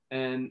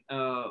 And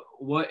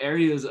what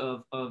areas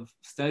of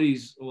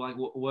studies, like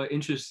what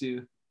interests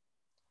you?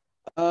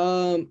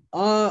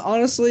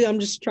 Honestly,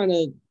 I'm just trying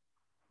to,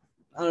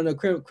 I don't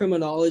know,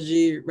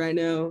 criminology right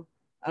now.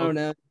 I don't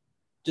know.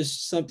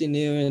 Just something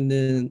new, and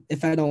then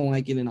if I don't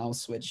like it, then I'll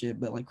switch it.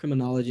 But like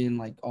criminology and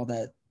like all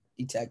that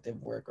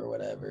detective work or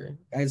whatever.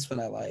 That's what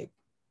I like.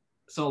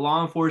 So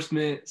law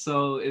enforcement.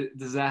 So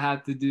does that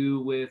have to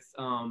do with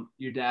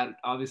your dad,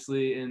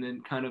 obviously, and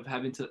then kind of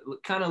having to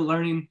kind of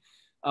learning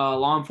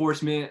law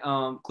enforcement?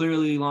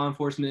 Clearly, law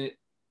enforcement.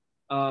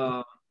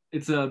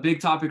 It's a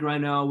big topic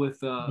right now with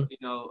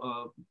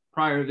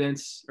prior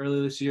events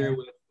earlier this year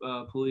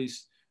with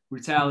police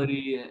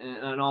brutality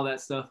and all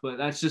that stuff. But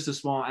that's just a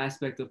small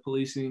aspect of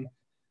policing.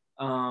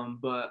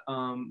 But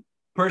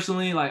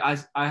personally, like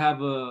I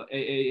have a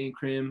AA in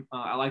crim.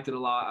 I liked it a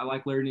lot. I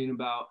like learning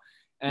about,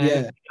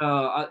 and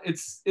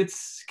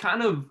it's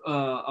kind of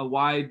a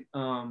wide,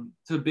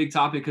 it's a big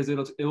topic because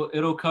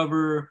it'll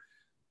cover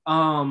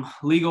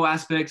legal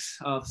aspects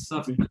of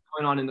stuff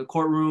going on in the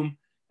courtroom,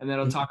 and then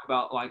it'll talk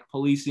about like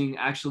policing.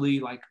 Actually,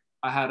 like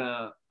I had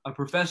a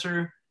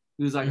professor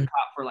who was like a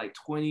cop for like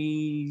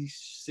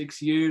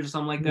 26 years or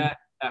something like that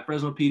at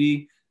Fresno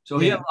PD. So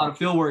he had a lot of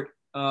field work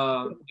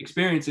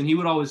experience, and he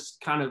would always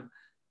kind of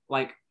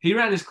like he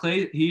ran his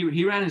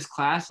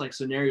class like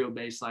scenario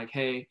based, like,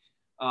 hey,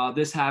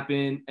 this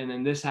happened and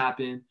then this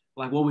happened,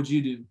 like what would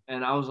you do?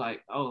 And I was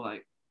like, oh,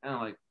 like, I don't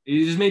know, like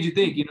it just made you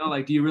think,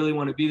 like, do you really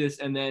want to be this?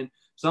 And then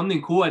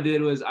something cool I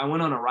did was I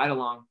went on a ride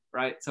along,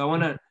 right?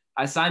 So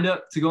I signed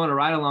up to go on a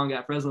ride along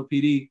at Fresno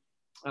PD.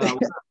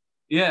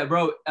 Yeah,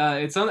 bro,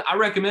 it's something I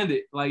recommend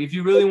it. Like if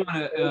you really want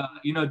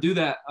to do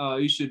that,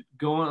 you should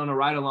go on a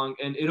ride along,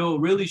 and it'll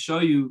really show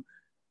you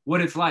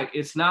what it's like.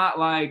 It's not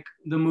like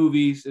the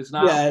movies. It's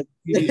not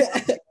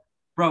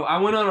bro, I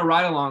went on a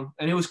ride along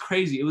and it was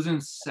crazy. It was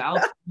in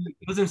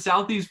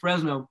Southeast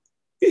Fresno.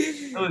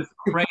 It was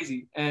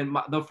crazy. And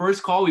the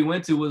first call we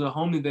went to was a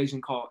home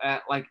invasion call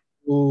at like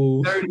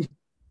 30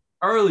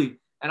 early.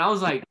 And I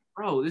was like,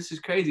 bro, this is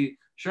crazy.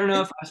 Sure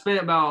enough, I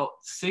spent about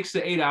 6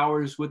 to 8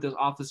 hours with this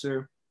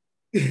officer.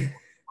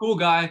 Cool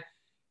guy.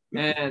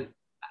 And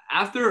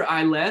after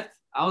I left,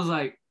 I was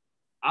like,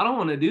 I don't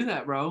want to do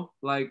that, bro.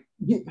 Like,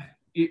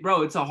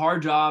 bro, it's a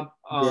hard job.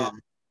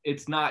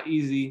 It's not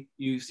easy.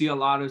 You see a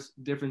lot of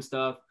different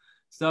stuff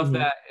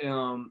that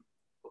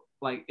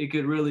like it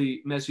could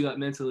really mess you up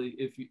mentally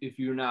if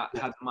you're not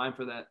have the mind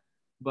for that.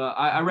 But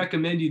I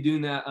recommend you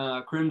doing that.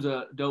 Crim's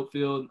a dope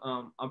field.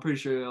 I'm pretty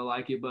sure you'll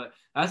like it. But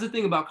that's the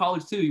thing about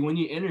college too. When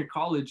you enter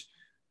college,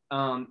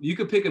 you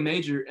could pick a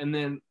major, and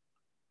then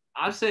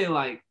I'd say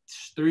like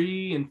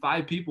 3 and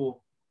 5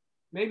 people,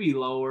 maybe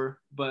lower,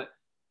 but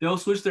they'll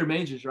switch their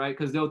majors, right?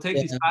 Because they'll take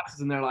these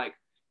classes and they're like,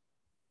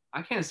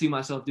 I can't see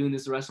myself doing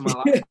this the rest of my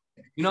life.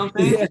 You know what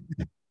I'm saying?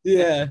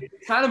 Yeah.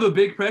 It's kind of a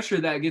big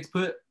pressure that gets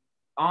put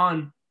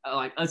on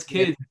like us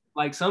kids.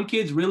 Like some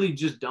kids really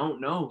just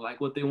don't know like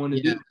what they want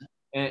to do.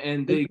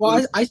 And they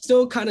I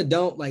still kind of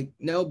don't like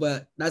know,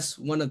 but that's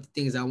one of the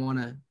things I want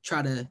to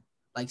try to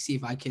like see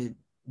if I could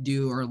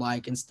do or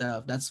like and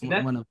stuff. That's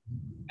one of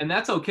and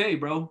that's okay,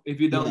 bro, if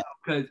you don't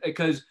know,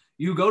 because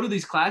you go to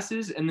these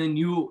classes and then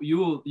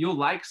you'll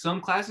like some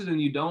classes and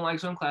you don't like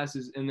some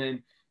classes, and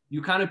then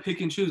you kind of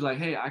pick and choose like,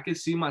 hey, I could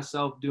see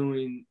myself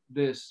doing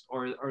this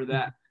or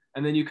that,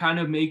 and then you kind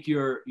of make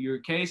your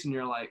case and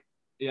you're like,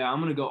 yeah, I'm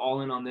gonna go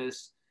all in on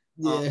this.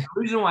 The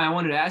reason why I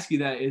wanted to ask you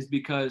that is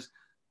because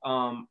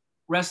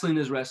wrestling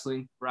is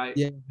wrestling, right?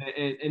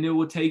 And it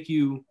will take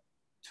you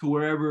to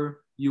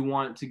wherever you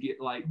want to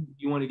get, like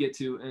you want to get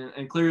to,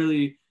 and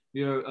clearly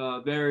you're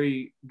a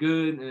very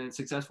good and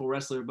successful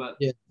wrestler, but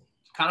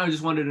kind of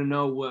just wanted to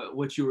know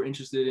what you were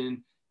interested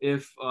in,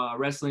 if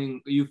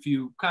wrestling, if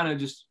you kind of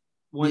just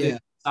wanted to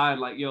decide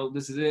like, yo,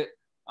 this is it,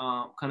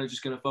 kind of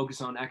just gonna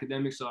focus on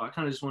academics. So I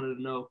kind of just wanted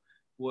to know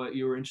what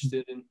you were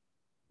interested in.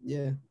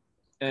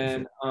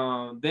 And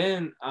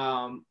then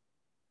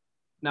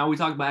now we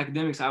talked about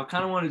academics. I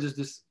kind of wanted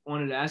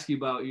to ask you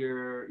about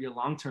your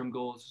long-term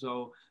goals.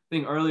 So I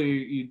think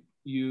earlier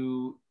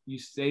you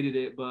stated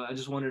it, but I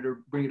just wanted to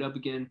bring it up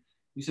again.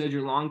 You said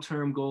your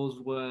long-term goals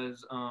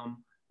was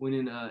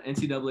winning an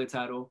NCAA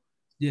title,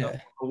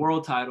 a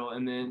world title,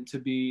 and then to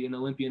be an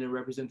Olympian and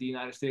represent the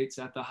United States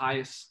at the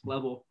highest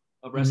level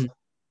of wrestling.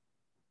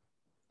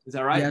 Is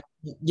that right?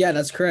 Yeah,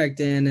 that's correct.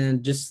 And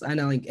then just, I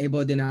know, like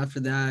able then after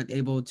that,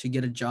 able to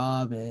get a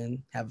job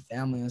and have a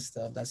family and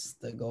stuff. That's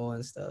the goal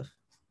and stuff.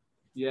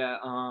 Yeah,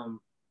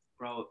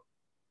 bro.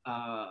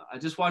 I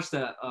just watched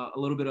a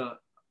little bit of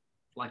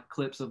like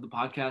clips of the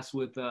podcast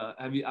with I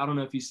don't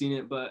know if you've seen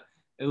it, but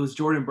it was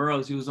Jordan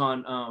Burroughs. He was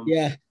on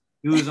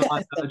he was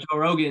on Joe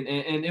Rogan,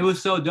 and it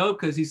was so dope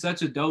because he's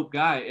such a dope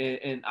guy.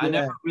 And I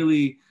didn't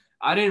really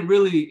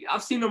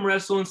I've seen him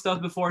wrestle and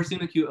stuff before. I've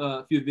seen a few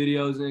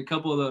videos, and a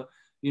couple of the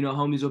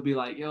homies will be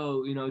like,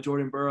 yo,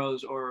 Jordan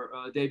Burroughs or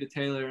David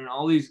Taylor and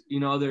all these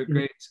other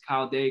greats,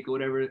 Kyle Dake or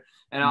whatever.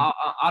 And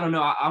I don't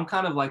know, I'm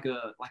kind of like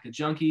a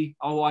junkie.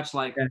 I'll watch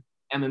like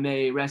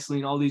MMA,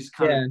 wrestling, all these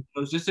kind of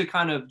shows just to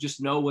kind of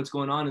just know what's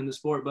going on in the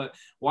sport. But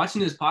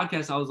watching this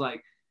podcast, I was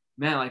like,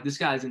 man, like this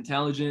guy's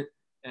intelligent.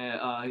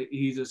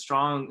 He's a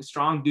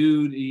strong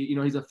dude.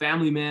 He's a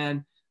family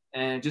man,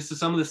 and just to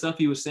some of the stuff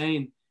he was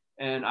saying.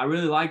 And I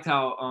really liked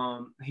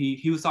how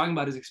he was talking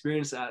about his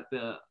experience at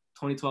the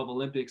 2012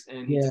 Olympics,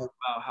 and he talked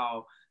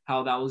about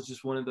how that was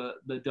just one of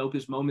the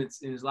dopest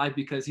moments in his life,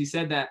 because he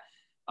said that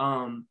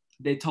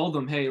they told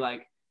him, hey,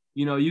 like,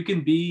 you know, you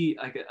can be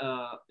like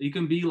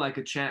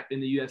a champ in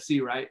the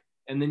UFC, right?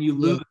 And then you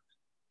lose,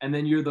 and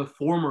then you're the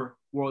former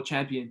world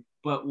champion.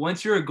 But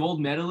once you're a gold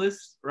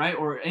medalist, right,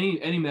 or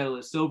any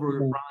medalist, silver,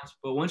 bronze,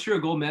 but once you're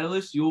a gold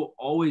medalist, you'll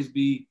always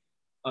be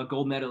a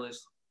gold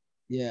medalist.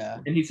 Yeah.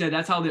 And he said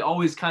that's how they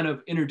always kind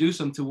of introduce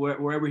him to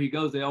wherever he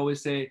goes. They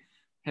always say,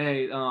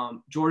 hey,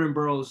 Jordan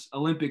Burroughs,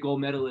 Olympic gold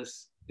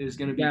medalist, is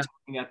going to be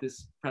talking at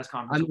this press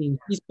conference. I mean,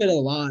 he's put a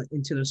lot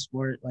into the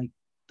sport, like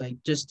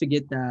just to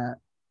get that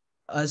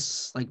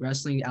us like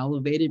wrestling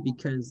elevated,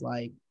 because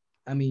like,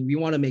 I mean, we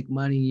want to make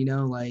money, you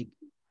know, like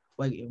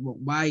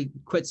why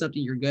quit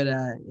something you're good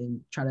at and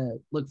try to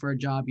look for a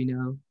job, you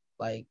know,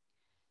 like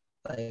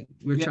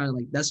we're trying to,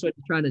 like, that's what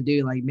we're trying to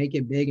do, like make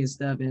it big and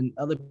stuff. And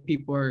other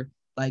people are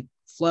like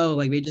Flow,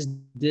 like they just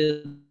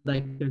did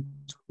like their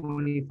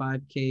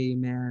 25K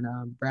man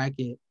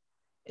bracket,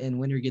 and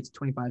winner gets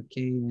 25K,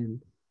 and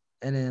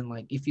then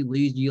like if you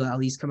lose, you at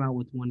least come out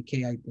with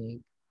 1K, I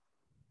think.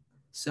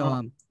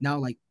 So now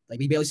like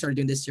we barely started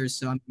doing this year,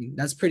 so I mean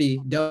that's pretty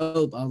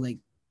dope. I was like,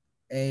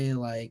 hey,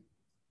 like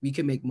we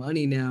can make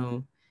money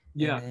now.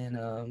 Yeah.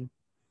 And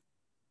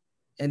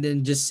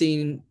then just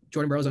seeing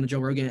Jordan Burroughs on the Joe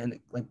Rogan and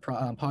like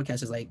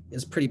podcast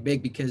is pretty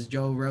big, because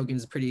Joe Rogan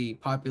is a pretty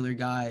popular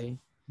guy.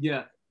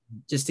 Yeah.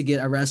 Just to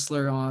get a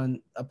wrestler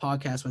on a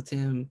podcast with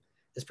him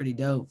is pretty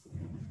dope.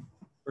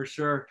 For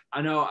sure.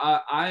 I know.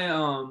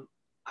 I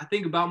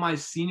think about my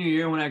senior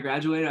year when I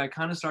graduated, I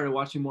kind of started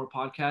watching more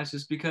podcasts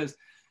just because,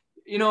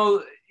 you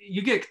know,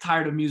 you get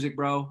tired of music,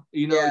 bro.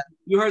 You know,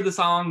 you heard the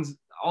songs,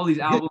 all these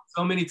albums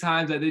so many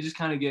times that they just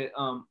kind of get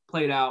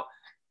played out.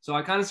 So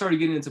I kind of started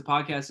getting into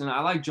podcasts, and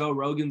I like Joe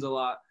Rogan's a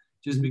lot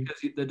just because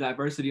the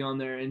diversity on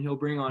there, and he'll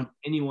bring on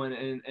anyone,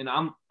 and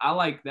I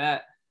like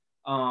that.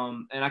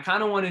 And I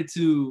kind of wanted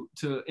to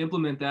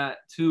implement that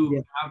too.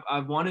 Yeah.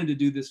 I've wanted to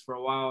do this for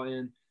a while,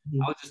 and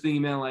I was just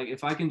thinking, man, like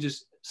if I can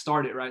just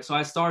start it, right? So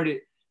I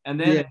started, and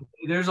then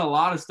there's a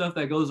lot of stuff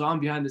that goes on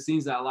behind the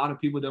scenes that a lot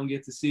of people don't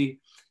get to see.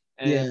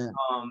 And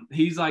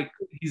he's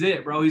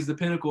it, bro. He's the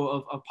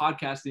pinnacle of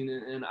podcasting,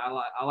 and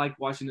I like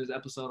watching this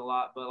episode a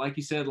lot. But like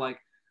you said, like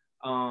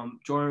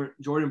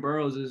Jordan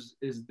Burroughs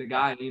is the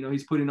guy. You know,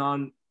 he's putting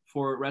on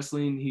for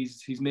wrestling.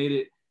 He's made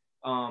it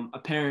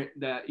apparent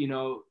that, you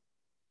know,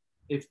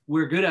 if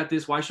we're good at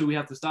this, why should we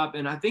have to stop?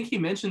 And I think he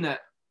mentioned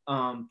that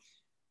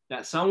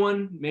that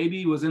someone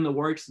maybe was in the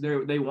works.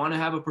 They want to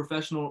have a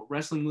professional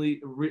wrestling league,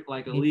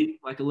 like a league,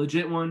 like a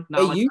legit one.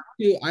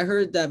 I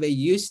heard that they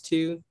used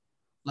to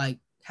like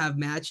have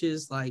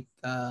matches like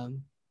that,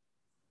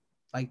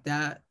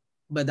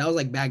 but that was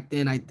like back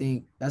then. I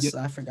think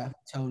I forgot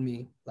who told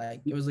me.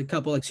 Like it was a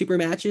couple like super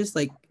matches,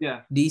 like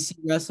DC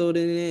wrestled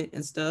in it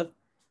and stuff.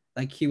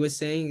 Like he was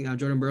saying,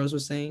 Jordan Burroughs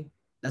was saying.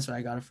 That's where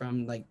I got it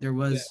from. Like there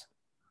was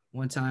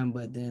one time,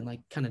 but then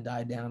like kind of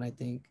died down, I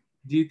think.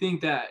 Do you think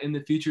that in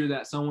the future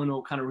that someone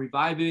will kind of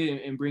revive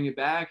it and bring it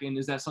back? And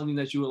is that something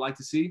that you would like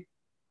to see?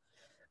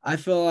 I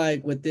feel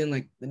like within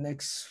like the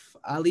next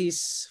at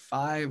least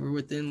 5 or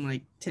within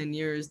like 10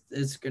 years,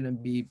 it's going to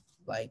be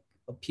like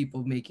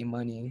people making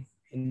money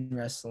in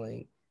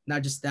wrestling.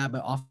 Not just that,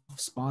 but off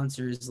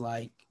sponsors.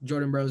 Like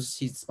Jordan Bros,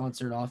 he's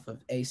sponsored off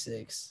of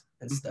A6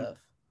 and stuff,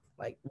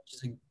 like, which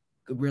is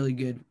a really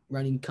good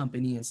running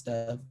company and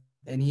stuff.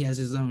 And he has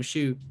his own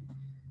shoe.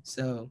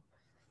 So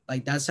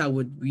like that's how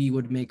we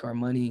would make our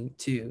money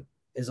too,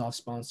 is off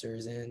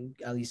sponsors and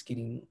at least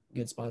getting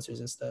good sponsors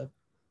and stuff.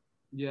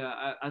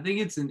 Yeah, I think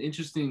it's an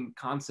interesting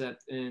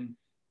concept, and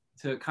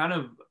to kind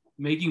of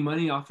making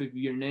money off of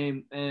your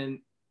name. And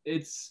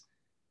it's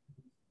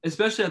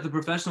especially at the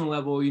professional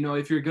level, you know,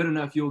 if you're good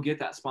enough, you'll get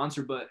that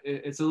sponsor, but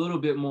it's a little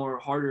bit more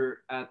harder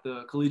at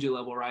the collegiate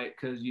level, right?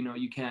 Because, you know,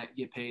 you can't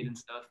get paid and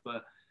stuff.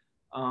 But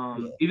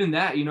even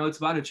that, you know, it's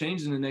about to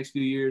change in the next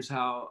few years,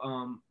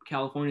 how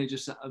California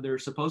they're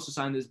supposed to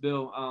sign this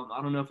bill.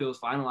 I don't know if it was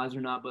finalized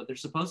or not, but they're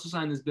supposed to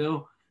sign this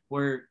bill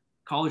where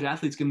college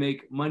athletes can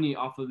make money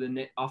off of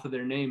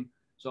their name.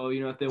 So,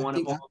 you know, if they want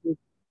to.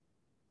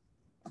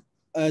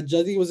 I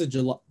think it was a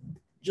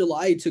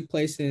July. It took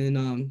place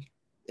in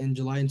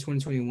July in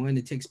 2021.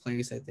 It takes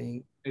place, I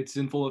think. It's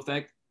in full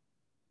effect.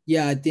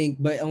 Yeah, I think,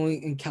 but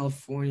only in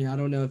California. I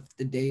don't know if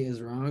the date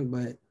is wrong,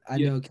 but I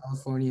know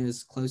California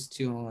is close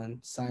to on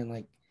sign,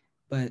 like,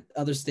 but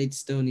other states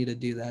still need to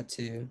do that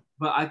too.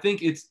 But I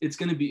think it's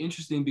going to be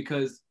interesting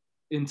because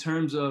in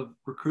terms of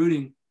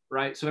recruiting,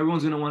 right? So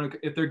everyone's going to want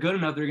to, if they're good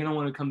enough, they're going to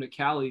want to come to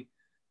Cali.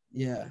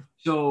 Yeah.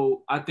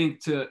 So I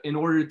think in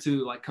order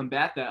to like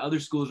combat that, other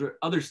schools or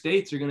other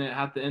states are going to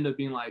have to end up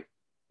being like,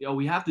 yo,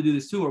 we have to do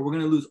this too, or we're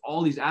going to lose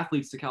all these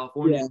athletes to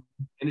California. Yeah.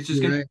 And it's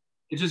just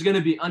going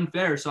to be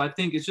unfair. So I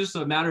think it's just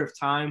a matter of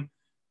time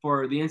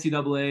for the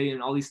NCAA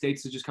and all these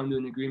states to just come to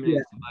an agreement.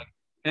 Yeah. Like,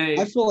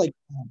 hey, I feel like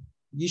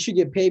you should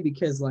get paid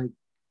because like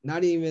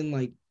not even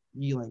like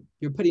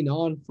you're putting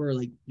on for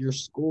like your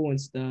school and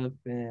stuff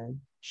and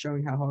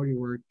showing how hard you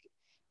work,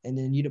 and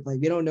then you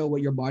don't know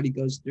what your body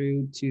goes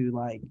through to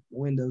like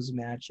win those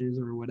matches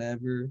or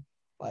whatever.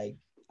 Like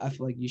I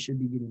feel like you should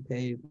be getting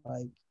paid,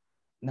 like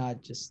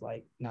not just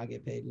like not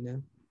get paid, you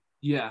know.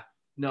 Yeah,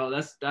 no,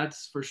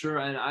 that's for sure.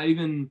 And I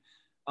even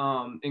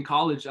in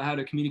college, I had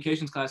a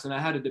communications class, and I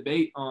had a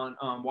debate on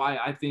why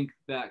I think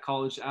that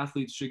college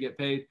athletes should get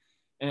paid.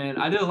 And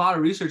I did a lot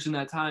of research in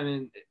that time,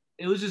 and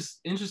it was just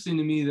interesting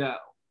to me that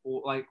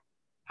like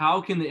how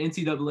can the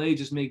NCAA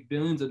just make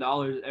billions of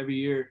dollars every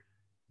year?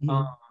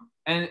 Um,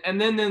 Mhm.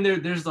 and then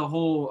there's the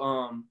whole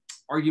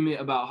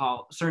argument about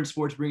how certain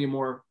sports bring in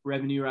more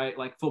revenue, right?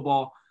 Like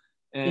football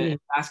and Mhm.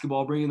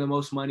 basketball bringing the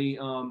most money.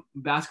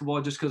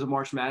 Basketball just because of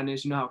March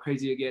Madness, you know how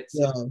crazy it gets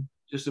Yeah.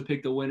 just to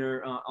pick the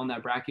winner on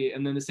that bracket.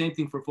 And then the same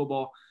thing for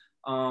football.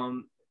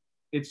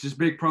 It's just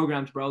big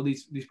programs, bro.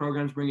 These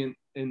programs bring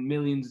in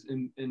millions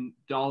in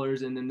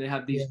dollars, and then they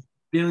have Yeah. these $1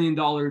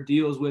 billion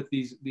deals with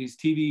these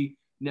TV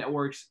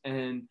networks.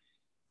 And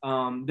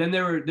then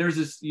there's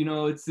this,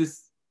 it's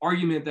this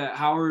argument that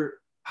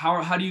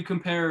how do you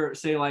compare,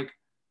 say, like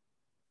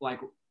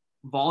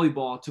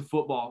volleyball to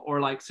football,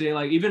 or like say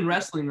like even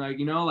wrestling, like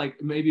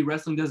like maybe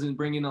wrestling doesn't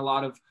bring in a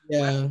lot of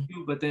Yeah.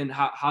 revenue, but then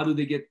how do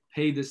they get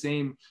paid the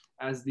same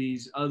as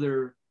these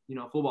other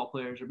football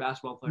players or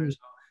basketball Mhm. players?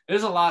 So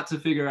there's a lot to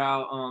figure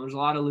out. There's a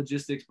lot of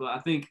logistics, but I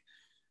think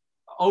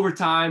over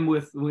time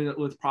with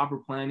proper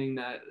planning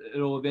that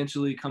it'll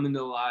eventually come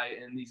into light,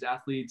 and these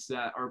athletes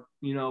that are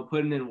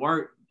putting in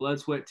work, blood,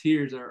 sweat,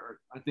 tears, are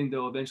I think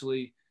they'll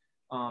eventually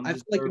I feel like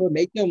it deserve. would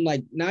make them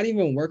like not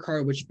even work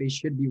hard, which they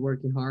should be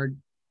working hard,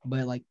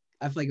 but like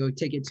I feel like it would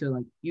take it to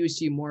like you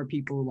see more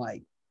people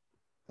like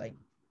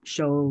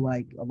show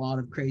like a lot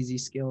of crazy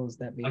skills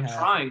that they Like have.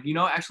 trying,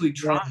 actually Yeah.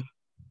 trying.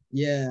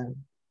 Yeah.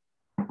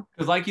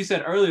 Because like you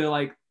said earlier,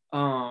 like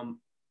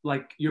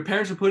your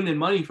parents are putting in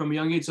money from a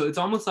young age, so it's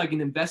almost like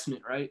an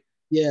investment, right?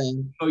 Yeah.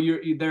 So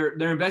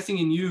they're investing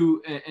in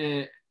you,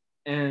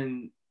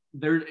 and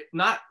they're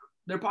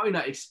probably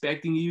not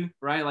expecting you,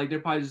 right? Like they're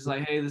probably just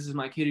like, hey, this is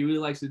my kid, he really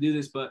likes to do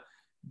this. But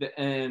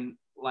and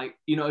like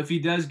if he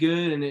does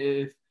good, and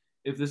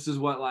if this is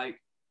what,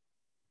 like,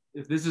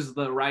 if this is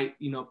the right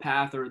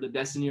path or the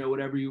destiny or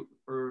whatever,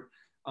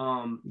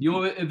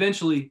 you'll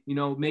eventually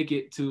make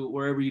it to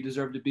wherever you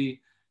deserve to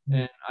be.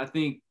 And I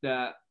think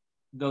that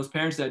those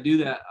parents that do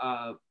that,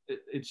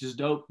 it's just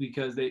dope,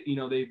 because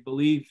they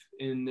believe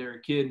in their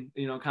kid,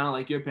 kind of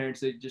like your parents.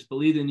 They just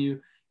believed in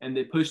you, and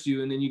they pushed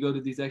you, and then you go to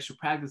these extra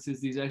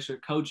practices, these extra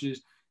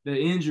coaches, the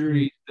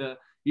injuries, the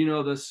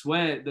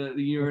sweat,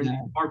 you're in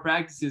Yeah. hard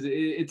practices.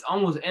 It's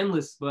almost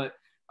endless. But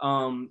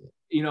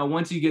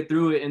once you get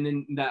through it, and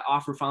then that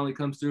offer finally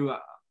comes through,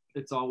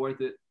 it's all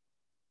worth it.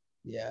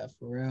 Yeah,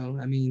 for real.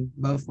 I mean,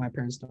 both my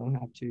parents don't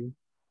have to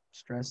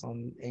stress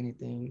on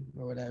anything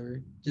or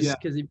whatever. Yeah. Just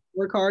because if you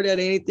work hard at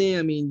anything,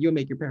 I mean, you'll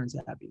make your parents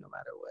happy no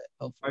matter what.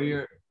 Are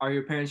Hopefully.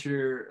 your parents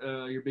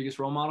your biggest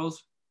role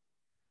models?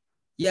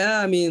 Yeah,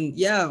 I mean,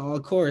 yeah,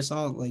 of course.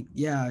 All like,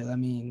 yeah, I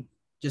mean,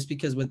 just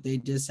because what they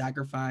did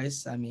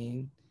sacrifice, I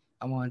mean,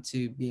 I want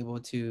to be able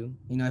to,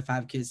 if I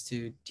have kids,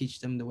 to teach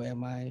them the way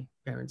my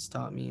parents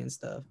taught me and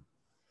stuff.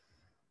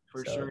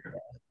 For So sure.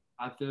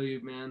 I feel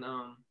you, man.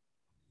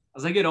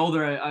 As I get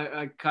older,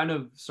 I kind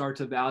of start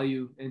to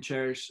value and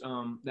cherish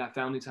that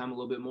family time a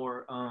little bit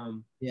more.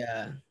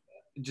 yeah,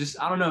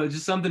 Just I don't know,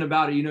 just something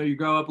about it. You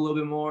grow up a little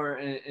bit more,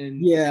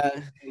 yeah,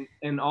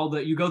 and all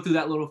that, you go through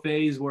that little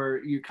phase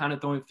where you're kind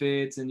of throwing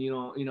fits, and you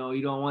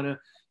don't want to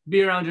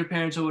be around your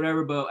parents or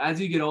whatever. But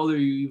as you get older,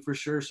 you for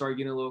sure start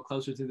getting a little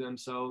closer to them.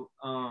 So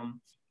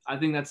I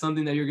think that's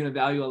something that you're going to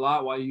value a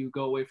lot while you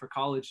go away for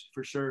college,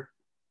 for sure.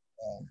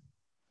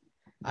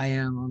 I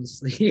am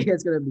honestly.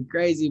 It's gonna be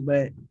crazy,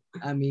 but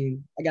I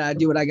mean, I gotta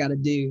do what I gotta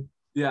do.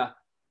 Yeah.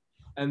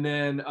 And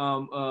then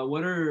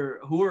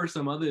who are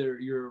some other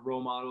your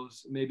role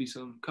models? Maybe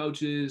some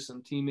coaches,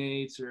 some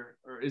teammates, or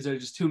is there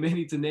just too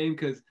many to name?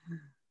 Because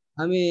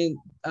I mean,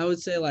 I would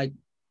say like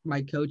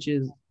my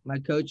coaches,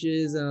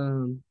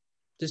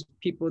 just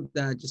people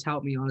that just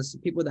help me. Honestly,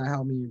 people that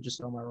help me are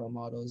just all my role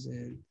models,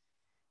 and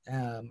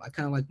I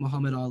kind of like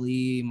Muhammad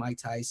Ali, Mike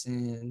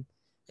Tyson,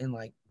 and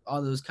like all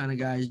those kind of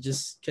guys,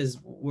 just because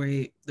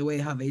the way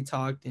how they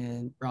talked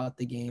and brought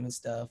the game and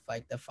stuff,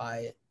 like the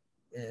fight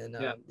and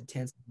yeah, the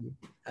intensity.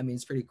 I mean,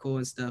 it's pretty cool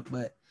and stuff.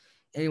 But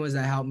anyways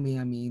that helped me,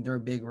 I mean, they're a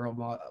big role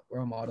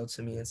model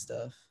to me and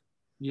stuff.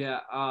 yeah.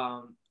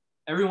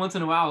 Every once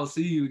in a while, I'll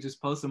see you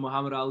just post a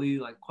Muhammad Ali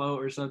like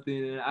quote or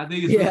something, and I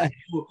think it's really Yeah,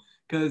 cool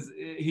because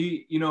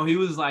he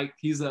was like,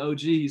 he's the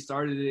OG. He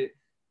started it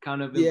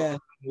kind of in yeah,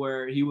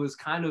 where he was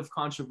kind of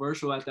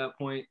controversial at that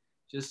point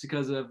just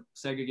because of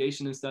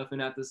segregation and stuff.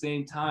 And at the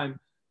same time,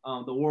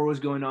 the war was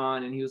going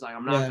on, and he was like,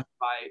 I'm not yeah. gonna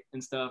fight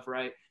and stuff,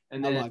 right?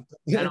 And I then like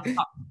and on that.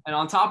 top, and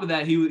on top of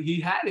that,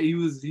 he had it. He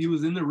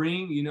was in the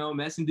ring,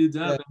 messing dudes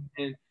Yeah, up,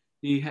 and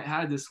he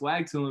had this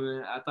swag to him,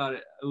 and I thought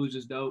it was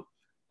just dope.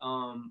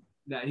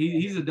 That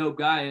he's a dope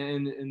guy,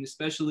 and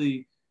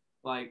especially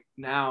like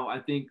now, I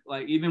think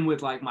like even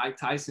with like Mike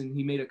Tyson,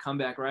 he made a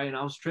comeback, right? And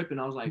I was tripping.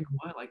 I was like,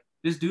 what? Like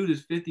this dude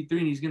is 53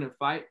 and he's gonna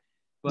fight,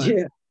 but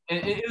yeah.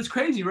 and it was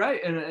crazy,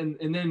 right?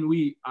 And then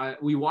we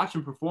watched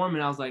him perform,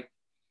 and I was like,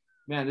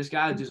 man, this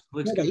guy just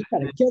looks good. You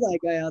gotta kill that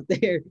guy out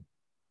there.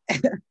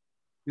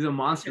 He's a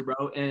monster,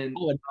 bro. And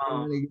I would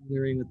totally get in the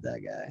ring with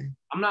that guy.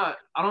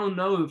 I don't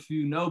know if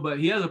you know, but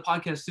he has a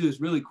podcast too.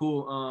 It's really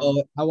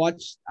cool.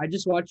 I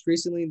just watched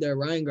recently the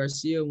Ryan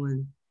Garcia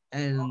one,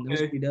 and it was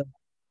pretty dope.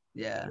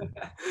 Yeah.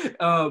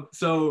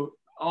 So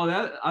all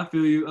that, I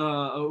feel you.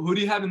 Who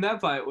do you have in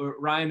that fight with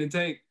Ryan and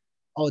Tank?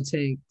 Oh,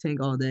 Tank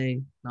all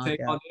day,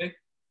 Tank all knockout. day.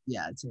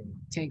 Yeah,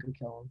 Tank will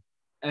kill him.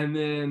 And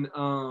then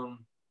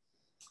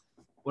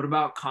what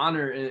about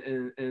Connor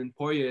and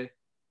Poirier?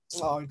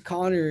 Oh,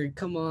 Connor,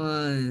 come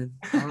on.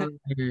 Connor.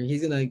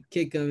 He's gonna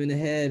kick him in the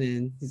head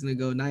and he's gonna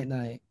go night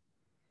night.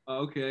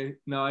 Okay.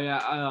 No,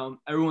 yeah.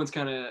 Everyone's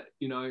kind of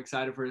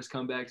excited for his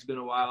comeback. It's been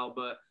a while,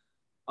 but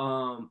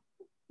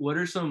what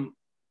are some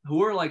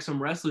who are like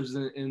some wrestlers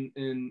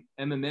in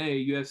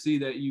MMA, UFC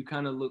that you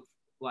kind of look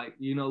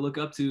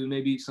up to?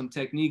 Maybe some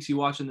techniques you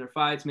watch in their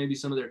fights, maybe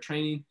some of their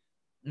training.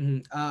 Mm-hmm.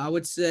 I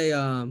would say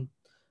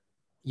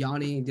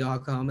Yanni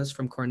Diakamas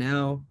from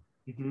Cornell.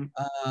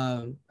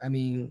 Mm-hmm. I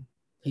mean,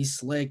 he's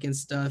slick and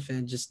stuff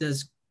and just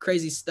does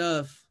crazy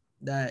stuff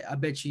that I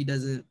bet you he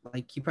doesn't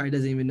like. He probably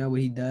doesn't even know what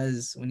he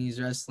does when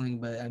he's wrestling.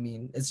 But I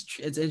mean,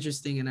 it's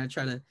interesting, and I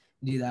try to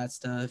do that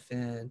stuff.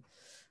 And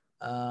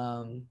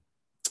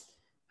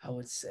I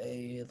would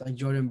say like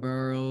Jordan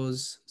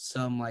Burroughs,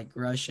 some like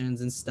Russians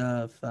and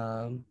stuff.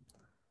 Then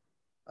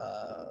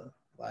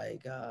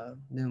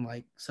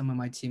like some of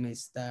my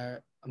teammates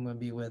that I'm gonna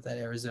be with at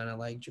Arizona,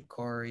 like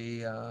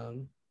Ja'Cory,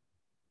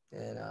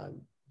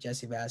 and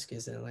Jesse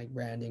Vasquez and like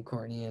Brandon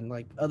Courtney and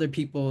like other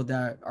people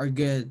that are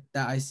good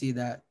that I see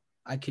that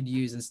I could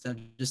use and stuff,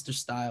 just their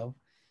style.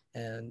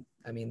 And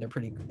I mean,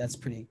 that's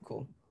pretty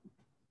cool.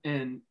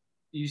 And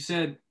you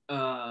said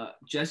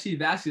Jesse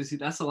Vasquez,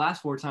 that's the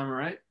last four-timer,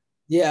 right?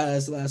 Yeah,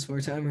 that's the last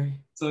four-timer.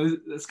 So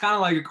it's kind of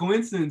like a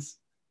coincidence.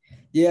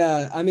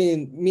 Yeah, I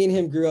mean, me and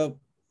him grew up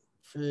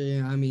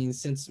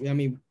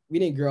we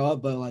didn't grow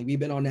up, but like we've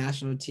been on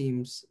national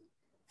teams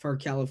for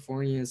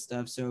California and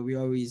stuff. So we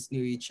always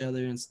knew each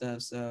other and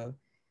stuff. So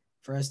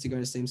for us to go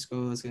to the same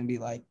school, it's gonna be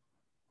like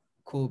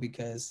cool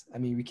because I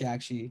mean we can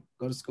actually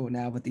go to school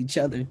now with each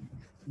other.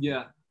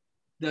 Yeah,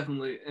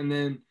 definitely. And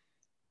then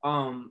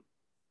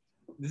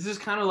this is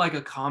kind of like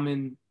a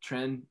common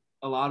trend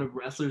a lot of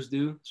wrestlers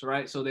do. So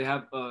right, so they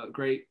have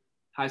great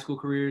high school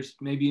careers,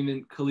 maybe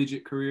even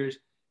collegiate careers,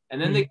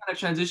 and then they kind of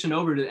transition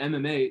over to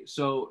MMA.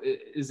 So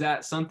is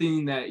that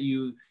something that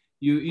you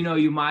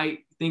might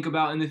think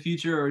about in the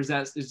future, or is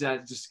that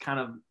just kind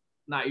of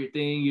not your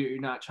thing?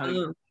 You're not trying to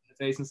get in the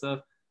face and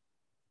stuff.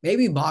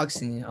 Maybe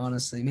boxing,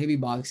 honestly. Maybe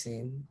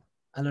boxing.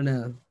 I don't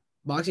know.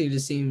 Boxing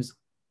just seems,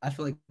 I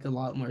feel like a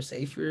lot more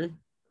safer,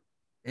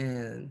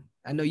 and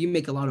I know you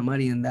make a lot of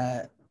money in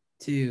that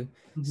too.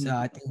 Mm-hmm. So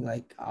I think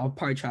like I'll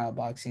probably try out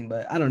boxing,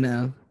 but I don't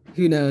know.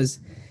 Who knows?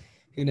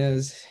 Who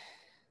knows?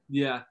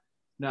 Yeah.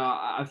 No,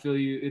 I feel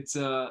you. It's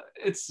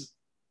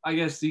I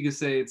guess you could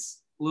say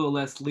it's a little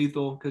less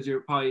lethal because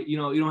you're probably you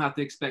don't have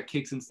to expect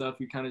kicks and stuff.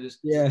 You kind of just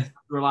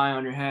rely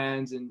on your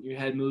hands and your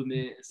head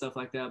movement and stuff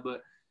like that.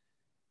 But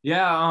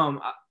yeah,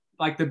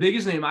 like the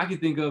biggest name I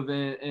could think of,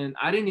 and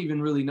I didn't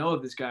even really know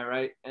of this guy,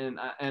 right? And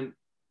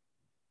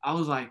I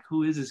was like,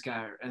 who is this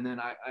guy? And then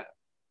a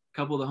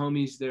couple of the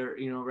homies, they're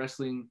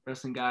wrestling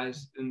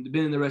guys and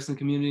been in the wrestling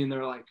community, and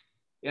they're like,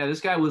 yeah,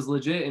 this guy was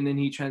legit. And then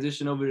he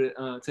transitioned over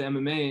to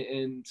MMA,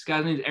 and this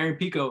guy's name is Aaron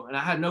Pico, and I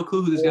had no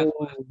clue who this guy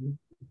was.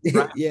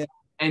 Right? Yeah.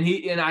 And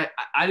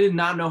I did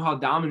not know how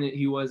dominant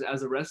he was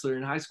as a wrestler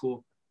in high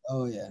school.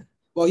 Oh yeah.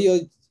 Well, he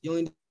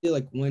only did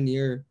like 1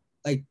 year.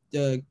 Like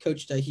the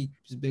coach that he's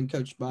been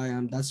coached by,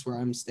 that's where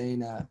I'm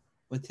staying at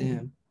with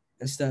him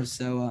and stuff.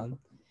 So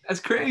that's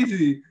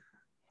crazy.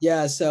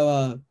 Yeah.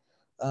 So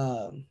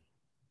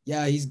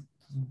yeah, he's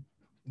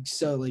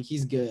good.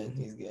 He's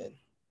good.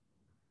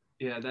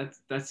 Yeah,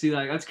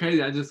 that's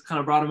crazy. I just kind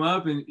of brought him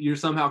up, and you're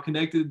somehow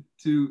connected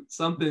to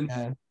something,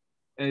 and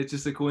it's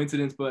just a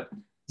coincidence. But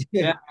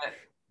yeah,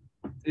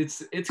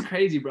 it's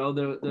crazy, bro.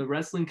 The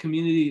wrestling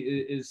community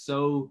is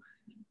so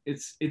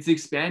it's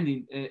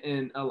expanding,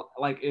 and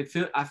like it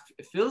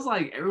feels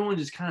like everyone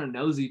just kind of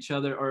knows each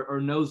other or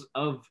knows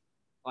of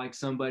like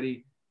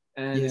somebody,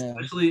 and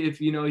especially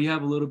if you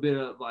have a little bit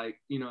of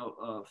like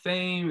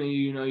fame and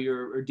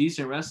you're a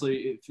decent wrestler,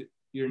 if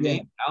your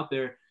name's out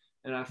there.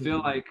 And I feel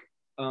like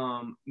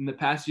in the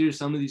past year,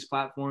 some of these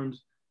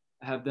platforms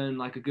have done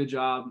like a good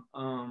job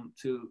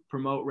to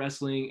promote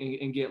wrestling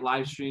and get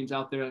live streams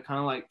out there, kind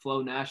of like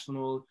Flow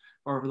National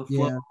or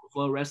the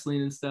Flow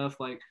Wrestling and stuff.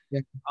 Like,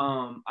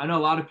 I know a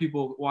lot of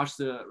people watch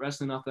the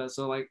wrestling off that.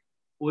 So like,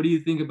 what do you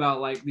think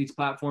about like these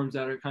platforms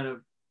that are kind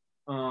of,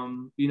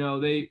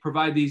 they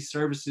provide these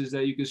services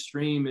that you can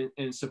stream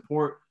and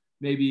support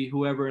maybe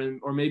whoever,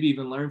 or maybe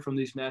even learn from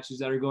these matches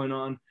that are going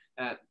on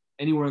at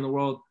anywhere in the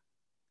world?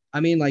 I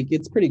mean, like,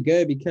 it's pretty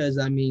good because,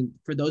 I mean,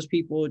 for those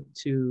people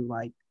to,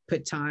 like,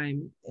 put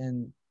time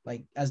and,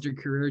 like, as their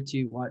career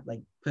to,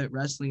 put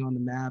wrestling on the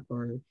map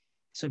or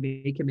so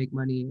they can make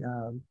money,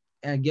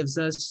 and it gives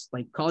us,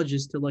 like,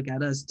 colleges to look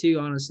at us, too,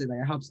 honestly. Like,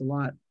 it helps a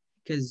lot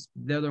because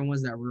they're the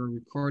ones that were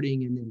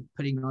recording and then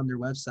putting on their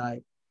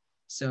website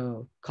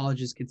so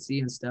colleges could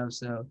see and stuff.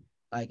 So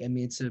like, I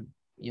mean,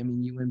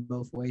 you win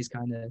both ways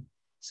kind of.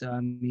 So,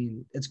 I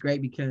mean, it's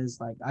great because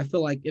like, I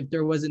feel like if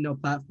there wasn't no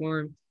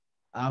platform,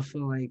 I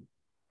feel like,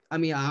 I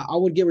mean, I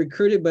would get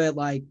recruited, but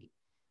like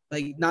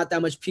not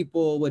that much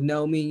people would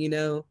know me,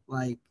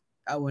 like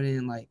I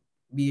wouldn't like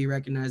be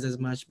recognized as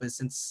much. But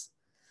since,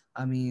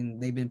 I mean,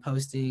 they've been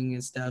posting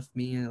and stuff,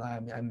 me and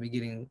I'm been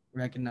getting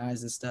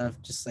recognized and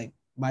stuff, just like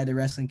by the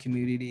wrestling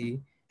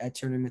community at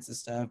tournaments and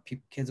stuff.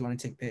 Kids want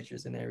to take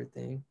pictures and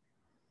everything.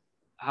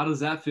 How does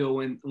that feel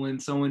when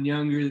someone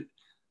younger,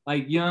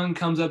 like young,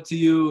 comes up to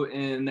you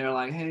and they're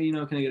like, hey,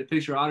 can I get a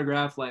picture or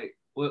autograph? Like,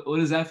 what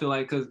does that feel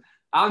like? Because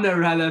I've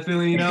never had that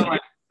feeling,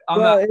 like I'm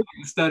not Bro, like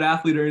a stud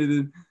athlete or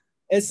anything.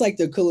 it's like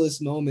the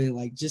coolest moment,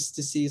 like just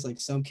to see like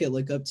some kid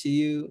look up to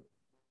you,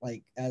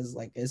 like as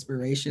like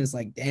inspiration. It's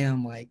like,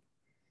 damn, like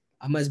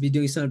I must be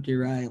doing something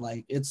right.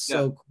 Like it's Yeah.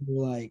 so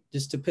cool. Like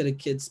just to put a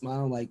kid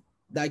smile, like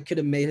that could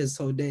have made his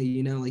whole day.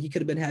 Like he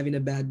could have been having a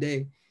bad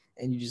day,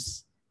 and you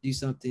just do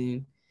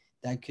something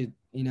that could,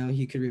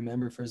 he could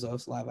remember for his whole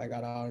life. I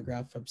got an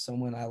autograph from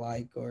someone I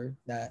like, or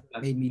that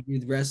made me do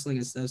the wrestling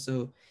and stuff.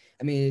 So,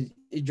 I mean,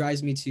 it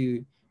drives me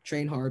to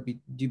train hard,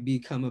 to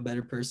become a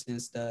better person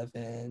and stuff,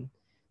 and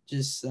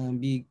just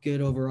be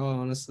good overall.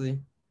 Honestly.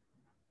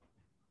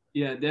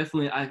 Yeah,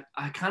 definitely.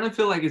 I kind of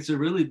feel like it's a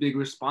really big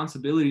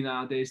responsibility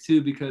nowadays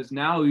too, because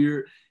now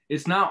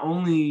it's not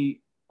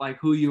only like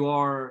who you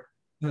are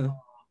Huh.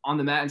 on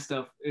the mat and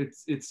stuff.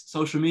 It's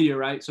social media,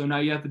 right? So now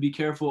you have to be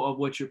careful of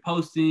what you're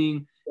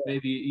posting.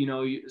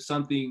 Maybe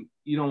something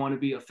you don't want to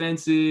be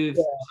offensive,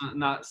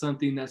 not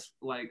something that's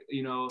like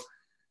you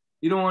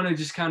don't want to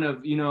just kind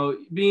of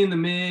be in the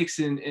mix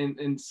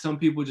and some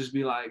people just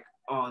be like,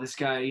 oh, this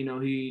guy,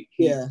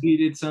 Yeah. he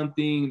did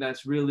something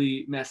that's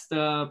really messed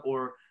up,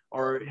 or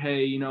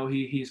hey,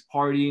 he's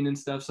partying and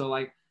stuff. So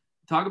like,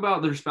 talk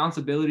about the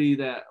responsibility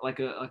that like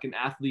an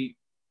athlete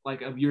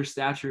like of your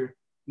stature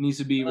needs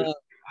to be. Uh,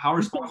 How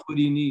responsible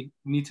do you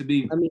need to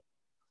be? I mean,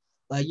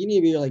 like you need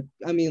to be like,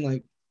 I mean,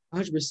 like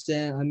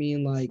 100%. I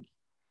mean, like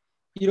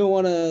you don't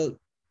want to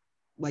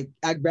like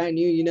act brand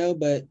new,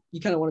 but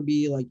you kind of want to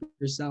be like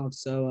yourself.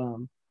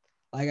 So,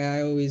 like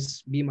I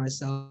always be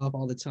myself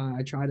all the time.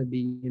 I try to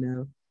be,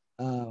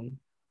 um,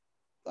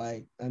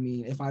 like I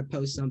mean, if I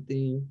post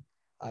something,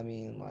 I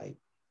mean, like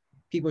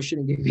people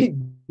shouldn't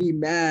be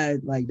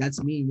mad. Like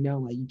that's me,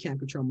 like you can't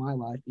control my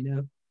life.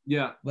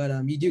 Yeah. But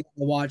you do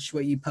watch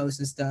what you post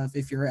and stuff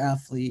if you're an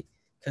athlete,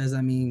 because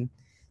I mean,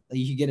 like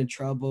you could get in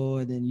trouble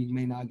and then you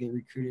may not get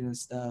recruited and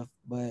stuff.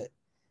 But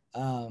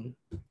you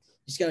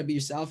just gotta be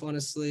yourself,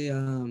 honestly,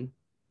 and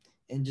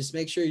just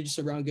make sure you're just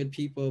around good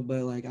people.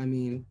 But like, I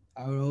mean,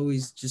 I would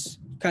always just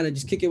kind of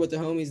just kick it with the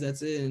homies.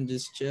 That's it, and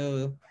just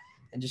chill,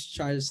 and just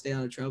try to stay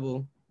out of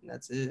trouble. And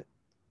that's it.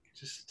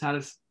 Just try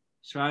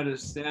to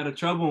stay out of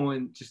trouble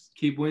and just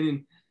keep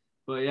winning.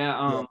 But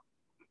yeah, Yeah.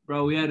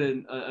 bro, we had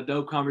a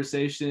dope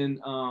conversation.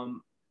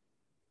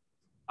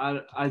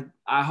 I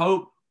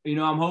hope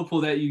I'm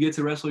hopeful that you get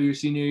to wrestle your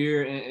senior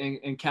year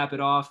and cap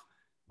it off,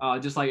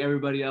 just like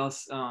everybody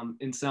else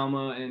in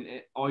Selma and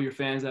all your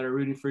fans that are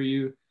rooting for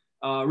you.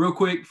 Real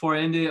quick before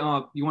I end it,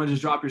 you want to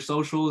just drop your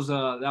socials?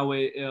 That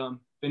way, if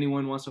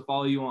anyone wants to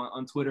follow you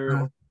on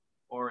Twitter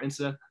or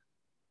Insta.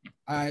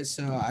 All right,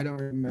 so I don't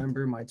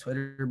remember my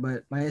Twitter,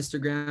 but my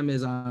Instagram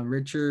is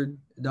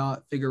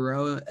Richard.Figueroa,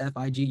 Figueroa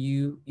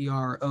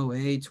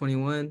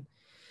 21.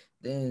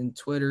 Then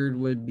Twitter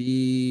would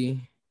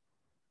be,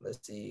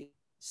 let's see,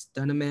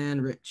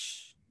 Stunnaman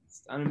Rich.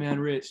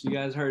 Stunnaman Rich, you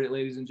guys heard it,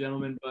 ladies and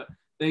gentlemen. But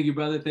thank you,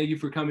 brother. Thank you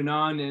for coming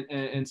on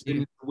and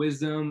spending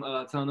wisdom,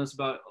 telling us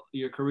about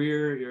your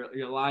career,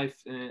 your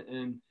life,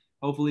 and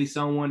hopefully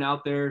someone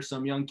out there,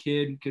 some young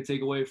kid, could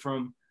take away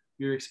from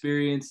your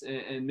experience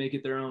and make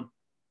it their own.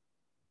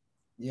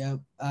 Yeah,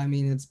 I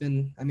mean,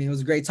 it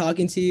was great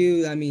talking to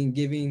you. I mean,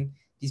 giving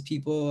these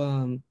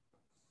people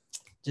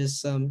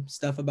just some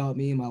stuff about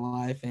me and my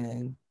life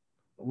and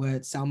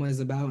what Salma is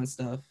about and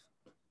stuff.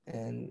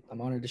 And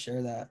I'm honored to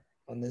share that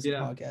on this Yeah,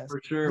 podcast. for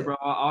sure, bro.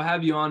 I'll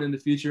have you on in the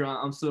future.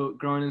 I'm still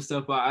growing and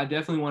stuff, but I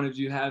definitely wanted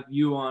to have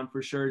you on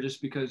for sure,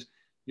 just because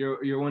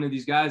you're one of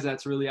these guys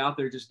that's really out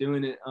there just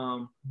doing it.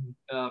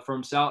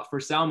 From South for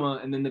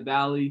Salma and then the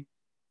Valley,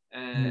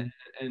 and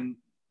and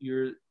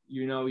you're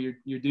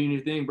doing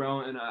your thing,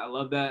 bro. And I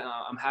love that.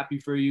 I'm happy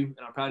for you, and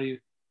I'm proud of you.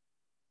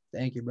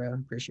 Thank you, bro.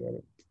 Appreciate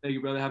it. Thank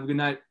you, brother. Have a good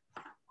night.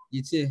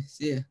 You too.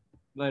 See ya.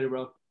 Later,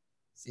 bro.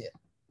 See ya.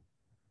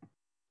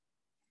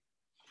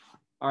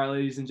 All right,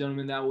 ladies and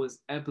gentlemen, that was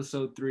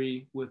episode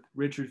 3 with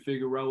Richard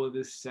Figueroa.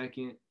 This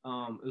second,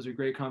 it was a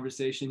great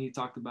conversation. He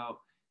talked about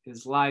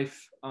his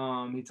life.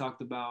 He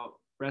talked about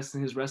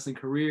his wrestling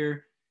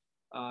career.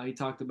 He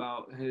talked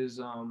about his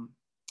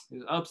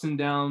ups and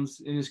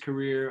downs in his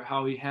career,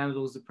 how he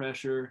handles the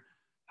pressure,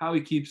 how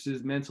he keeps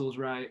his mentals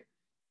right,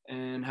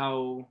 and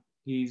how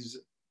he's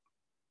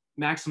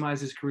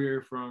maximized his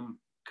career from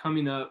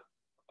coming up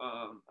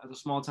as a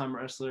small time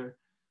wrestler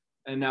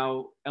and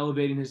now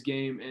elevating his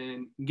game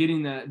and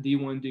getting that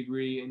D1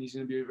 degree. And he's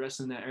going to be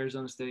wrestling at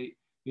Arizona State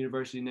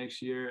University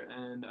next year.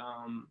 And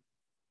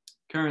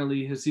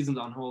currently his season's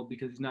on hold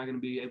because he's not going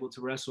to be able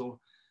to wrestle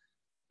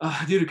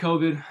due to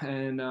COVID.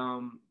 And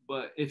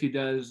but if he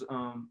does,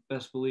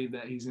 best believe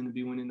that he's going to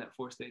be winning that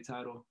 4-state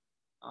title.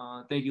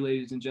 Thank you,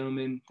 ladies and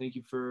gentlemen. Thank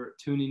you for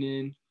tuning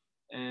in,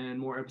 and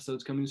more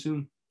episodes coming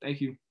soon.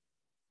 Thank you.